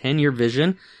project, 10-year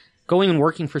vision, going and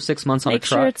working for 6 months on a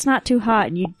truck. Make sure it's not too hot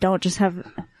and you don't just have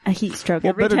a heat stroke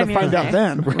every time you're find out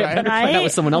then, right? Better find out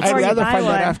with someone else. I'd rather find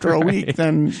out after a week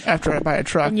than after I buy a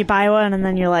truck. And you buy one and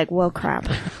then you're like, well, crap.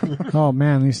 Oh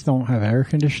man, these don't have air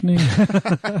conditioning.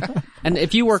 And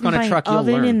if you work on a truck, you'll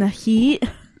learn. Oven in the heat.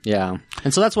 Yeah.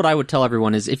 And so that's what I would tell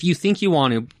everyone is if you think you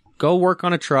want to, go work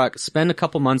on a truck, spend a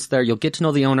couple months there, you'll get to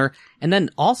know the owner. And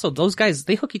then also those guys,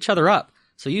 they hook each other up.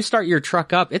 So you start your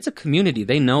truck up, it's a community.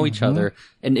 They know each other.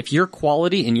 And if you're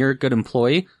quality and you're a good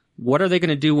employee, what are they going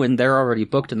to do when they're already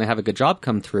booked and they have a good job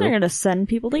come through? They're going to send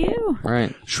people to you.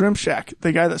 Right. Shrimp Shack,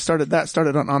 the guy that started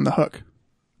on The Hook.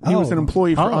 He was an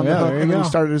employee for On the Hook, and then he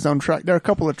started his own truck. There are a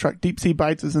couple of trucks. Deep Sea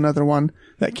Bites is another one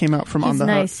that came out from On the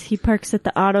Hook. He's nice. He parks at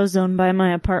the AutoZone by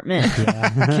my apartment.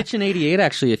 Yeah. Kitchen 88,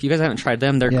 actually, if you guys haven't tried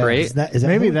them, they're great. Is that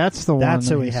Maybe that's the one. That's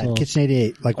what we had. Kitchen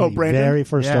 88, like when we very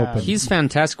first opened. He's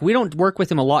fantastic. We don't work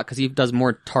with him a lot because he does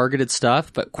more targeted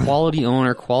stuff, but quality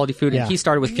owner, quality food. And he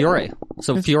started with Fiore.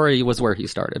 So Fiore was where he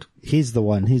started. He's the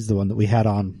one that we had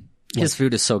on. His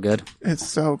food is so good. It's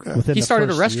so good. He started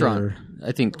a restaurant,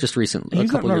 I think, just recently, a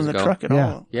couple years ago. He's not running the truck at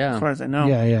all, as far as I know.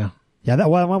 Yeah. Yeah,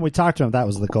 when we talked to him, that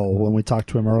was the goal. When we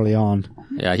talked to him early on.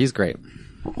 Yeah, he's great.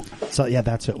 So yeah,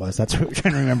 that's what it was. That's what we were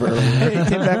trying to remember earlier. He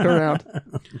came back around.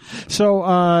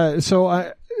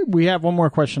 So we have one more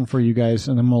question for you guys,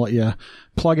 and then we'll let you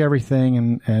plug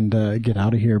everything and get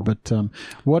out of here. But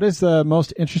what is the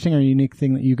most interesting or unique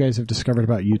thing that you guys have discovered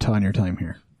about Utah in your time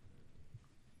here?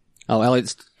 Oh,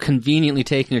 Elliot's conveniently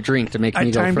taking a drink to make me go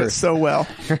first. I timed it so well.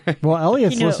 Well,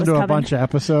 Elliot's listened to a bunch of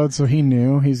episodes, so he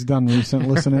knew. He's done recent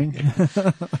listening.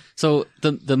 So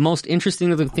the most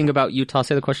interesting thing about Utah,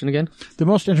 say the question again? The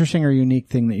most interesting or unique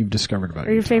thing that you've discovered about Utah.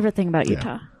 Or your favorite thing about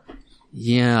Utah.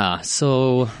 Yeah,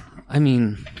 so, I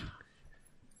mean,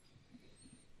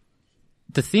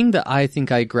 the thing that I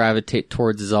think I gravitate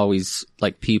towards is always,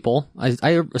 like, people.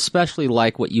 I especially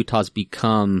like what Utah's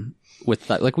become with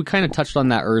that. Like, we kind of touched on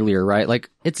that earlier, right?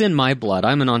 Like, it's in my blood.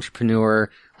 I'm an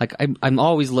entrepreneur. Like, I'm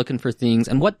always looking for things.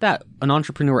 And what an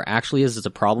entrepreneur actually is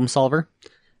a problem solver.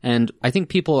 And I think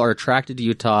people are attracted to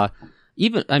Utah,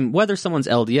 even whether someone's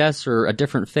LDS or a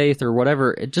different faith or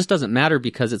whatever, it just doesn't matter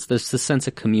because it's this sense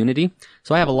of community.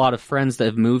 So I have a lot of friends that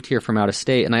have moved here from out of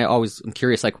state, and I always am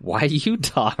curious, like, why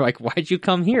Utah? Like, why'd you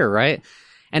come here, right?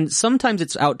 And sometimes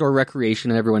it's outdoor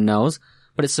recreation and everyone knows,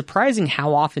 but it's surprising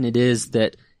how often it is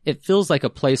that it feels like a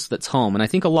place that's home. And I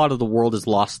think a lot of the world has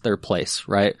lost their place,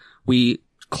 right? We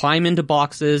climb into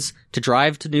boxes to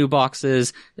drive to new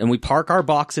boxes, and we park our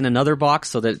box in another box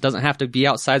so that it doesn't have to be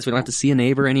outside, so we don't have to see a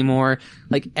neighbor anymore.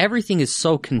 Like, everything is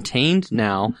so contained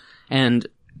now, and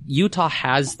Utah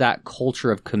has that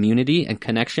culture of community and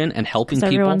connection and helping people.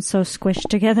 Everyone's so squished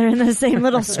together in the same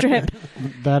little strip.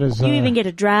 That is. You even get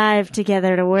to drive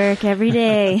together to work every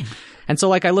day. And so,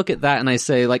 like, I look at that and I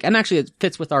say, like, and actually it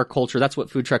fits with our culture. That's what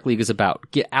Food Truck League is about.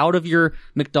 Get out of your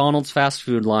McDonald's fast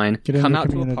food line, come out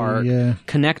to a park,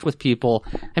 connect with people.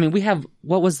 I mean, we have,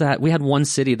 what was that? We had one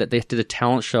city that they did a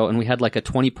talent show and we had like a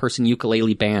 20-person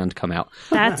ukulele band come out.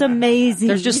 That's amazing.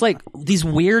 There's just like these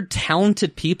weird,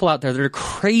 talented people out there that are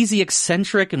crazy,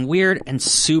 eccentric and weird and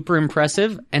super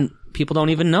impressive, and people don't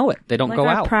even know it. They don't go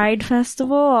out. Pride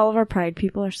Festival, all of our Pride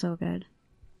people are so good.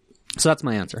 So that's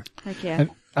my answer. Heck yeah.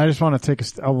 I just want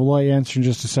to I will let you answer in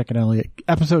just a second, Elliot.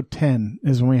 Episode 10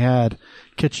 is when we had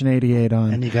Kitchen 88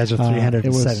 on. And you guys are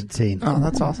 317. Oh,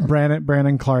 that's awesome.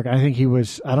 Brandon Clark. I think he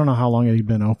was, I don't know how long he'd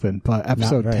been open, but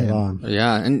episode Not very 10. long.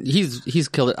 Yeah, and he's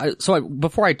killed it.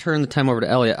 Before I turn the time over to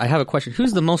Elliot, I have a question.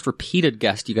 Who's the most repeated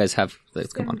guest you guys have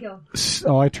that's come on?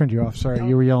 Oh, I turned you off. Sorry.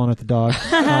 You were yelling at the dog.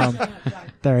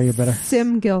 There, you're better.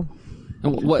 Sim Gill.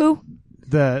 Who?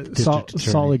 The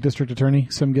Salt Lake District Attorney,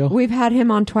 Sim Gill. We've had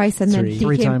him on twice, and then he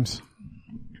Three came, times.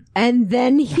 And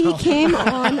then he came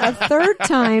on a third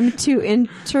time to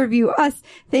interview us.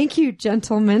 Thank you,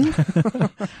 gentlemen.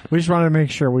 We just wanted to make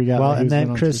sure we got. Well, and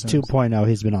then Chris 2.0,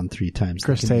 he's been on 3 times.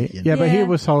 Chris Tate. Yeah, but he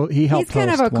helped. He's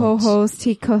kind of a co-host.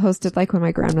 He co-hosted like when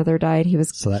my grandmother died. He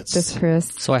was this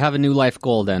Chris. So I have a new life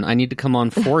goal then. I need to come on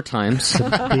 4 times.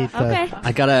 Okay.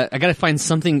 I gotta find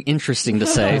something interesting to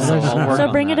say.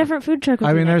 So bring a different food truck.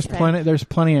 I mean, there's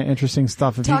plenty of interesting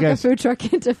stuff. If Talk you guys a food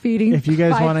truck into feeding. If you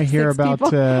guys want to hear about,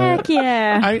 heck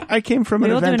yeah. I came from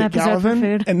an event at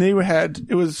Gallivan, and they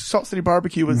it was Salt City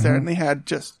Barbecue was there, and they had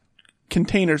just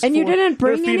containers. And you didn't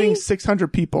bring They're feeding any?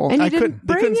 600 people. And they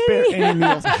couldn't spare any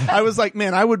meals. I was like,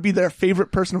 man, I would be their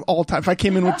favorite person of all time if I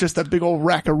came in with just a big old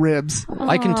rack of ribs.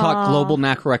 I can talk global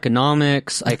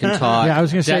macroeconomics. I can talk I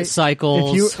was gonna debt say,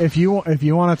 cycles. If you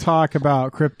want to talk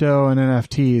about crypto and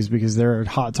NFTs because they're a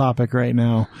hot topic right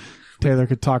now, Taylor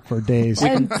could talk for days.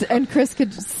 And Chris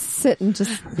could sit and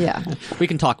just, we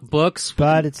can talk books.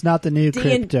 But it's not the new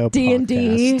crypto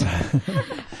D&D.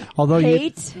 podcast. Although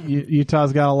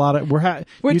Utah's got a lot of,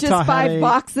 which Utah is 5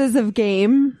 boxes of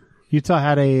game. Utah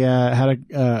had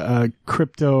a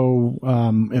crypto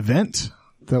event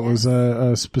that was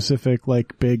a specific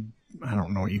like big, I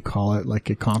don't know what you call it,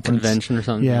 like a conference. Convention or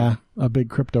something. Yeah, a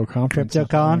big crypto conference.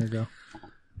 CryptoCon?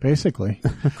 Basically.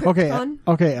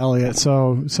 Okay, Elliot.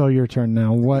 So your turn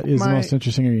now. What is the most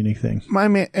interesting or unique thing? My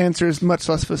answer is much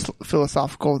less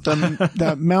philosophical.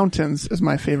 The mountains is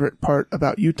my favorite part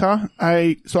about Utah.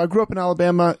 I grew up in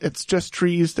Alabama. It's just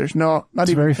trees. There's not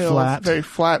even very hills. flat. Very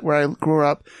flat where I grew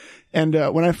up. And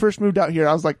when I first moved out here,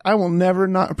 I was like, I will never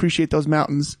not appreciate those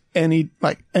mountains any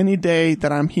day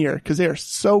that I'm here because they are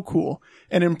so cool.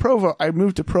 And in Provo, I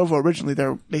moved to Provo originally.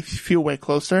 They feel way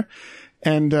closer.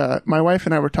 And my wife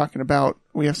and I were talking about,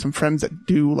 we have some friends that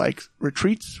do like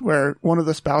retreats where one of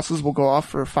the spouses will go off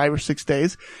for 5 or 6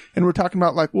 days. And we're talking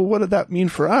about like, well, what did that mean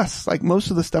for us? Like most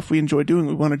of the stuff we enjoy doing,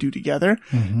 we want to do together.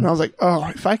 Mm-hmm. And I was like, oh,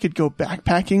 if I could go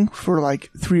backpacking for like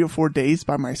 3 or 4 days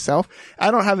by myself,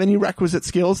 I don't have any requisite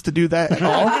skills to do that at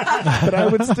all. But I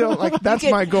would still like, that's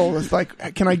my goal is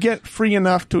like, can I get free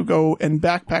enough to go and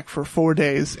backpack for 4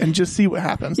 days and just see what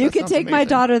happens? You could take my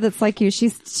daughter that's like you.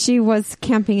 She was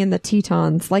camping in the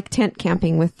Tetons, like tent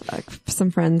camping with some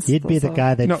friends. You'd be the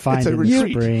guy they'd find in the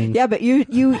spring. Yeah, but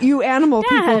you animal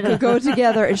people could go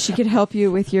together and she could help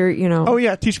you with your, Oh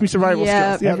yeah, teach me survival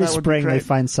skills. Yeah, every spring they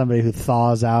find somebody who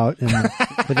thaws out and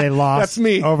that they lost that's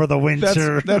me. Over the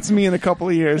winter. That's me in a couple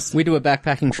of years. We do a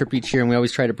backpacking trip each year and we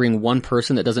always try to bring one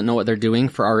person that doesn't know what they're doing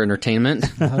for our entertainment.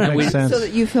 That makes sense. So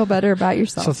that you feel better about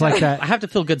yourself. So it's like that. I have to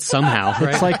feel good somehow,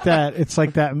 right? It's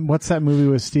like that. What's that movie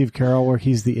with Steve Carell where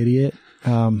he's the idiot?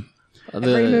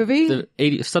 Every movie? The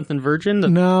 80-something Virgin?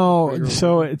 No.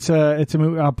 So it's a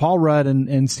movie, Paul Rudd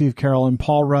and Steve Carell, and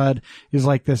Paul Rudd is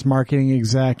like this marketing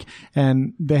exec,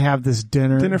 and they have this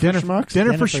dinner for schmucks.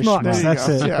 Dinner for schmucks. That's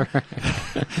it. Yeah.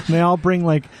 And they all bring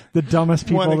like the dumbest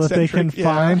people that they can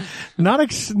find. Not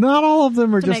all of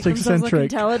them are just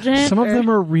eccentric. Some of them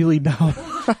are really dumb.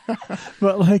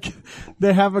 But like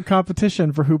they have a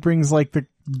competition for who brings like the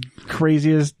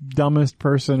craziest, dumbest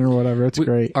person or whatever. It's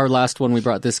great. Our last one, we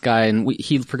brought this guy and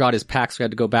he forgot his pack, so we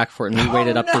had to go back for it, and we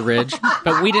waited up the ridge.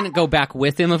 But we didn't go back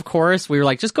with him, of course. We were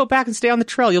like, just go back and stay on the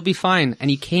trail. You'll be fine. And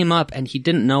he came up and he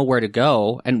didn't know where to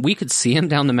go, and we could see him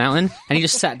down the mountain, and he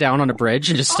just sat down on a bridge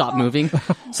and just stopped moving.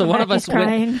 So one of us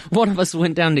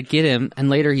went down to get him, and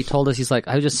later he told us, he's like,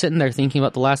 I was just sitting there thinking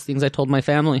about the last things I told my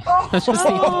family. That's just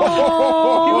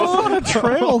on a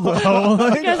trail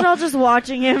though. You guys are all just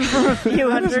watching him from a few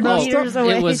hundred meters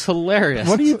away. It was hilarious.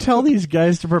 What do you tell these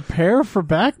guys to prepare for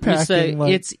backpacking? You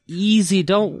say, it's easy.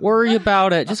 Don't worry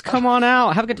about it. Just come on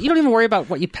out. Have a good. You don't even worry about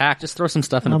what you pack. Just throw some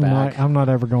stuff in a bag. I'm not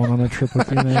ever going on a trip with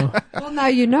you now. Well, now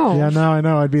you know. Yeah, now I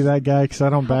know. I'd be that guy because I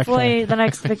don't backpack. Hopefully the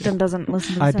next victim doesn't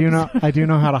listen to this I do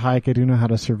know how to hike. I do know how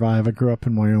to survive. I grew up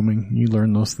in Wyoming. You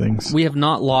learn those things. We have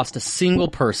not lost a single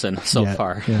person so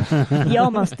far. Yeah. You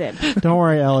almost did. Don't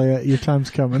worry, Elliot. Your time's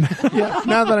coming. Yeah,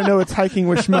 now that I know it's hiking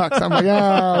with schmucks, I'm like,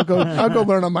 I'll go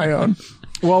learn on my own.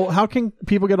 Well, how can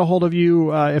people get a hold of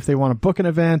you if they want to book an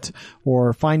event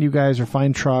or find you guys or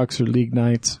find trucks or league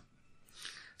nights?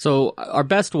 So our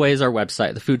best way is our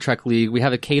website, the Food Truck League. We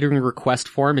have a catering request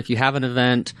form. If you have an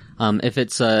event,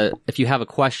 if you have a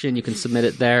question, you can submit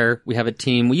it there. We have a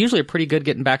team. We usually are pretty good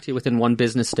getting back to you within one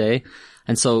business day.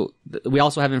 And so we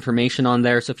also have information on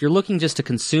there. So if you're looking just to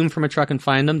consume from a truck and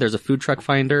find them, there's a food truck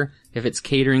finder. If it's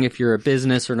catering, if you're a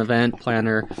business or an event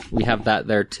planner, we have that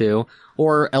there too.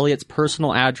 Or Elliot's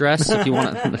personal address if you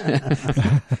want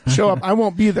to show up. I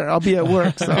won't be there. I'll be at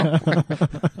work. So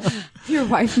your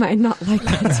wife might not like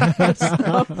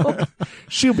that.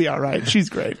 She'll be all right. She's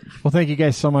great. Well, thank you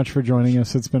guys so much for joining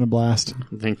us. It's been a blast.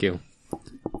 Thank you.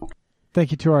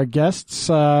 Thank you to our guests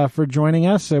for joining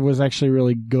us. It was actually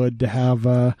really good to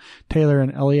have Taylor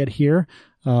and Elliot here.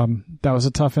 That was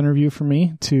a tough interview for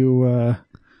me to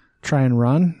try and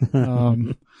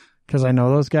run. Because I know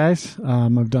those guys.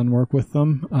 I've done work with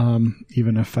them,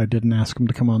 even if I didn't ask them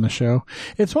to come on the show.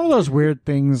 It's one of those weird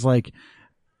things, like,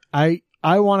 I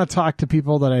want to talk to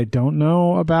people that I don't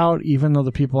know about, even though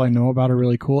the people I know about are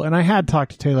really cool. And I had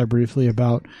talked to Taylor briefly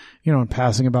about, in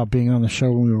passing about being on the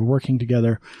show when we were working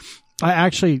together. I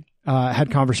actually had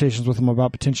conversations with them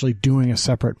about potentially doing a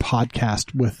separate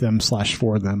podcast with them /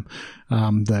 for them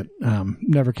that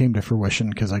never came to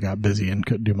fruition because I got busy and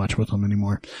couldn't do much with them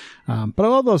anymore. But I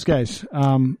love those guys.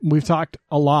 We've talked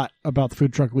a lot about the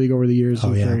Food Truck League over the years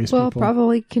with various people. We'll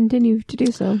probably continue to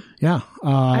do so. Yeah.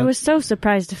 I was so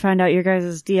surprised to find out your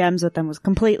guys' DMs with them was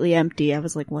completely empty. I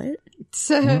was like, what?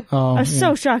 I was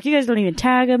so shocked. You guys don't even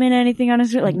tag them in anything on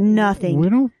Instagram? Like, nothing. We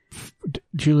don't,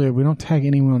 Julia, we don't tag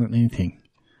anyone in anything.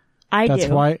 That's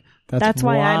do. That's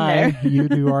why I'm there. You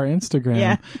do our Instagram.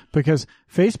 Yeah. Because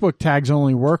Facebook tags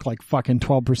only work like fucking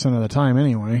 12% of the time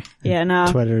anyway. Yeah, no.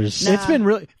 Twitter's. No. It's been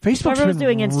really, Facebook's Whoever was been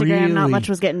doing Instagram, really, not much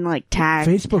was getting like tagged.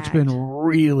 Facebook's been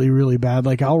really, really bad.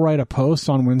 Like, I'll write a post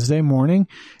on Wednesday morning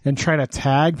and try to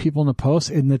tag people in the post,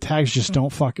 and the tags just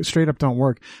straight up don't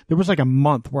work. There was like a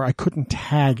month where I couldn't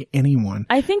tag anyone.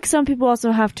 I think some people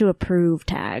also have to approve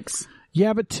tags.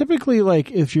 Yeah, but typically,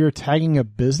 like, if you're tagging a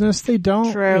business, they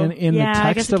don't. True. In the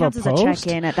text of a post. As a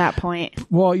check-in at that point.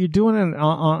 Well, you're doing it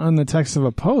on the text of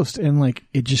a post, and like,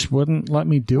 it just wouldn't let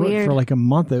me do it for like a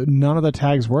month. None of the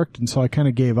tags worked, and so I kind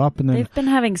of gave up. And then they've been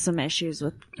having some issues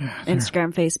with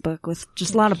Instagram, Facebook, with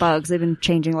just a lot of bugs. They've been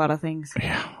changing a lot of things.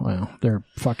 Yeah, well, they're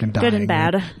fucking dying. Good and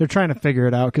bad. They're trying to figure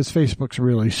it out because Facebook's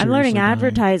really seriously I'm learning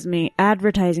dying.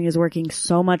 advertising is working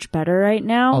so much better right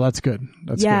now. Oh, that's good.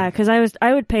 That's yeah, good. because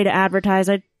I would pay to advertise.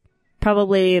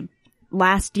 Probably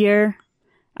last year,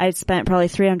 I spent probably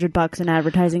 $300 in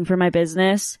advertising for my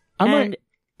business.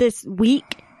 This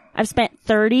week, I've spent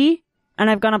 $30, and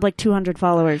I've gone up like 200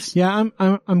 followers. Yeah,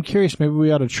 I'm curious. Maybe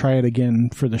we ought to try it again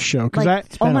for the show. Like,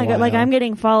 oh my god! Like, I'm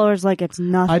getting followers like it's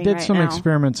nothing. I did some now.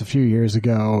 experiments a few years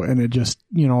ago, and it just,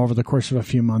 over the course of a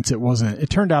few months, it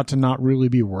turned out to not really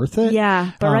be worth it.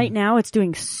 Yeah, but right now it's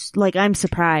doing I'm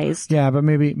surprised. Yeah, but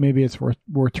maybe it's worth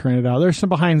trying it out. There's some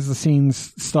behind the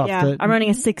scenes stuff. Yeah, that I'm running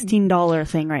a $16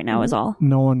 thing right now. Is all.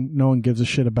 No one gives a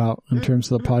shit about in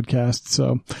terms of the podcast.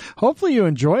 So hopefully you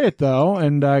enjoy it though,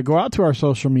 and go out to our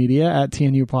social media at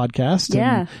TNU Podcast.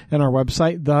 Yeah. And our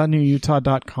website,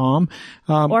 thenewutah.com.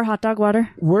 Or hot dog water.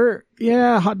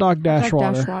 Hot dog dash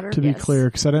water, to be clear,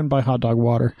 because I didn't buy hot dog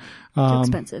water. It's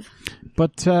expensive.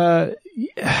 But I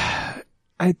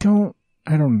don't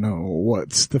know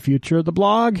what's the future of the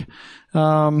blog.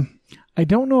 I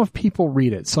don't know if people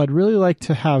read it, so I'd really like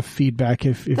to have feedback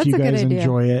if you guys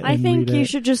enjoy it. I think you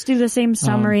should just do the same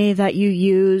summary that you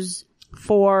use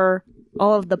for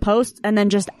all of the posts, and then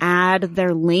just add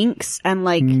their links and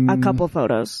like a couple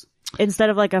photos instead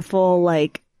of like a full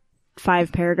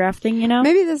 5-paragraph thing,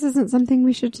 Maybe this isn't something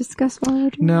we should discuss while we're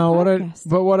doing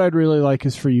what I'd really like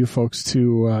is for you folks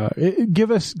to give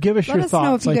us your thoughts. Let us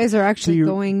know if you guys are actually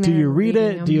going there. Do you read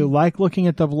it? Them. Do you like looking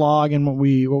at the vlog and what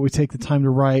we take the time to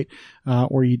write,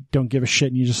 or you don't give a shit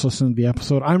and you just listen to the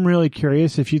episode? I'm really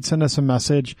curious. If you'd send us a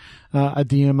message, a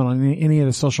DM on any of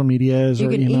the social medias, you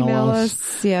or can email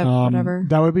us. Yeah, whatever.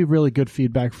 That would be really good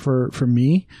feedback for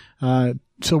me.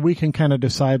 so we can kind of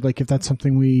decide like if that's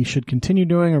something we should continue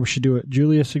doing or we should do what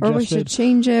Julia suggested. Or we should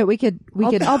change it. We could.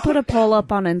 I'll put a poll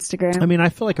up on Instagram. I mean, I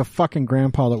feel like a fucking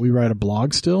grandpa that we write a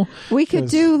blog still. We could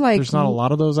do like. There's not a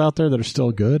lot of those out there that are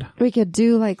still good. We could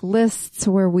do like lists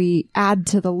where we add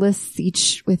to the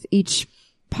lists with each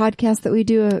podcast that we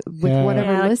do with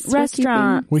whatever lists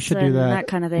restaurants. We should do that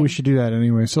kind of thing. We should do that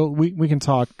anyway. So we can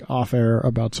talk off air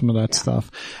about some of that stuff.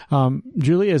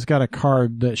 Julia's got a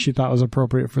card that she thought was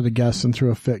appropriate for the guests and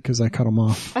threw a fit because I cut them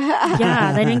off.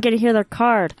 Yeah, they didn't get to hear their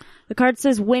card. The card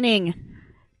says winning.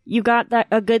 You got that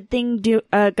a good thing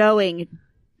going.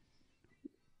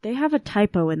 They have a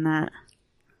typo in that.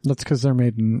 That's because they're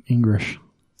made in English.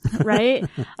 Right?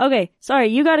 Okay, sorry.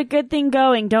 You got a good thing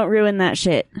going. Don't ruin that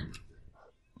shit.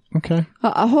 Okay.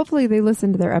 Hopefully they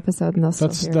listen to their episode and they'll still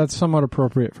hear it. That's somewhat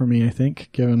appropriate for me, I think,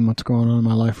 given what's going on in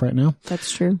my life right now. That's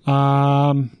true.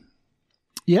 Yeah.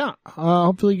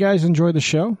 Hopefully you guys enjoy the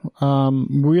show.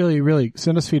 Really, really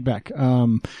send us feedback.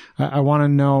 I want to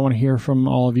know, I want to hear from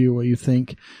all of you what you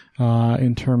think,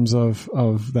 in terms of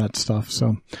that stuff.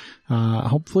 So,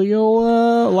 hopefully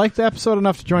you'll, like the episode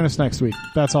enough to join us next week.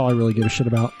 That's all I really give a shit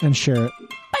about, and share it.